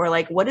are, or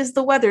like, what is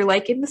the weather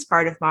like in this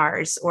part of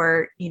Mars?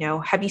 Or, you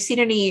know, have you seen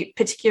any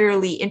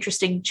particularly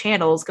interesting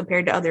channels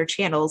compared to other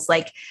channels?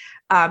 Like,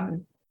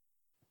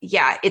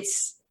 yeah,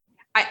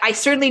 I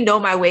certainly know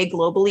my way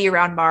globally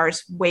around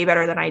Mars way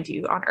better than I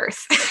do on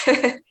Earth.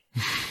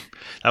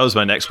 That was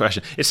my next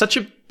question. It's such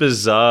a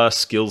bizarre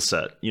skill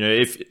set. You know,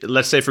 if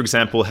let's say, for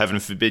example, heaven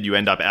forbid, you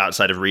end up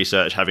outside of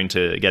research having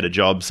to get a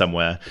job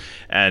somewhere,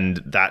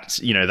 and that's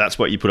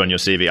what you put on your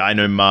CV. I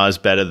know Mars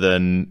better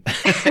than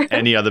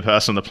any other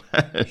person on the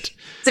planet.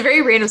 It's a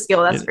very random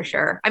skill, that's for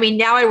sure. I mean,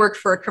 now I work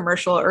for a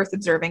commercial Earth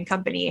observing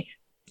company,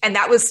 and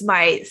that was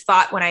my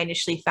thought when I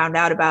initially found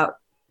out about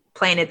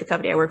Planet, the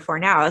company I work for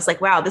now. I was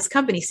like, wow, this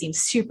company seems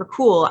super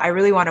cool. I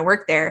really want to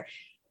work there.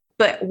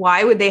 But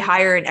why would they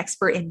hire an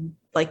expert in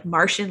like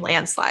Martian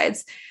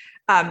landslides?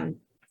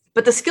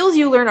 But the skills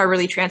you learn are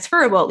really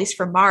transferable, at least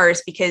for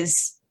Mars,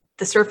 because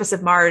the surface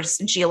of Mars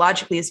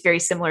geologically is very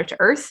similar to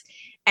Earth,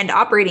 and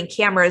operating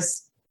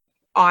cameras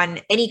on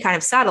any kind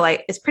of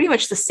satellite is pretty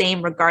much the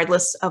same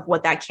regardless of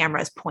what that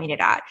camera is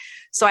pointed at.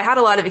 So I had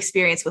a lot of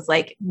experience with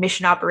like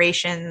mission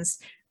operations,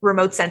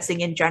 remote sensing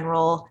in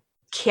general,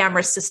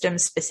 camera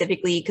systems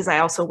specifically, because I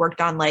also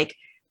worked on like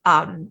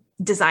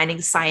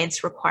designing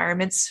science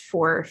requirements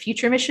for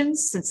future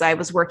missions, since I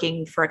was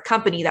working for a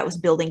company that was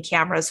building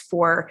cameras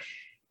for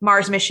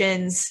Mars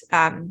missions.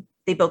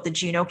 They built the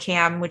Juno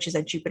cam, which is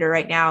at Jupiter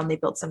right now, and they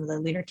built some of the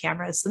lunar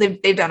cameras. So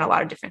they've done a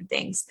lot of different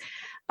things.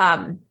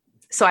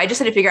 So I just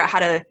had to figure out how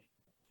to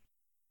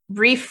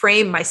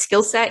reframe my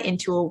skill set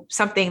into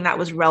something that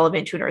was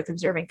relevant to an Earth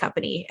observing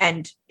company,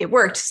 and it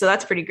worked. So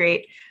that's pretty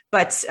great.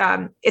 But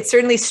it's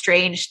certainly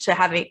strange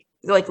to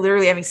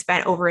literally having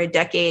spent over a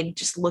decade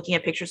just looking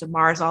at pictures of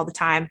Mars all the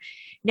time,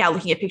 now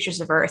looking at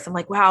pictures of Earth. I'm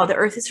like, wow, the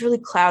Earth is really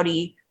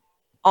cloudy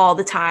all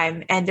the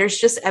time. And there's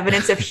just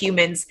evidence of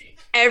humans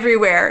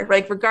everywhere.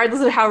 Like,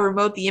 regardless of how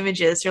remote the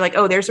image is, you're like,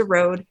 oh, there's a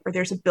road or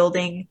there's a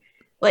building.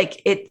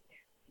 Like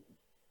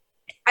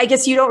I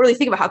guess you don't really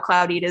think about how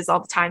cloudy it is all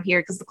the time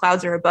here because the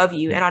clouds are above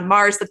you. And on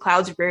Mars, the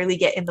clouds rarely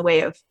get in the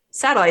way of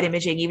satellite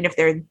imaging. Even if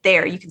they're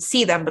there, you can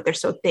see them, but they're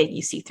so thin,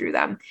 you see through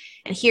them.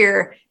 And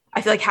here,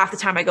 I feel like half the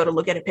time I go to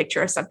look at a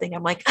picture of something,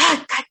 I'm like,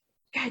 God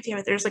damn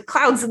it, there's like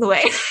clouds in the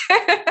way.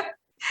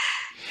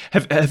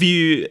 Have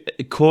you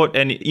caught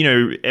any, you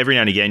know, every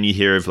now and again you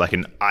hear of like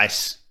an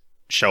ice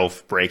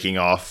shelf breaking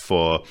off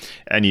or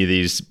any of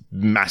these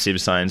massive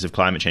signs of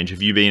climate change?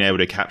 Have you been able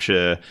to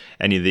capture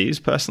any of these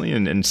personally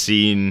and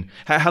seen,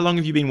 how long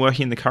have you been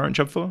working in the current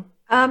job for?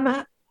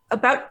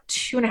 About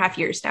 2.5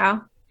 years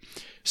now.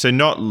 So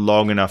not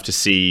long enough to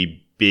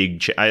see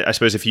big. I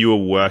suppose if you were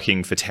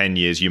working for 10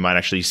 years, you might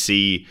actually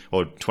see,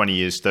 or 20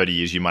 years, 30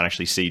 years, you might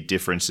actually see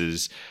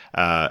differences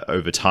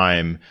over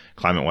time,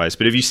 climate-wise.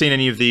 But have you seen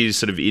any of these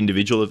sort of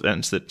individual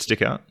events that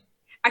stick out?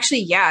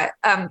 Actually, yeah.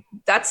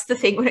 That's the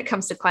thing when it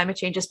comes to climate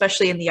change,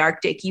 especially in the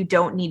Arctic. You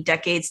don't need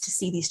decades to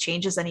see these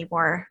changes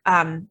anymore.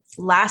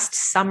 Last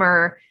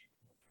summer,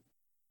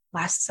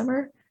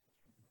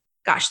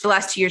 gosh, the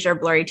last 2 years are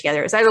blurring together.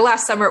 It was either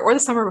last summer or the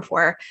summer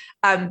before.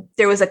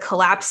 There was a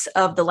collapse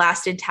of the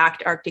last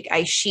intact Arctic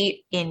ice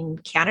sheet in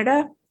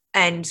Canada,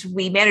 and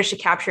we managed to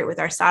capture it with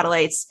our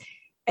satellites.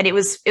 And it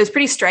was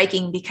pretty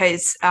striking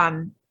because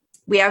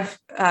we have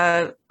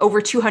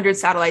over 200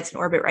 satellites in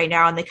orbit right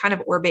now, and they kind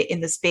of orbit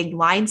in this big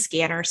line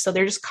scanner. So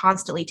they're just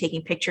constantly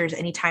taking pictures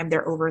anytime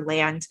they're over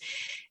land.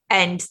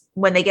 And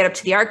when they get up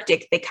to the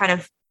Arctic,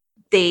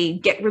 they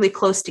get really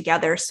close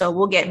together. So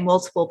we'll get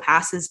multiple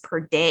passes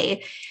per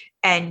day.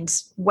 And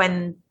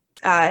when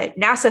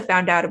NASA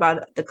found out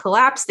about the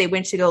collapse, they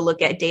went to go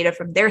look at data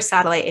from their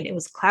satellite, and it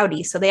was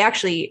cloudy. So they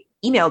actually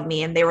emailed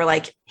me and they were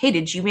like, hey,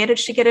 did you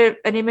manage to get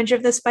an image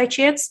of this by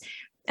chance?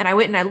 And I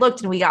went and I looked,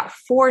 and we got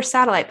 4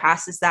 satellite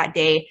passes that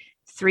day.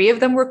 3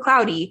 of them were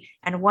cloudy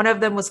and 1 of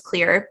them was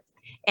clear.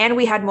 And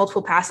we had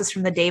multiple passes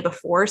from the day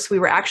before. So we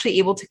were actually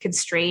able to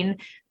constrain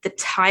the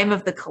time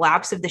of the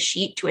collapse of the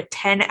sheet to a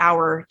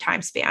 10-hour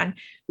time span,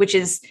 which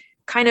is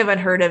kind of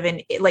unheard of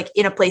in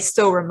a place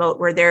so remote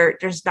where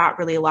there's not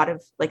really a lot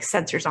of like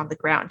sensors on the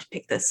ground to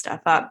pick this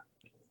stuff up.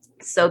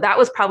 So that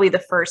was probably the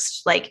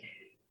first like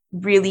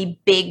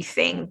really big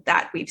thing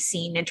that we've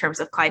seen in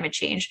terms of climate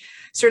change.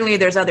 Certainly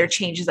there's other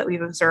changes that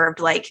we've observed,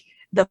 like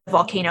the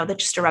volcano that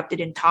just erupted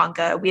in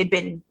Tonga. We had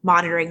been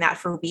monitoring that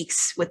for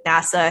weeks with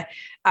NASA.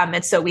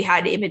 And so we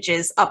had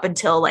images up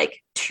until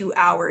like 2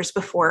 hours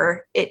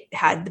before it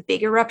had the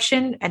big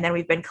eruption. And then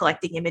we've been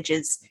collecting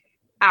images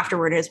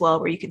afterward as well,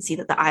 where you can see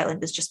that the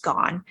island is just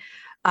gone.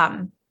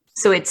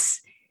 So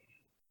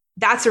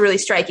that's a really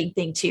striking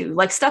thing too.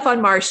 Like stuff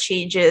on Mars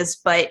changes,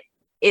 but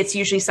it's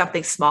usually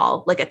something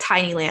small, like a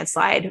tiny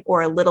landslide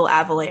or a little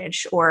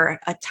avalanche or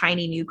a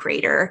tiny new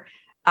crater.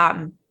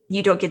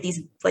 You don't get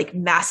these like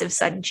massive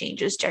sudden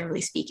changes,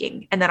 generally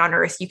speaking. And then on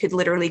Earth, you could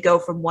literally go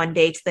from one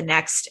day to the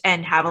next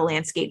and have a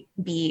landscape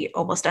be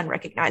almost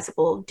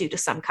unrecognizable due to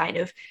some kind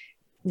of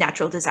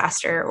natural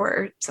disaster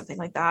or something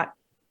like that.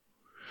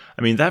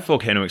 I mean, that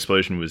volcano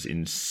explosion was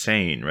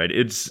insane, right?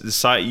 It's the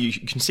size, you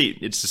can see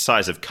it's the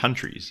size of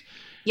countries.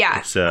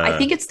 Yeah, I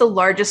think it's the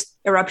largest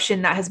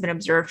eruption that has been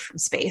observed from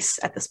space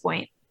at this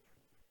point.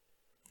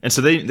 And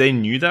so they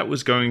knew that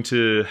was going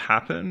to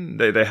happen?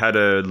 They had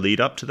a lead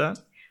up to that?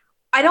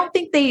 I don't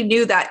think they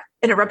knew that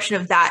an eruption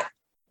of that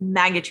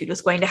magnitude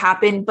was going to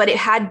happen, but it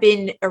had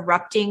been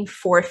erupting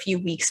for a few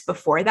weeks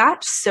before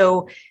that.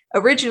 So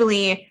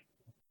originally,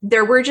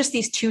 there were just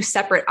these 2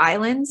 separate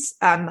islands,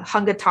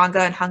 Hunga Tonga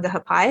and Hunga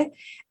Hapai.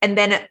 And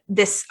then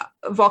this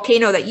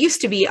volcano that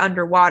used to be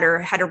underwater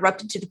had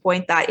erupted to the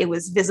point that it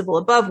was visible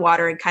above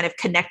water and kind of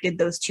connected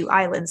those 2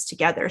 islands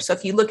together. So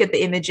if you look at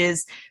the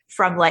images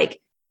from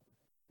like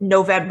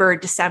November,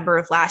 December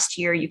of last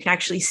year, you can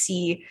actually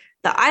see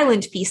the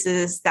island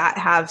pieces that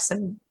have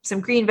some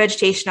green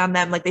vegetation on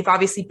them. Like they've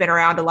obviously been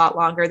around a lot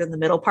longer than the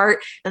middle part.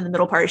 And the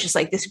middle part is just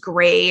like this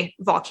gray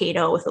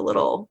volcano with a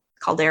little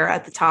caldera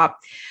at the top.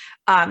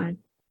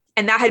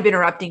 And that had been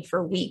erupting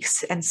for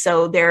weeks. And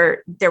so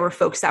there were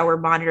folks that were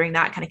monitoring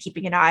that, kind of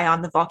keeping an eye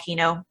on the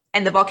volcano.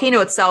 And the volcano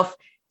itself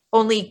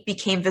only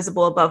became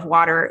visible above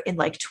water in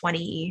like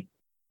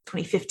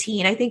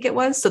 2015, I think it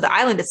was. So the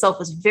island itself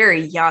was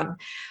very young.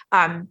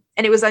 And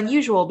it was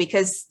unusual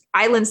because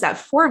islands that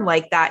form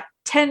like that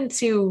tend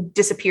to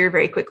disappear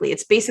very quickly.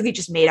 It's basically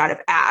just made out of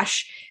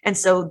ash. And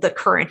so the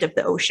current of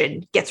the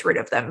ocean gets rid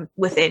of them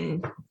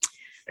within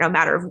a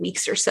matter of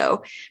weeks or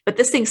so. But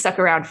this thing stuck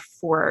around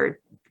for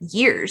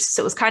years.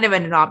 So it was kind of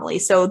an anomaly.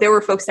 So there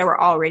were folks that were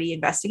already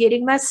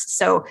investigating this.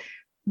 So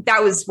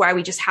that was why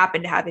we just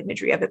happened to have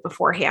imagery of it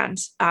beforehand.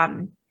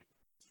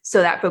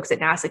 So that folks at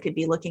NASA could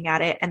be looking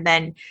at it. And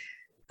then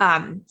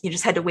you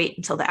just had to wait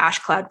until the ash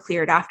cloud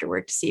cleared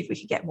afterward to see if we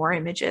could get more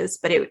images.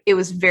 But it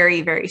was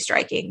very, very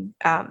striking.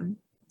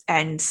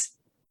 And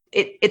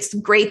it's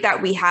great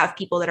that we have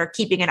people that are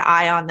keeping an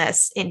eye on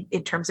this in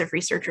terms of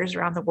researchers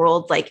around the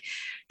world, like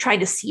trying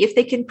to see if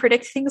they can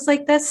predict things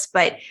like this.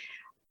 But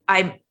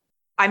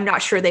I'm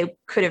not sure they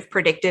could have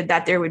predicted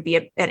that there would be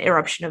an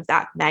eruption of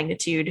that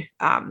magnitude.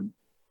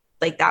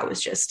 Like that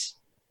was just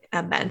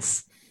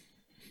immense.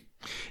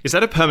 Is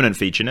that a permanent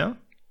feature now?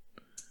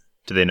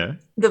 Do they know?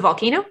 The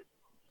volcano?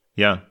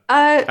 Yeah.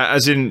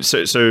 As in, so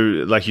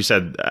like you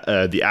said,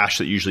 the ash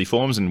that usually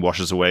forms and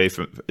washes away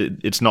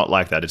it's not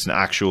like that. It's an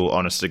actual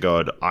honest to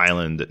God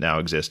island that now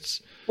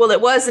exists. Well,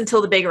 it was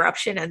until the big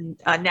eruption, and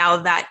now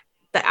that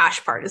the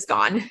ash part is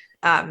gone.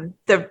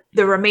 The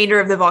remainder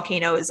of the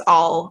volcano is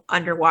all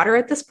underwater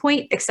at this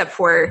point, except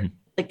for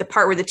like the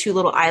part where the 2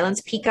 little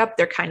islands peak up.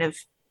 They're kind of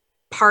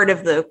part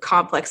of the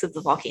complex of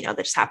the volcano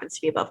that just happens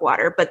to be above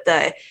water. But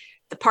the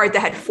part that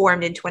had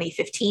formed in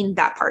 2015,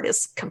 that part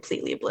is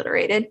completely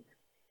obliterated.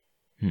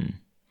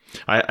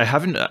 I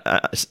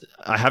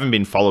haven't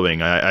been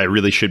following. I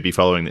really should be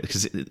following it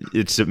because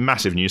it's a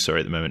massive news story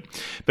at the moment.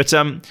 But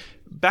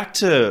back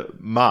to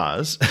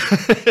Mars.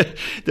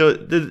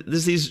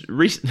 There's these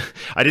recent.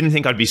 I didn't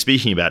think I'd be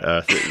speaking about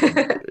Earth.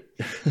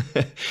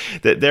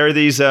 There are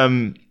these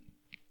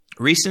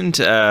recent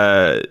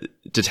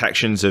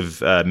detections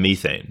of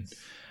methane.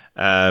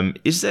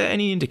 Is there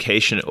any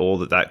indication at all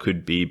that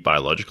could be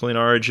biological in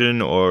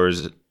origin, or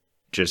is it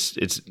just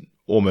it's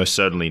almost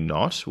certainly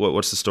not?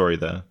 What's the story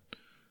there?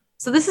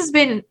 So this has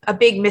been a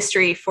big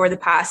mystery for the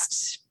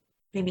past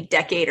maybe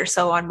decade or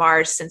so on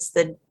Mars since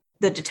the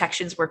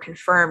detections were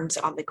confirmed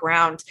on the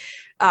ground.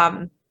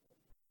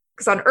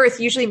 Because on Earth,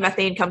 usually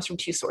methane comes from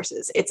two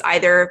sources. It's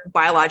either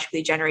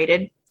biologically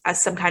generated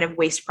as some kind of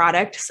waste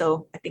product.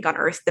 So I think on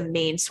Earth, the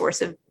main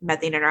source of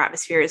methane in our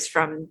atmosphere is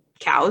from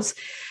cows.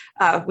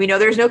 We know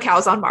there's no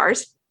cows on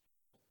Mars,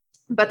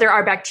 but there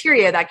are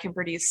bacteria that can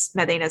produce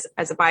methane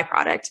as a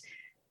byproduct.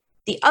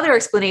 The other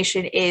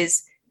explanation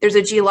is there's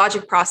a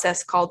geologic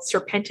process called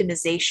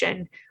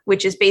serpentinization,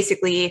 which is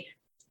basically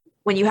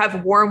when you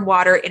have warm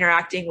water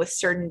interacting with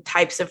certain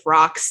types of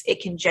rocks,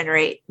 it can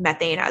generate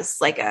methane as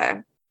like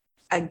a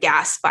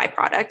gas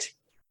byproduct.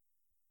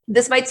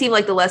 This might seem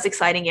like the less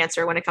exciting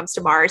answer when it comes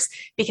to Mars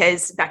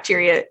because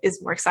bacteria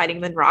is more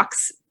exciting than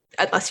rocks,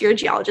 unless you're a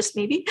geologist,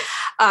 maybe.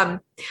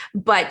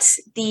 But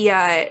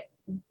the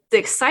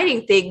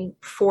exciting thing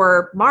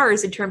for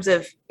Mars in terms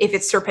of if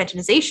it's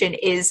serpentinization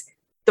is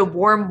the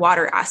warm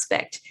water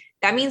aspect.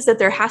 That means that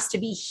there has to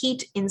be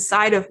heat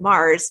inside of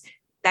Mars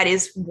that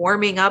is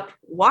warming up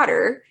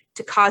water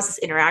to cause this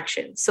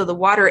interaction. So the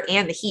water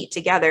and the heat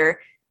together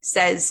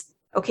says,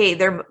 okay,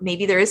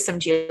 maybe there is some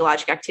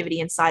geologic activity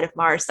inside of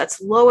Mars that's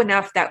low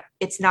enough that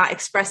it's not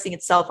expressing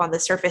itself on the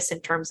surface in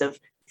terms of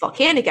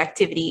volcanic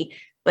activity,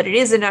 but it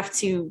is enough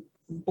to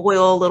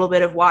boil a little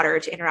bit of water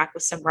to interact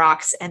with some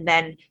rocks, and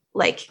then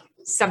like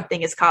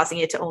something is causing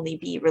it to only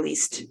be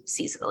released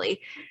seasonally.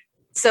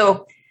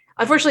 So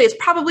unfortunately, it's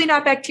probably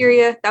not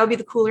bacteria. That would be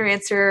the cooler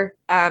answer.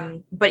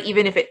 But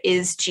even if it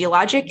is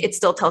geologic, it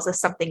still tells us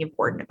something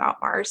important about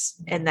Mars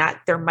and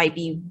that there might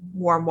be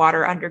warm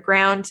water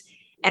underground.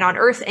 And on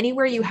Earth,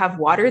 anywhere you have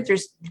water,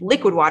 there's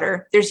liquid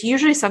water. There's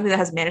usually something that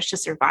has managed to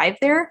survive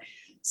there.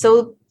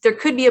 So there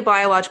could be a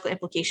biological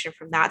implication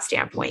from that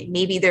standpoint.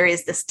 Maybe there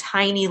is this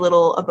tiny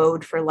little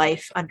abode for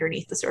life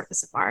underneath the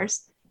surface of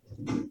Mars.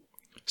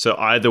 So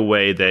either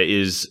way,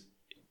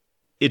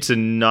 it's a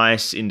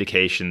nice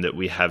indication that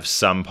we have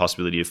some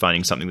possibility of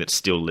finding something that's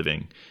still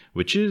living,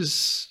 which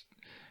is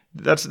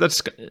that's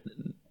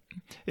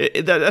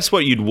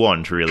what you'd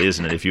want, really,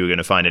 isn't it? If you were going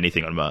to find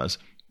anything on Mars.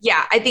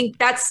 Yeah, I think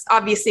that's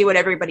obviously what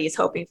everybody is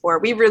hoping for.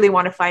 We really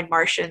want to find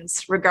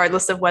Martians,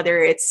 regardless of whether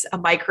it's a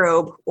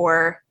microbe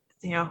or,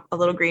 a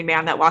little green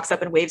man that walks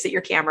up and waves at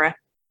your camera.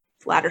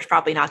 The latter's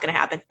probably not going to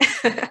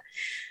happen.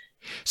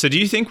 So do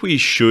you think we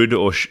should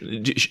or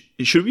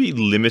should we be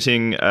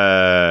limiting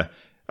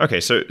okay,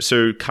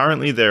 so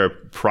currently there are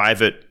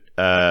private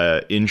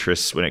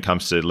interests when it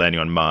comes to landing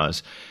on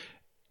Mars.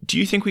 Do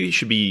you think we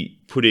should be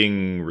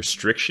putting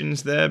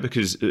restrictions there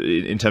because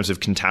in terms of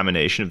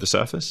contamination of the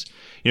surface?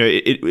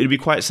 It'd be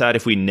quite sad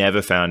if we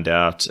never found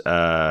out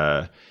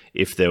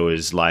if there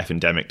was life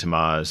endemic to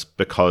Mars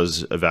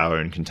because of our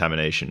own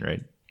contamination,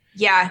 right?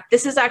 Yeah,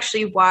 this is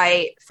actually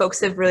why folks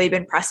have really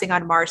been pressing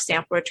on Mars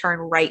sample return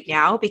right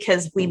now,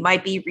 because we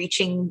might be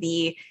reaching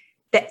the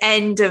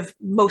end of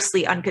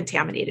mostly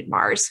uncontaminated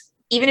Mars.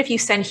 Even if you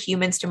send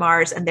humans to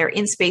Mars and they're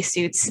in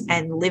spacesuits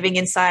and living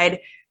inside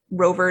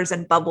rovers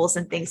and bubbles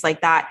and things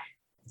like that,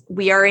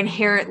 we are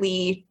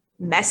inherently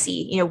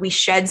messy. We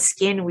shed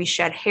skin, we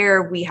shed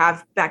hair, we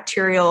have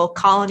bacterial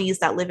colonies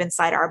that live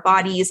inside our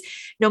bodies.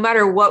 No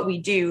matter what we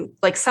do,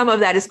 like some of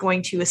that is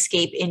going to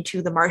escape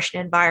into the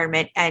Martian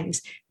environment, and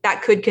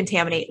that could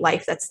contaminate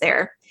life that's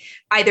there,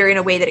 either in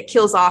a way that it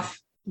kills off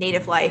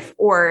native life,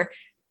 or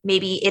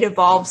maybe it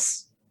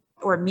evolves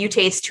or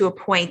mutates to a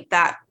point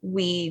that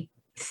we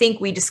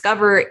think we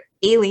discover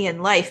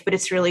alien life, but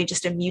it's really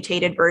just a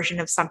mutated version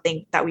of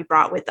something that we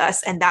brought with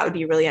us. And that would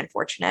be really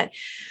unfortunate.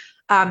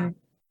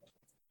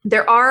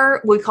 There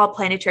are what we call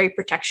planetary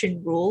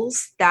protection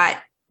rules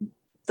that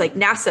like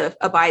NASA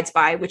abides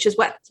by, which is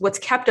what's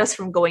kept us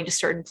from going to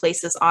certain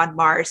places on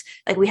Mars.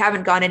 Like we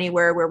haven't gone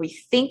anywhere where we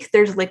think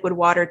there's liquid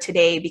water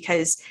today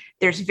because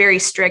there's very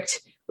strict,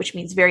 which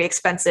means very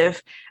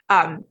expensive,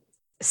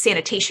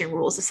 sanitation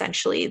rules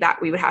essentially that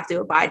we would have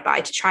to abide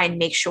by to try and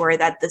make sure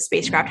that the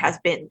spacecraft has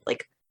been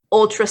like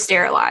ultra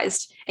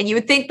sterilized. And you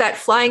would think that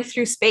flying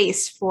through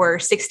space for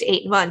 6 to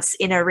 8 months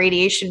in a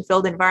radiation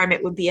filled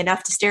environment would be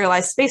enough to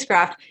sterilize the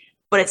spacecraft,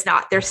 but it's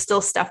not. There's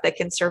still stuff that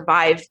can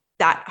survive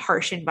that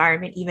harsh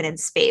environment, even in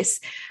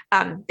space.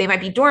 They might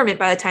be dormant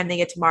by the time they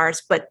get to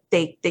Mars, but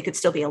they could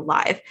still be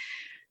alive.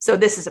 So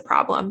this is a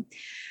problem.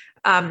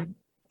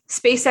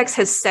 SpaceX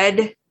has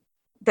said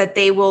that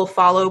they will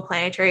follow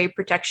planetary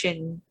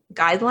protection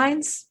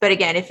guidelines. But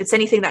again, if it's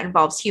anything that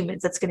involves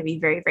humans, that's going to be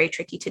very, very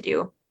tricky to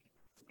do.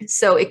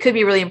 So it could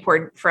be really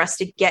important for us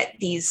to get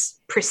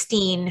these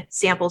pristine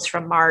samples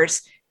from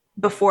Mars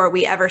before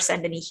we ever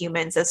send any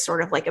humans as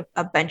sort of like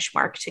a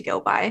benchmark to go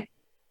by.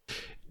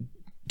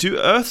 Do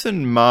Earth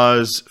and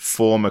Mars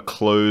form a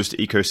closed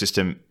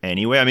ecosystem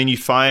anyway? I mean, you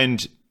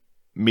find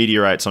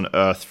meteorites on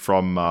Earth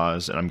from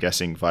Mars, and I'm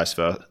guessing vice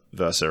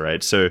versa,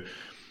 right? So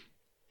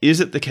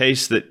is it the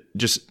case that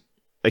just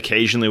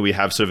occasionally we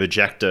have sort of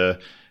ejecta,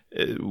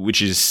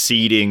 which is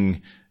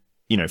seeding,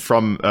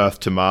 from Earth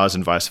to Mars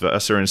and vice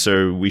versa, and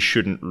so we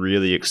shouldn't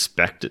really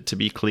expect it to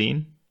be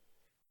clean?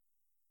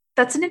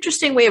 That's an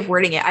interesting way of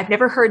wording it. I've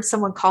never heard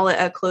someone call it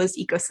a closed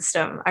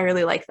ecosystem. I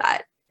really like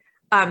that.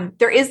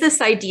 There is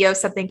this idea of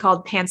something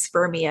called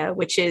panspermia,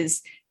 which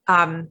is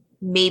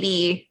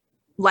maybe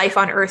life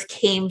on Earth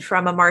came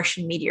from a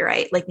Martian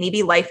meteorite. Like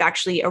maybe life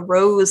actually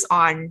arose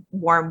on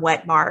warm,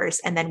 wet Mars,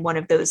 and then one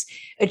of those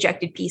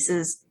ejected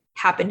pieces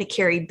happened to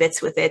carry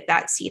bits with it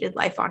that seeded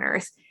life on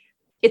Earth.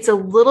 It's a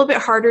little bit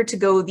harder to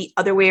go the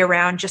other way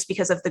around just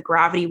because of the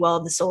gravity well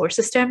of the solar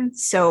system.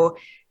 So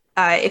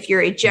if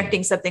you're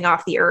ejecting something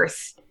off the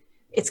Earth,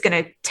 it's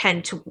going to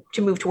tend to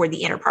move toward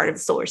the inner part of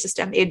the solar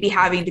system. It'd be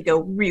having to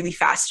go really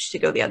fast to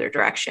go the other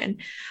direction.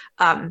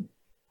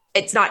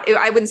 It's not,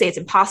 I wouldn't say it's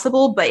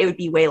impossible, but it would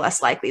be way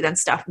less likely than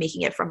stuff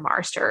making it from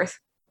Mars to Earth.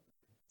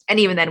 And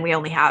even then we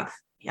only have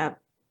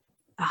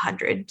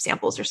 100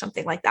 samples or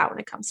something like that when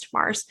it comes to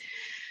Mars.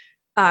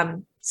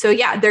 So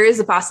yeah, there is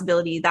a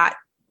possibility that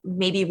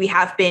maybe we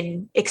have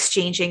been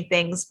exchanging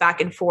things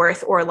back and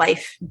forth, or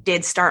life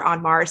did start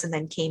on Mars and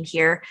then came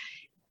here.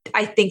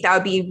 I think that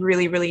would be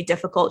really, really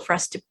difficult for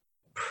us to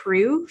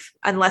prove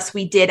unless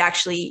we did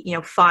actually,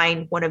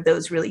 find one of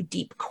those really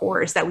deep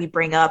cores that we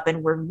bring up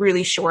and we're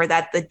really sure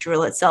that the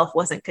drill itself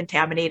wasn't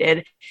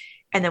contaminated.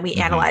 And then we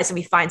analyze and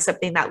we find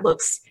something that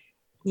looks,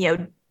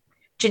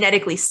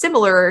 genetically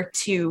similar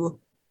to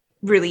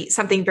really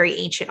something very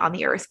ancient on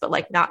the Earth, but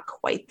like not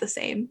quite the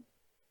same.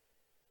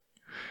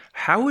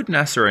 How would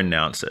NASA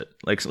announce it?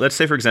 Like, let's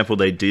say, for example,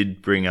 they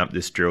did bring up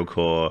this drill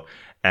core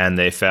and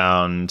they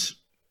found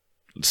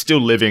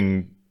still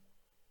living,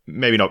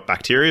 maybe not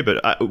bacteria,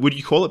 but would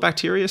you call it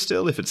bacteria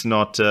still if it's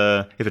not,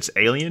 if it's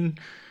alien?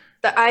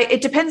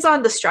 It depends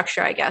on the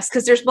structure, I guess,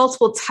 because there's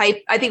multiple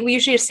type. I think we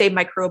usually just say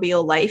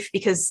microbial life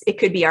because it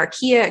could be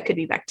archaea, it could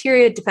be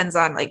bacteria. It depends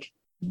on like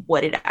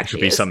what it actually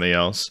could be is. Something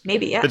else.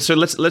 Maybe, yeah. But so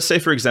let's say,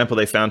 for example,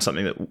 they found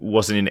something that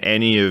wasn't in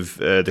any of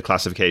the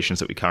classifications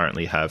that we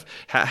currently have.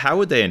 How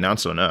would they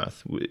announce it on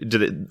Earth?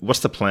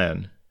 What's the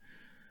plan?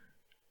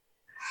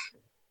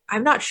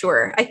 I'm not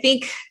sure. I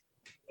think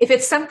if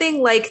it's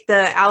something like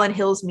the Allen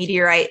Hills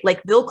meteorite,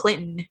 like Bill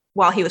Clinton,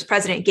 while he was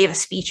president, gave a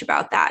speech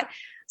about that.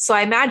 So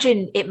I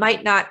imagine it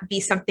might not be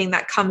something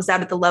that comes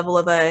out at the level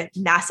of a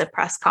NASA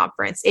press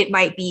conference. It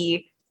might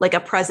be like a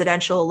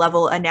presidential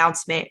level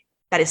announcement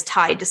that is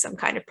tied to some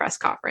kind of press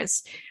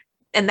conference.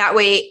 And that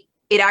way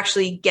it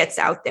actually gets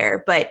out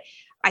there. But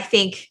I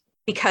think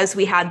because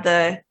we had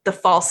the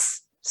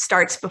false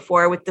starts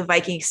before with the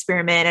Viking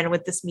experiment and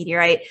with this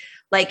meteorite,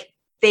 like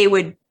they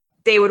would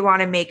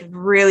want to make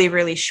really,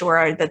 really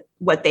sure that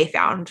what they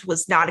found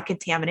was not a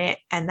contaminant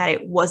and that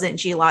it wasn't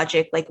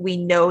geologic. Like we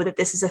know that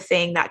this is a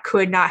thing that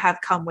could not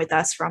have come with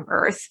us from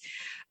Earth.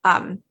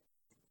 And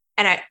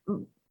I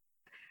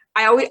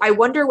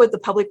wonder what the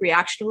public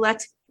reaction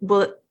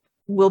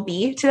will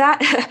be to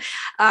that.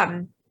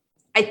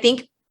 I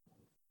think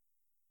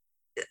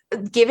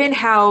given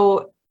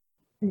how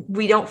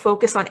we don't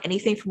focus on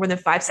anything for more than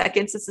 5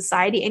 seconds in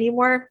society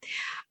anymore,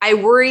 I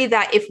worry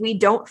that if we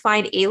don't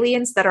find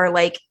aliens that are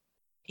like,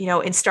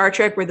 in Star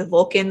Trek where the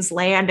Vulcans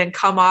land and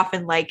come off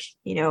and like,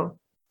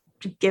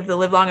 give the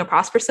live long and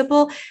prosper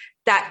symbol,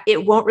 that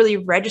it won't really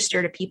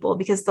register to people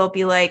because they'll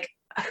be like,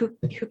 who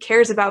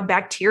cares about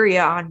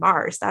bacteria on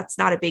Mars? That's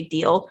not a big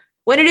deal.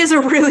 When it is a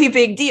really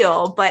big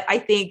deal, but I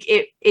think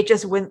it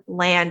just wouldn't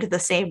land the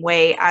same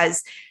way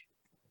as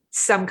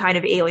some kind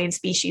of alien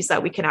species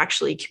that we can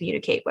actually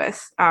communicate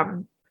with.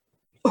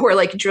 Or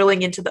like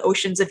drilling into the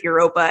oceans of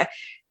Europa,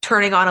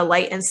 turning on a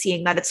light and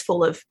seeing that it's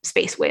full of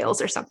space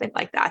whales or something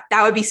like that.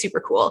 That would be super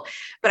cool.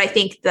 But I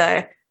think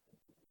the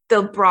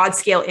broad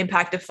scale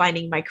impact of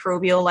finding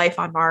microbial life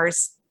on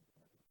Mars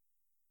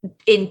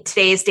in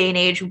today's day and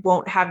age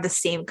won't have the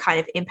same kind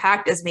of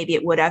impact as maybe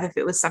it would have if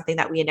it was something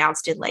that we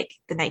announced in like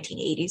the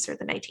 1980s or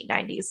the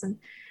 1990s. And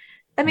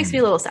that makes me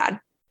a little sad.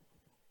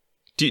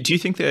 Do you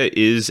think there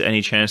is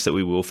any chance that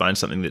we will find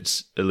something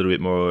that's a little bit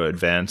more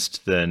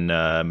advanced than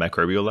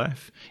microbial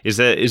life? Is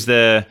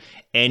there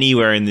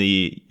anywhere in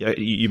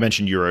you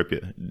mentioned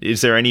Europa,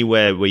 is there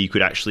anywhere where you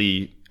could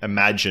actually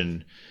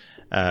imagine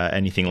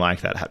anything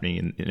like that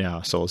happening in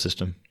our solar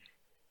system?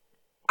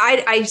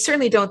 I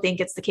certainly don't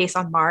think it's the case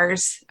on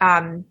Mars,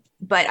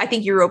 but I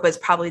think Europa is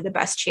probably the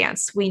best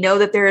chance. We know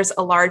that there's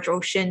a large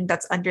ocean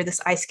that's under this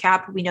ice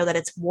cap. We know that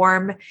it's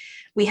warm.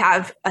 We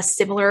have a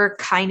similar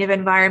kind of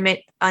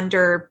environment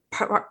under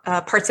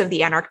parts of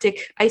the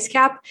Antarctic ice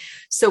cap.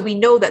 So we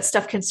know that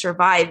stuff can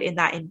survive in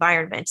that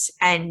environment.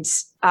 And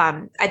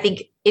I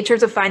think in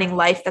terms of finding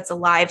life that's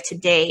alive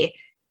today,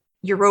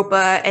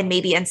 Europa and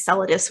maybe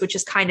Enceladus, which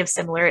is kind of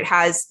similar, it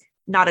has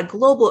not a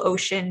global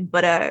ocean,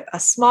 but a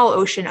small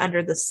ocean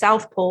under the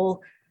South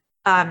Pole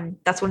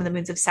That's one of the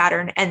moons of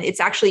Saturn. And it's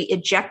actually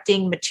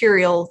ejecting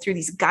material through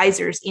these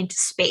geysers into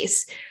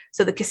space.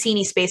 So the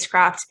Cassini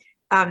spacecraft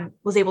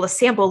was able to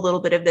sample a little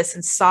bit of this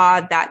and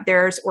saw that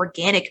there's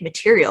organic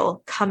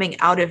material coming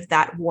out of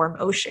that warm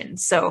ocean.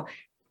 So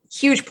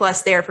huge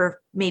plus there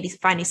for maybe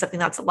finding something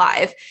that's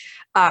alive.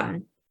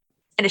 And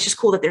it's just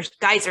cool that there's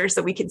geysers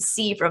that we can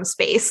see from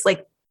space.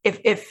 Like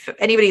if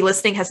anybody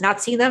listening has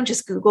not seen them,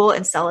 just Google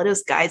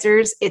Enceladus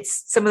geysers.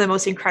 It's some of the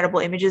most incredible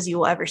images you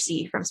will ever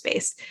see from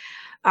space.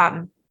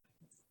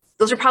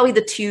 Those are probably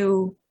the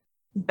two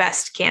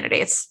best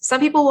candidates. Some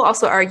people will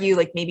also argue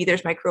like maybe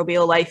there's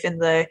microbial life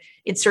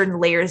in certain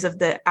layers of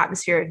the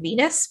atmosphere of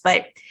Venus,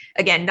 but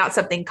again, not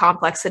something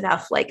complex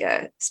enough like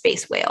a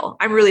space whale.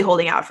 I'm really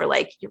holding out for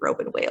like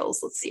European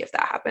whales. Let's see if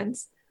that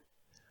happens.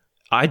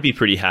 I'd be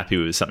pretty happy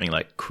with something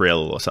like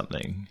krill or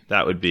something.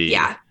 That would be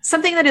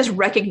something that is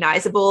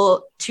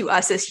recognizable to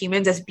us as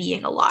humans as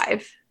being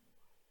alive.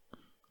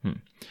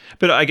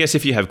 But I guess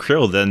if you have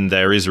krill, then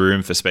there is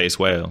room for space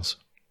whales.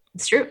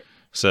 It's true.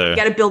 So you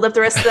got to build up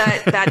the rest of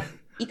that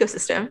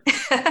ecosystem.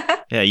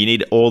 Yeah, you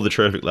need all the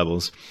trophic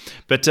levels.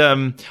 But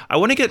I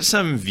want to get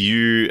some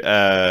view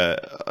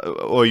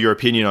or your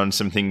opinion on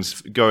some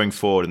things going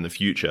forward in the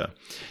future.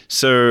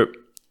 So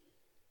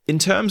in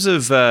terms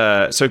of,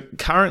 so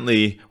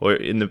currently, or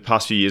in the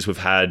past few years, we've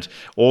had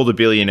all the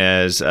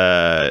billionaires,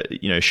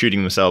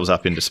 shooting themselves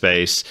up into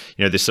space,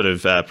 this sort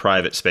of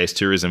private space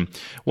tourism.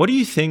 What do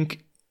you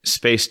think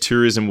space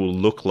tourism will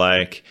look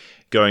like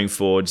going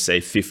forward, say,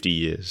 50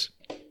 years?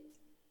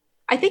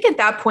 I think at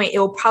that point, it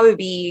will probably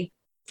be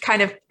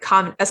kind of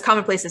as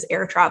commonplace as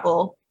air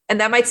travel. And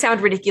that might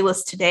sound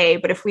ridiculous today,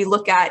 but if we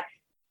look at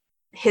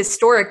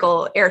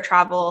historical air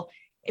travel,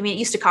 I mean, it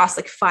used to cost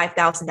like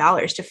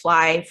 $5,000 to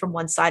fly from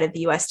one side of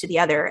the US to the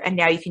other. And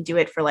now you can do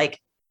it for like,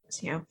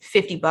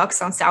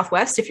 $50 on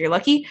Southwest if you're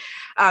lucky.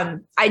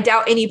 I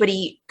doubt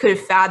anybody could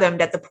have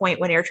fathomed at the point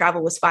when air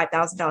travel was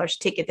 $5,000 a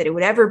ticket that it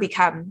would ever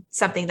become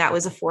something that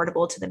was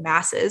affordable to the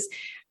masses.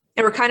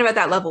 And we're kind of at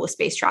that level with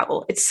space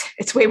travel.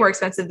 It's way more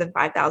expensive than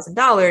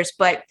 $5,000,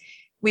 but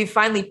we've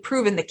finally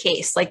proven the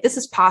case. Like this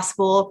is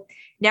possible.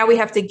 Now we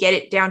have to get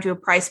it down to a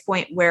price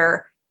point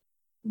where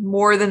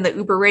more than the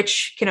uber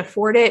rich can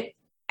afford it.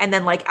 And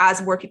then like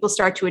as more people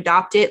start to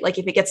adopt it, like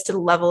if it gets to the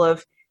level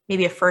of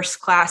maybe a first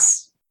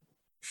class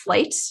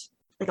flight,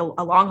 like a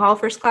long haul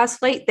first class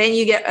flight, then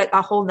you get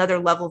a whole nother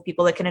level of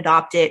people that can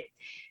adopt it.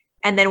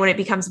 And then when it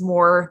becomes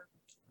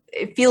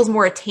it feels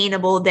more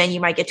attainable, then you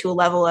might get to a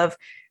level of,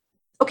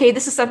 okay,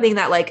 this is something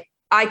that like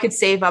I could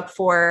save up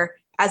for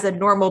as a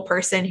normal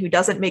person who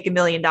doesn't make $1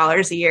 million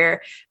a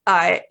year.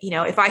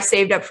 If I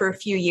saved up for a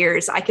few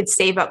years, I could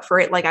save up for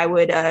it like I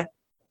would a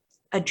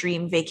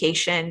dream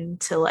vacation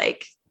to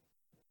like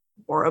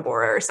Bora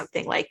Bora or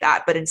something like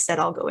that. But instead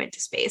I'll go into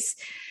space.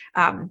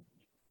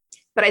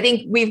 But I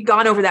think we've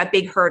gone over that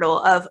big hurdle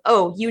of,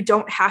 you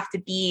don't have to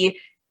be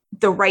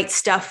the right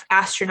stuff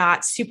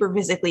astronaut, super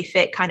physically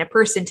fit kind of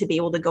person to be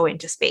able to go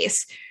into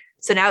space.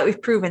 So now that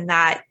we've proven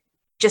that,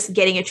 just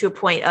getting it to a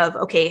point of,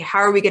 okay, how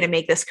are we going to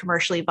make this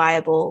commercially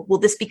viable? Will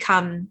this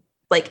become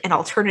like an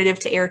alternative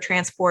to air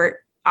transport?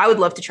 I would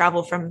love to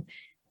travel from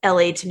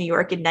LA to New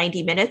York in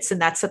 90 minutes.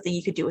 And that's something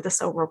you could do with a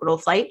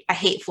suborbital flight. I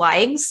hate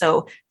flying.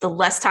 So the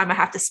less time I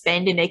have to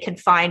spend in a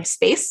confined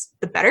space,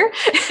 the better.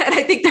 And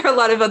I think there are a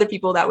lot of other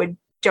people that would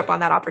jump on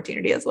that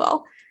opportunity as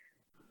well.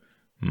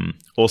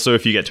 Also,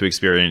 if you get to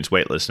experience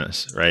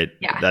weightlessness, right?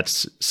 Yeah.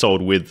 That's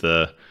sold with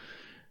the,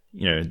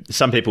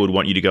 some people would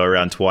want you to go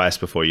around twice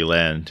before you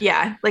land.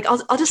 Yeah. Like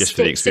I'll just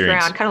stick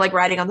around, kind of like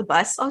riding on the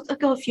bus. I'll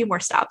go a few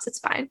more stops. It's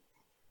fine.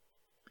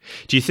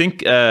 Do you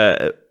think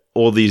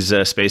all these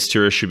space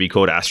tourists should be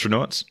called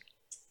astronauts?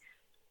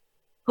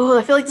 Oh,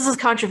 I feel like this is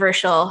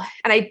controversial.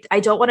 And I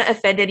don't want to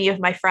offend any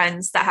of my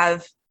friends that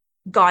have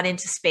gone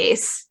into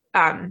space,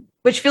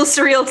 which feels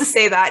surreal to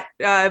say that.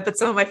 But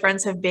some of my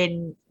friends have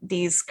been on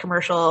these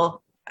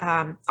commercial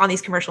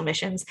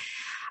missions.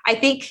 I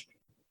think,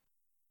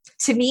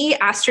 to me,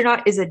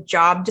 astronaut is a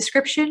job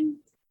description.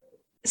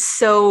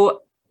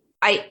 So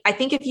I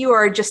think if you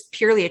are just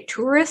purely a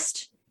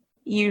tourist,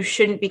 you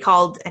shouldn't be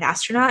called an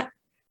astronaut.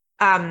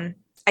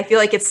 I feel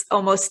like it's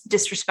almost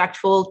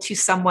disrespectful to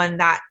someone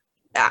that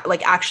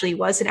like actually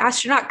was an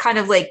astronaut. Kind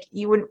of like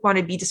you wouldn't want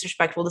to be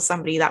disrespectful to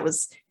somebody that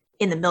was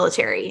in the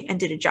military and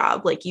did a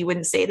job. Like you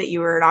wouldn't say that you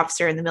were an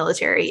officer in the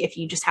military if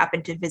you just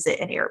happened to visit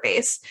an air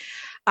base.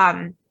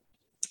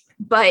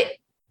 But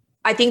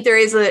I think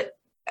there's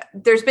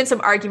been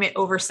some argument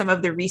over some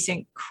of the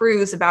recent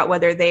crews about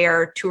whether they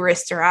are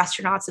tourists or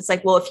astronauts. It's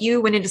like, well, if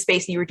you went into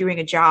space and you were doing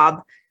a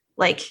job,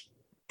 like,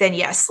 then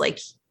yes, like,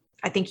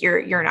 I think you're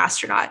an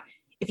astronaut.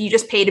 If you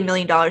just paid $1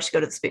 million to go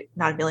to the space,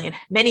 not $1 million,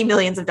 many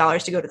millions of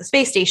dollars to go to the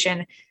space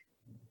station,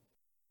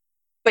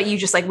 but you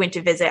just like went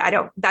to visit,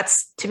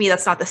 to me,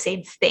 that's not the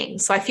same thing.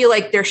 So I feel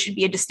like there should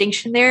be a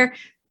distinction there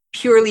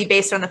purely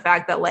based on the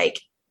fact that like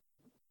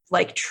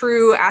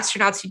true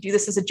astronauts who do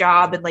this as a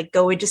job and like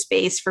go into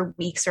space for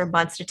weeks or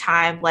months at a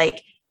time,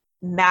 like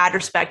mad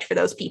respect for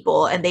those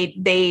people. And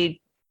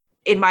they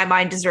in my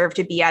mind deserve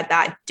to be at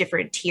that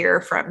different tier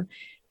from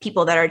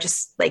people that are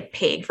just like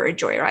paying for a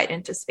joyride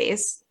into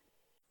space.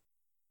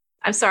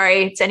 I'm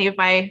sorry to any of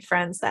my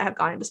friends that have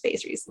gone into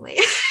space recently.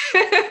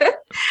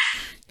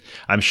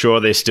 I'm sure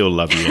they still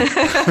love you.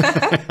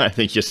 I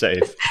think you're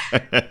safe.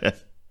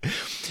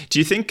 Do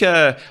you think,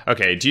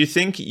 do you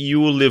think you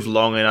will live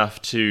long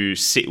enough to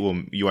see,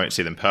 well, you won't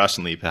see them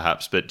personally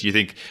perhaps, but do you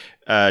think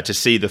to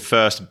see the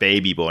first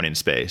baby born in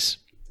space?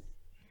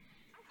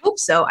 I hope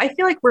so. I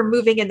feel like we're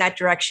moving in that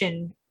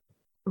direction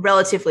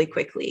relatively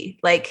quickly.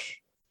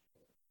 Like,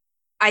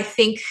 I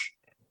think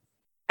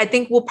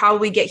we'll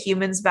probably get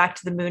humans back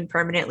to the moon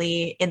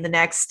permanently in the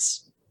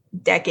next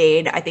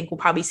decade. I think we'll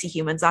probably see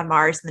humans on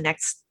Mars in the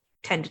next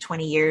 10 to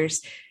 20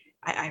 years.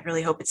 I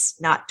really hope it's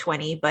not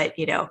 20, but,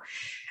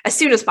 as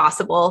soon as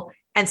possible.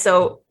 And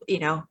so,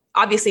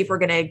 obviously, if we're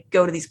going to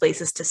go to these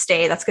places to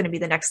stay, that's going to be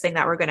the next thing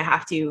that we're going to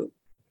have to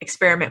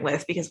experiment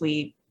with, because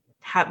we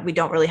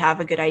don't really have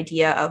a good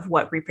idea of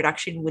what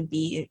reproduction would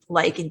be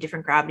like in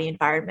different gravity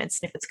environments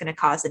and if it's going to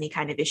cause any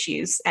kind of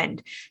issues.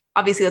 And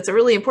obviously, that's a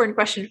really important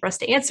question for us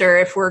to answer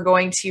if we're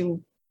going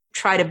to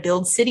try to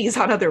build cities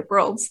on other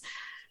worlds.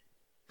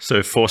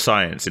 So for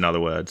science, in other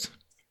words.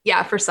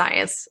 Yeah, for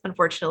science,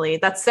 unfortunately.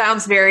 That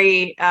sounds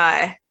very,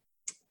 I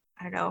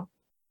don't know,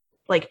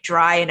 like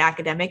dry and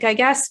academic, I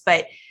guess.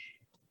 But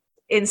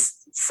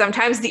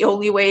sometimes the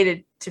only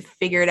way to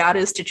figure it out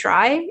is to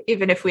try,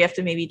 even if we have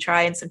to maybe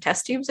try in some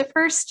test tubes at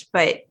first.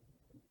 But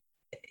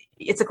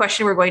it's a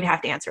question we're going to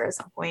have to answer at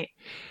some point.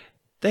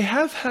 They've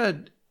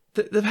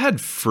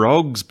had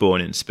frogs born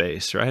in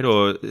space, right?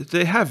 Or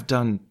they have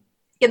done.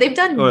 Yeah, they've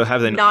done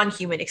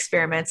non-human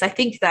experiments. I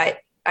think that,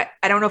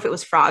 I don't know if it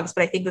was frogs,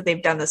 but I think that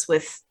they've done this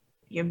with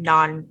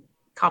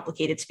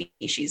non-complicated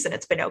species and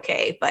it's been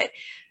okay. But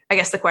I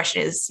guess the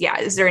question is,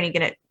 is there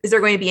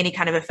going to be any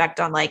kind of effect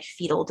on like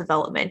fetal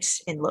development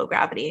in low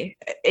gravity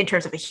in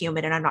terms of a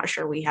human? And I'm not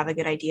sure we have a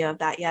good idea of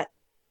that yet.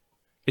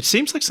 It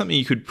seems like something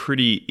you could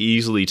pretty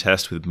easily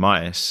test with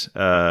mice,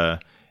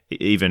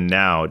 even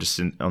now, just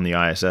on the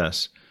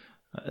ISS.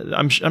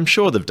 I'm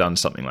sure they've done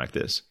something like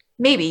this.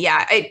 Maybe,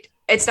 yeah.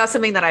 It's not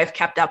something that I've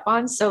kept up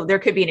on, so there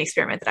could be an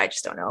experiment that I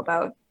just don't know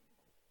about.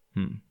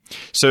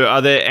 So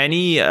are there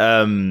any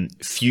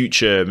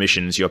future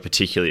missions you're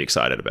particularly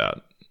excited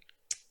about?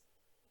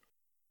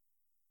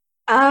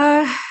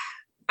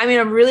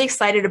 I'm really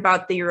excited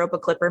about the Europa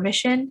Clipper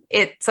mission.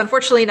 It's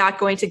unfortunately not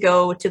going to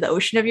go to the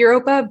ocean of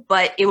Europa,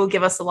 but it will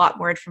give us a lot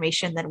more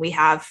information than we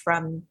have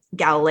from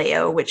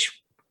Galileo,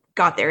 which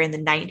got there in the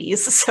 90s.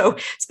 So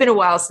it's been a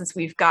while since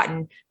we've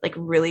gotten like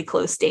really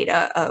close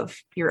data of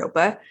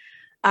Europa.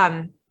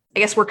 I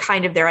guess we're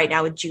kind of there right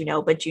now with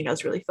Juno, but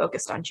Juno's really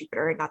focused on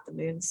Jupiter and not the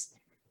moons.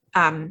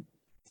 And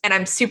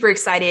I'm super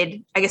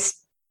excited. I guess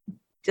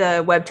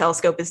the Webb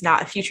telescope is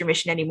not a future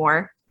mission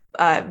anymore.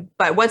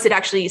 But once it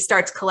actually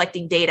starts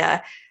collecting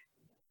data,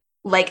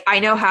 like I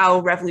know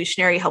how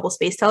revolutionary Hubble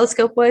Space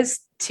Telescope was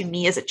to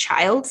me as a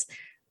child.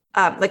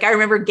 Like I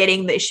remember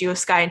getting the issue of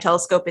Sky and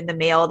Telescope in the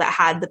mail that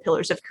had the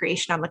Pillars of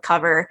Creation on the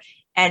cover,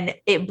 and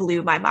it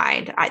blew my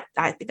mind.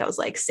 I think I was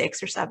like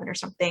 6 or 7 or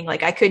something.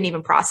 Like I couldn't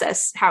even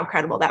process how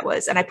incredible that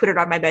was. And I put it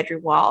on my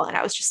bedroom wall and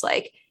I was just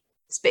like,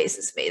 space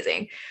is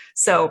amazing.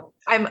 So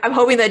I'm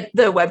hoping that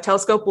the Webb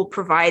telescope will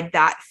provide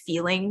that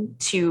feeling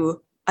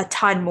to a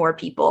ton more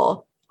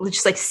people,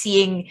 just like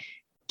seeing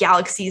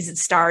galaxies and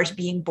stars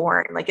being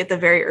born, like at the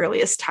very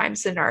earliest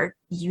times in our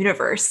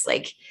universe.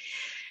 Like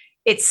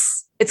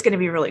it's going to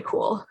be really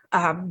cool.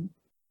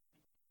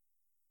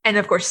 And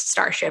of course,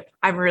 Starship.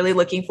 I'm really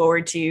looking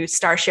forward to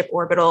Starship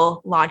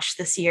Orbital launch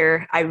this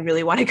year. I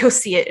really want to go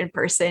see it in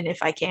person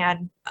if I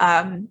can.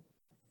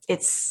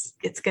 It's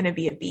going to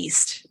be a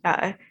beast.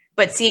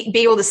 But be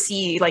able to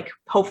see, like,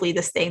 hopefully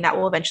this thing that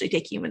will eventually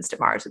take humans to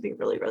Mars would be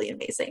really, really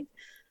amazing.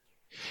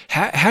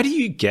 How do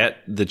you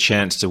get the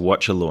chance to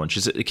watch a launch?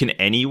 Can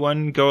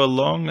anyone go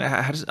along?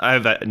 I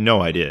have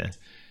no idea.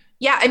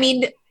 Yeah, I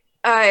mean,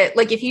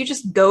 like if you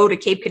just go to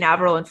Cape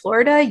Canaveral in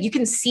Florida, you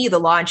can see the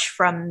launch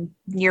from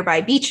nearby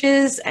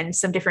beaches and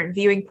some different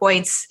viewing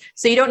points.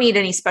 So you don't need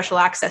any special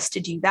access to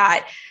do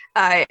that.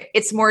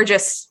 It's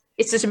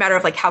just a matter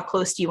of like how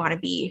close do you want to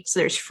be. So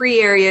there's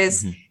free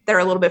areas that are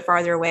a little bit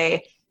farther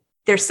away.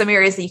 There's some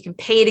areas that you can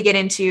pay to get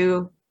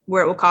into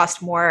where it will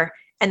cost more.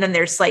 And then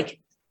there's like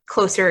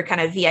closer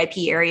kind of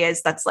VIP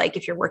areas. That's like,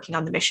 if you're working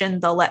on the mission,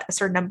 they'll let a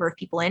certain number of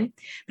people in.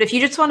 But if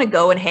you just want to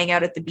go and hang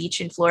out at the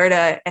beach in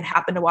Florida and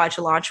happen to watch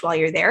a launch while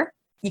you're there,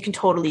 you can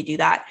totally do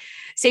that.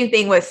 Same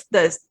thing with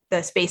the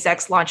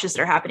SpaceX launches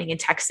that are happening in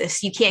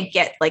Texas. You can't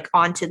get like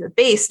onto the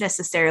base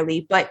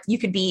necessarily, but you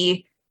could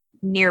be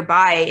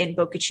nearby in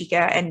Boca Chica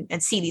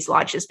and see these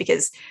launches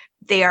because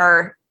they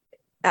are,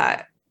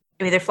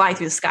 they're flying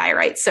through the sky,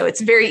 right? So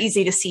it's very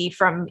easy to see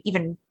from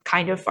even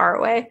kind of far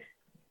away.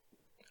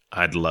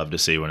 I'd love to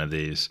see one of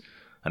these.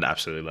 I'd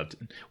absolutely love to.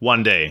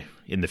 One day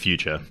in the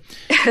future.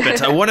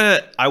 But I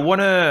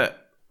want to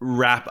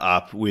wrap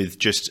up with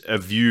just a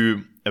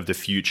view of the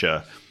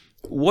future.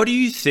 What do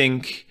you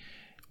think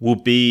will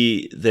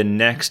be the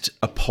next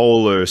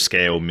Apollo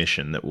scale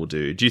mission that we'll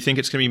do? Do you think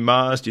it's going to be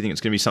Mars? Do you think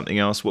it's going to be something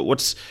else?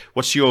 What's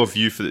your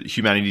view for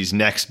humanity's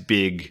next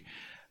big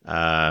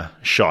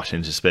shot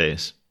into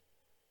space?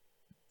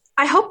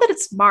 I hope that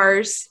it's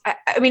Mars.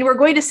 I mean, we're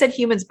going to send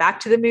humans back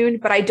to the moon,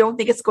 but I don't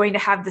think it's going to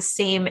have the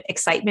same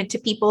excitement to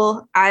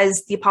people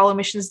as the Apollo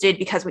missions did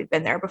because we've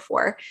been there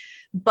before.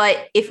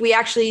 But if we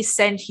actually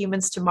send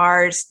humans to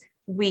Mars,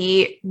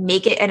 we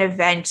make it an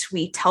event.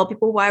 We tell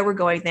people why we're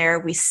going there.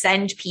 We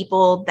send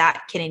people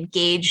that can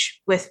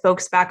engage with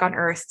folks back on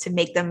Earth to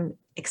make them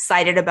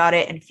excited about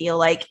it and feel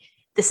like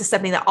this is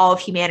something that all of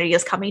humanity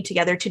is coming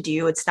together to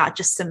do. It's not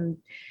just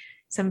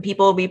some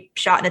people we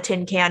shot in a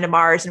tin can to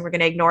Mars and we're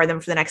going to ignore them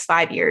for the next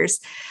 5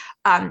 years.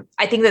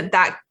 I think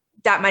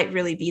that might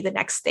really be the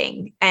next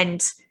thing.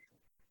 And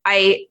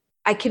I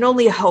can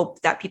only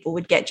hope that people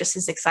would get just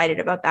as excited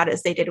about that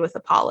as they did with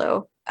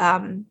Apollo.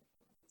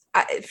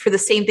 For the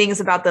same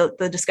things about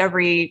the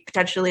discovery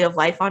potentially of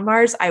life on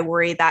Mars, I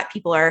worry that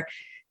people are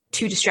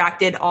too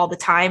distracted all the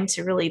time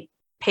to really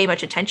pay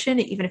much attention,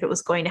 even if it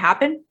was going to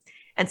happen.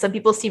 And some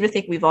people seem to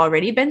think we've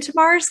already been to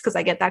Mars, because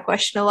I get that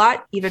question a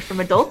lot, even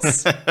from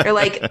adults. They're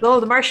like, oh,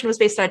 The Martian was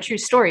based on a true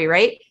story,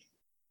 right?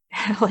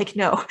 Like,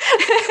 no.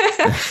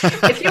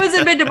 If humans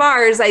had been to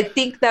Mars, I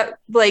think that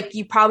like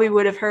you probably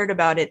would have heard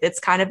about it. It's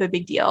kind of a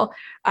big deal.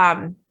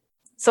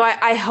 So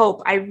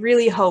I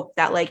really hope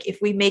that like if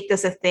we make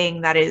this a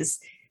thing that is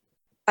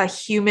a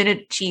human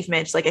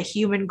achievement, like a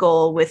human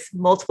goal with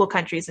multiple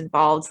countries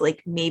involved,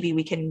 like maybe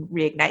we can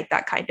reignite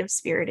that kind of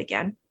spirit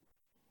again.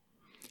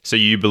 So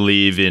you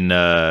believe in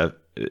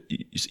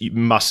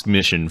Musk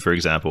mission, for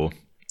example?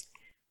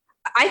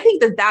 I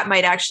think that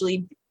might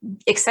actually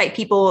excite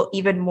people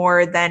even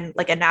more than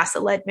like a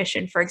NASA-led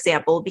mission, for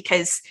example,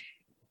 because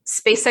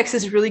SpaceX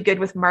is really good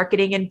with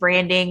marketing and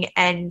branding.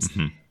 And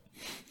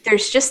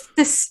there's just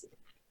this,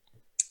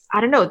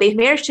 I don't know, they've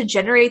managed to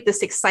generate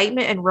this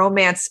excitement and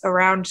romance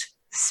around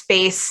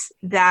space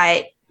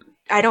that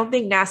I don't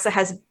think NASA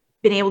has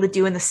been able to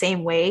do in the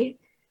same way.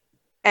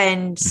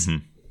 And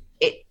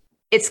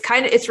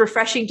it's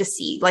refreshing to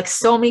see, like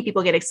so many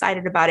people get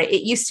excited about it.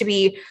 It used to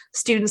be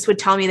students would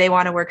tell me they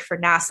want to work for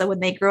NASA when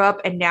they grow up.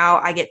 And now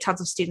I get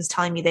tons of students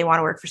telling me they want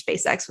to work for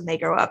SpaceX when they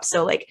grow up.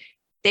 So like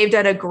they've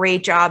done a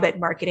great job at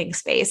marketing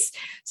space.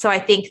 So I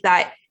think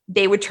that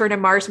they would turn a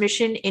Mars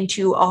mission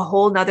into a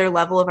whole nother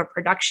level of a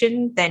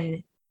production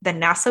than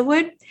NASA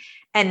would.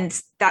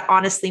 And that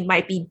honestly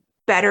might be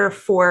better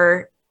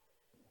for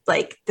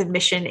like the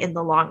mission in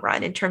the long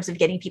run in terms of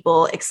getting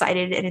people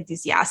excited and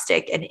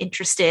enthusiastic and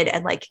interested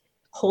and like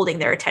holding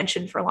their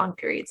attention for long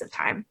periods of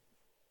time.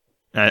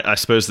 I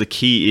suppose the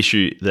key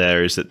issue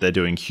there is that they're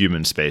doing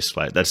human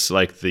spaceflight. That's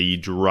like the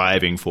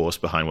driving force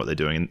behind what they're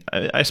doing.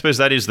 And I suppose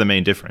that is the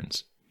main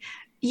difference.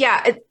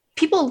 Yeah.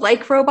 People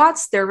like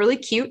robots. They're really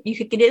cute. You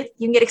can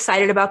get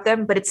excited about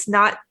them, but it's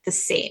not the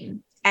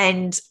same.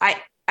 And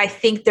I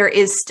think there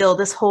is still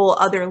this whole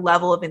other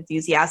level of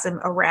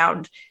enthusiasm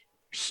around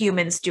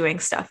humans doing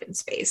stuff in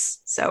space.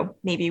 So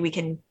maybe we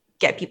can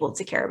get people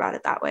to care about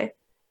it that way.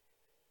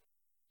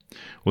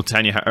 Well,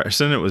 Tanya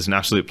Harrison, it was an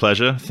absolute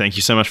pleasure. Thank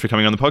you so much for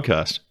coming on the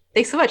podcast.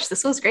 Thanks so much.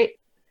 This was great.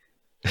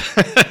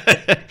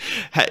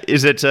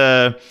 Is it?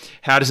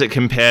 How does it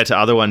compare to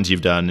other ones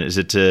you've done? Is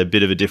it a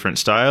bit of a different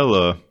style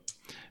or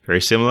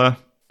very similar?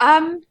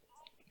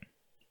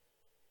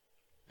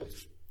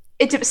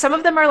 Some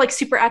of them are like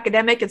super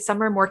academic and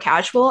some are more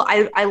casual.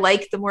 I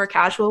like the more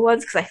casual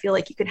ones because I feel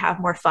like you can have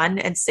more fun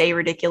and say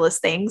ridiculous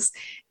things.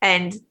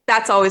 And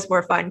that's always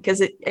more fun because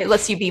it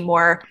lets you be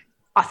more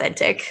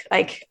authentic.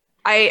 Like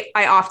I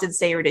often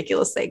say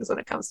ridiculous things when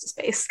it comes to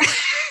space.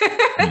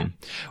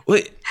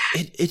 Well,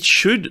 it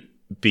should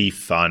be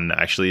fun,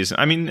 actually.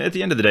 I mean, at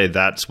the end of the day,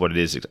 that's what it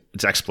is.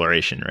 It's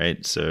exploration,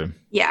 right? So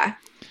yeah.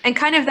 And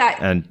kind of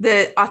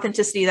the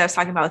authenticity that I was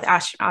talking about with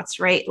astronauts,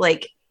 right?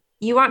 Like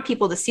you want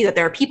people to see that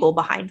there are people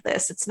behind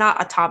this. It's not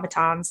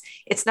automatons.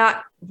 It's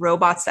not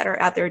robots that are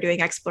out there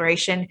doing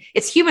exploration.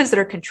 It's humans that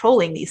are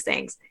controlling these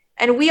things.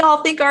 And we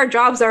all think our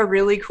jobs are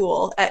really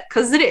cool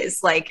because it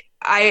is. Like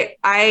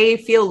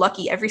I feel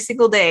lucky every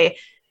single day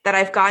that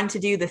I've gotten to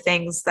do the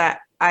things that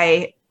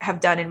I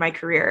have done in my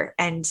career.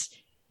 And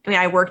I mean,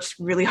 I worked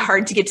really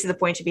hard to get to the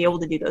point to be able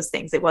to do those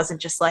things. It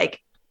wasn't just like,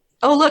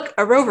 oh, look,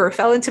 a rover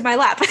fell into my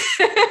lap.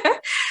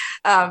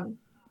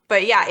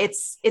 But yeah,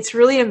 it's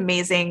really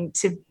amazing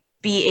to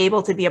be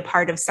able to be a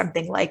part of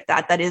something like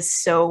that is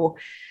so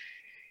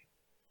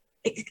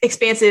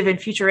expansive and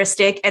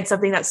futuristic and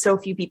something that so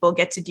few people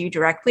get to do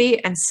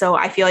directly. And so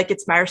I feel like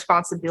it's my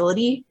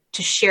responsibility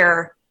to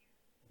share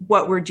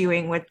what we're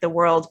doing with the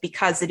world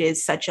because it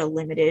is such a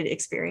limited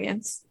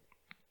experience.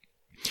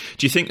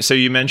 Do you think, so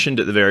you mentioned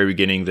at the very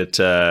beginning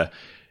that,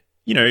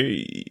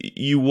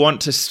 you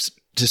want to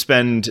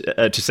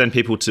send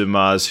people to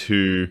Mars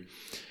who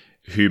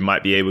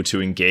might be able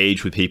to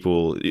engage with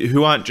people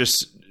who aren't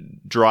just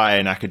dry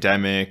and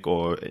academic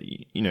or,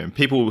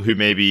 people who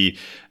maybe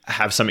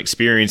have some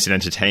experience in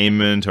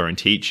entertainment or in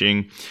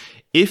teaching.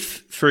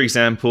 If, for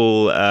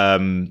example,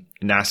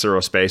 NASA or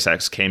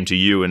SpaceX came to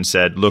you and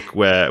said, look,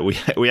 we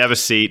have a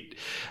seat,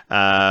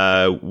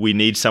 we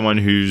need someone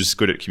who's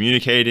good at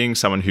communicating,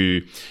 someone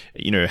who,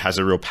 has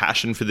a real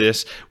passion for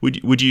this,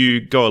 would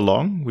you go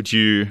along? Would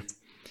you?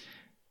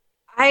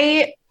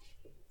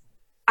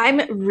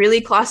 I'm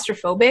really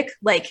claustrophobic,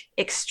 like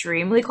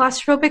extremely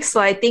claustrophobic. So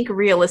I think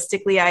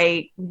realistically,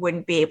 I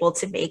wouldn't be able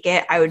to make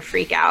it. I would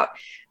freak out,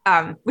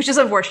 which is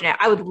unfortunate.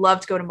 I would love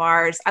to go to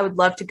Mars. I would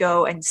love to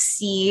go and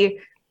see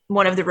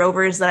one of the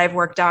rovers that I've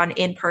worked on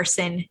in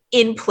person,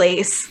 in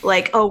place.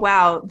 Like, oh,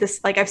 wow,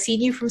 I've seen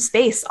you from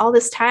space all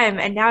this time,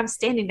 and now I'm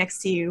standing next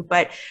to you.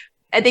 But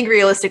I think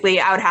realistically,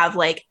 I would have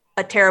like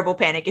a terrible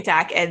panic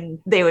attack and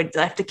they would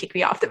have to kick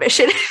me off the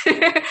mission.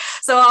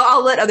 So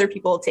I'll let other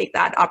people take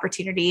that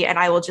opportunity, and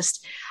I will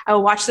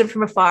watch them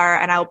from afar,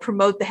 and I'll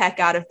promote the heck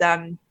out of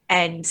them.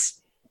 And,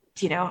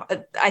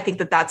 I think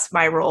that that's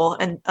my role.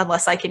 And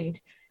unless I can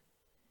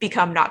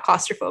become not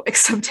claustrophobic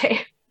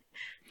someday.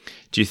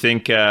 Do you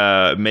think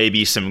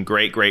maybe some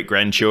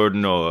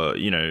great-great-grandchildren or,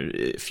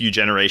 a few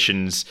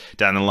generations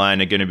down the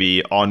line are going to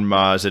be on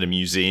Mars at a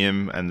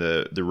museum and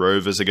the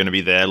rovers are going to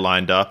be there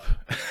lined up?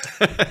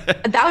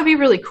 That would be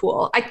really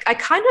cool. I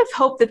kind of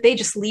hope that they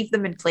just leave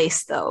them in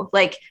place, though.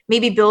 Like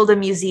maybe build a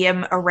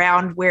museum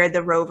around where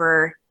the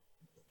rover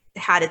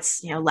had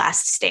its,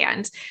 last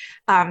stand.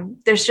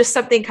 There's just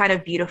something kind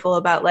of beautiful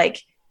about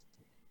like,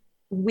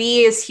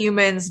 we as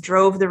humans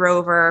drove the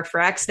rover for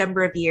X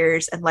number of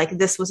years, and like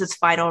this was its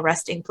final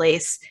resting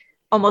place.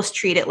 Almost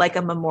treat it like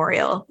a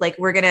memorial. Like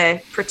we're going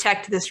to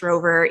protect this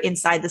rover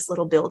inside this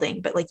little building,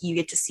 but like you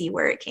get to see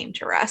where it came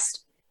to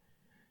rest.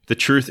 The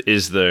truth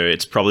is, though,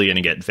 it's probably going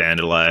to get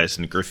vandalized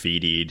and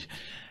graffitied.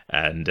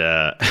 And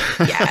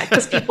yeah,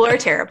 because people are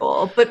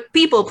terrible. But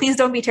people, please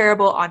don't be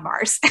terrible on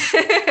Mars.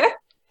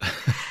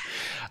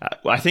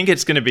 I think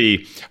it's going to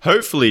be,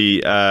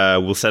 hopefully,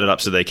 we'll set it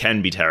up so they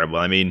can be terrible.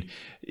 I mean,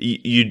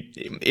 you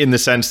in the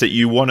sense that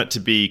you want it to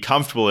be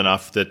comfortable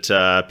enough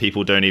that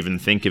people don't even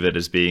think of it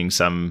as being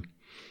some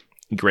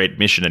great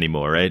mission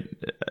anymore, right?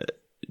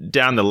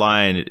 Down the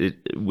line,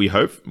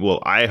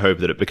 I hope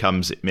that it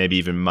becomes maybe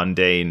even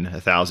mundane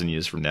 1,000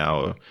 years from now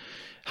or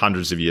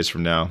hundreds of years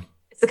from now.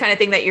 It's the kind of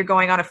thing that you're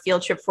going on a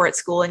field trip for at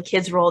school and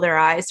kids roll their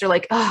eyes. They're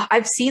like, oh,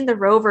 I've seen the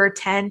rover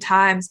 10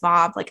 times,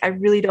 Mom. Like, I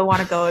really don't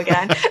want to go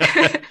again.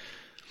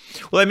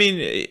 Well, I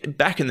mean,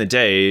 back in the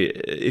day,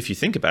 if you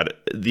think about it,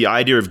 the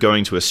idea of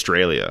going to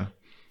Australia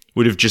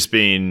would have just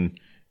been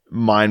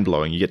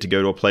mind-blowing. You get to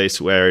go to a place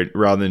where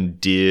rather than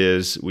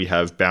deers, we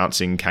have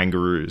bouncing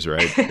kangaroos,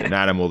 right? An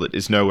animal that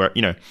is nowhere,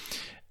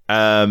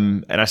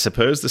 and I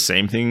suppose the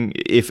same thing,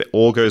 if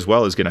all goes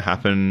well, is going to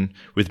happen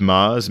with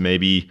Mars,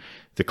 maybe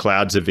the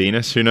clouds of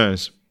Venus, who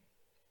knows?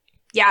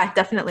 Yeah,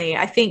 definitely.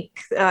 I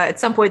think at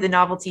some point the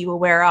novelty will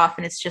wear off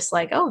and it's just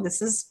like, oh,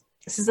 this is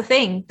the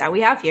thing that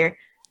we have here.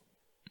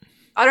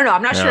 I don't know.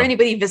 I'm not sure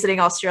anybody visiting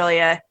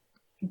Australia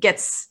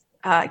gets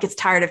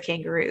tired of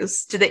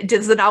kangaroos.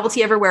 Does the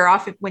novelty ever wear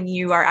off when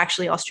you are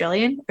actually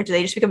Australian, or do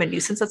they just become a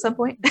nuisance at some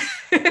point?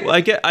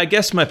 Well, I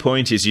guess my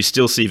point is you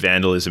still see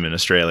vandalism in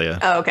Australia.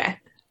 Oh, okay.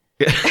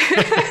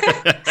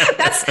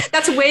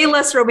 That's way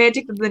less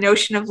romantic than the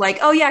notion of like,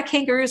 oh yeah,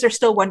 kangaroos are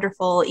still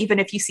wonderful even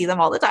if you see them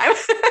all the time.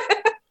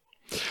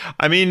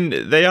 I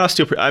mean, they are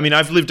still.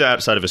 I've lived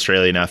outside of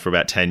Australia now for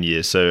about 10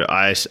 years, so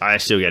I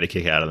still get a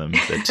kick out of them.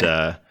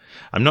 But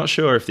I'm not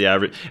sure if the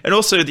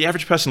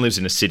average person lives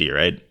in a city,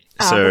 right?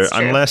 Oh, so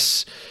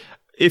unless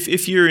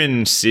if you're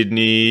in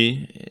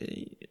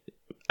Sydney,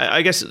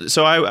 I guess.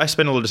 So I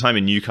spent a lot of time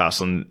in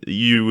Newcastle, and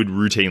you would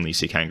routinely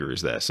see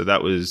kangaroos there. So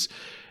that was,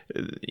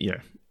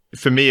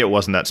 for me, it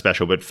wasn't that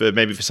special. But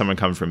maybe for someone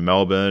coming from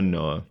Melbourne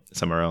or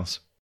somewhere else.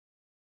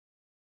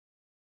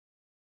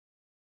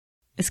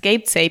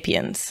 Escaped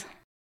Sapiens.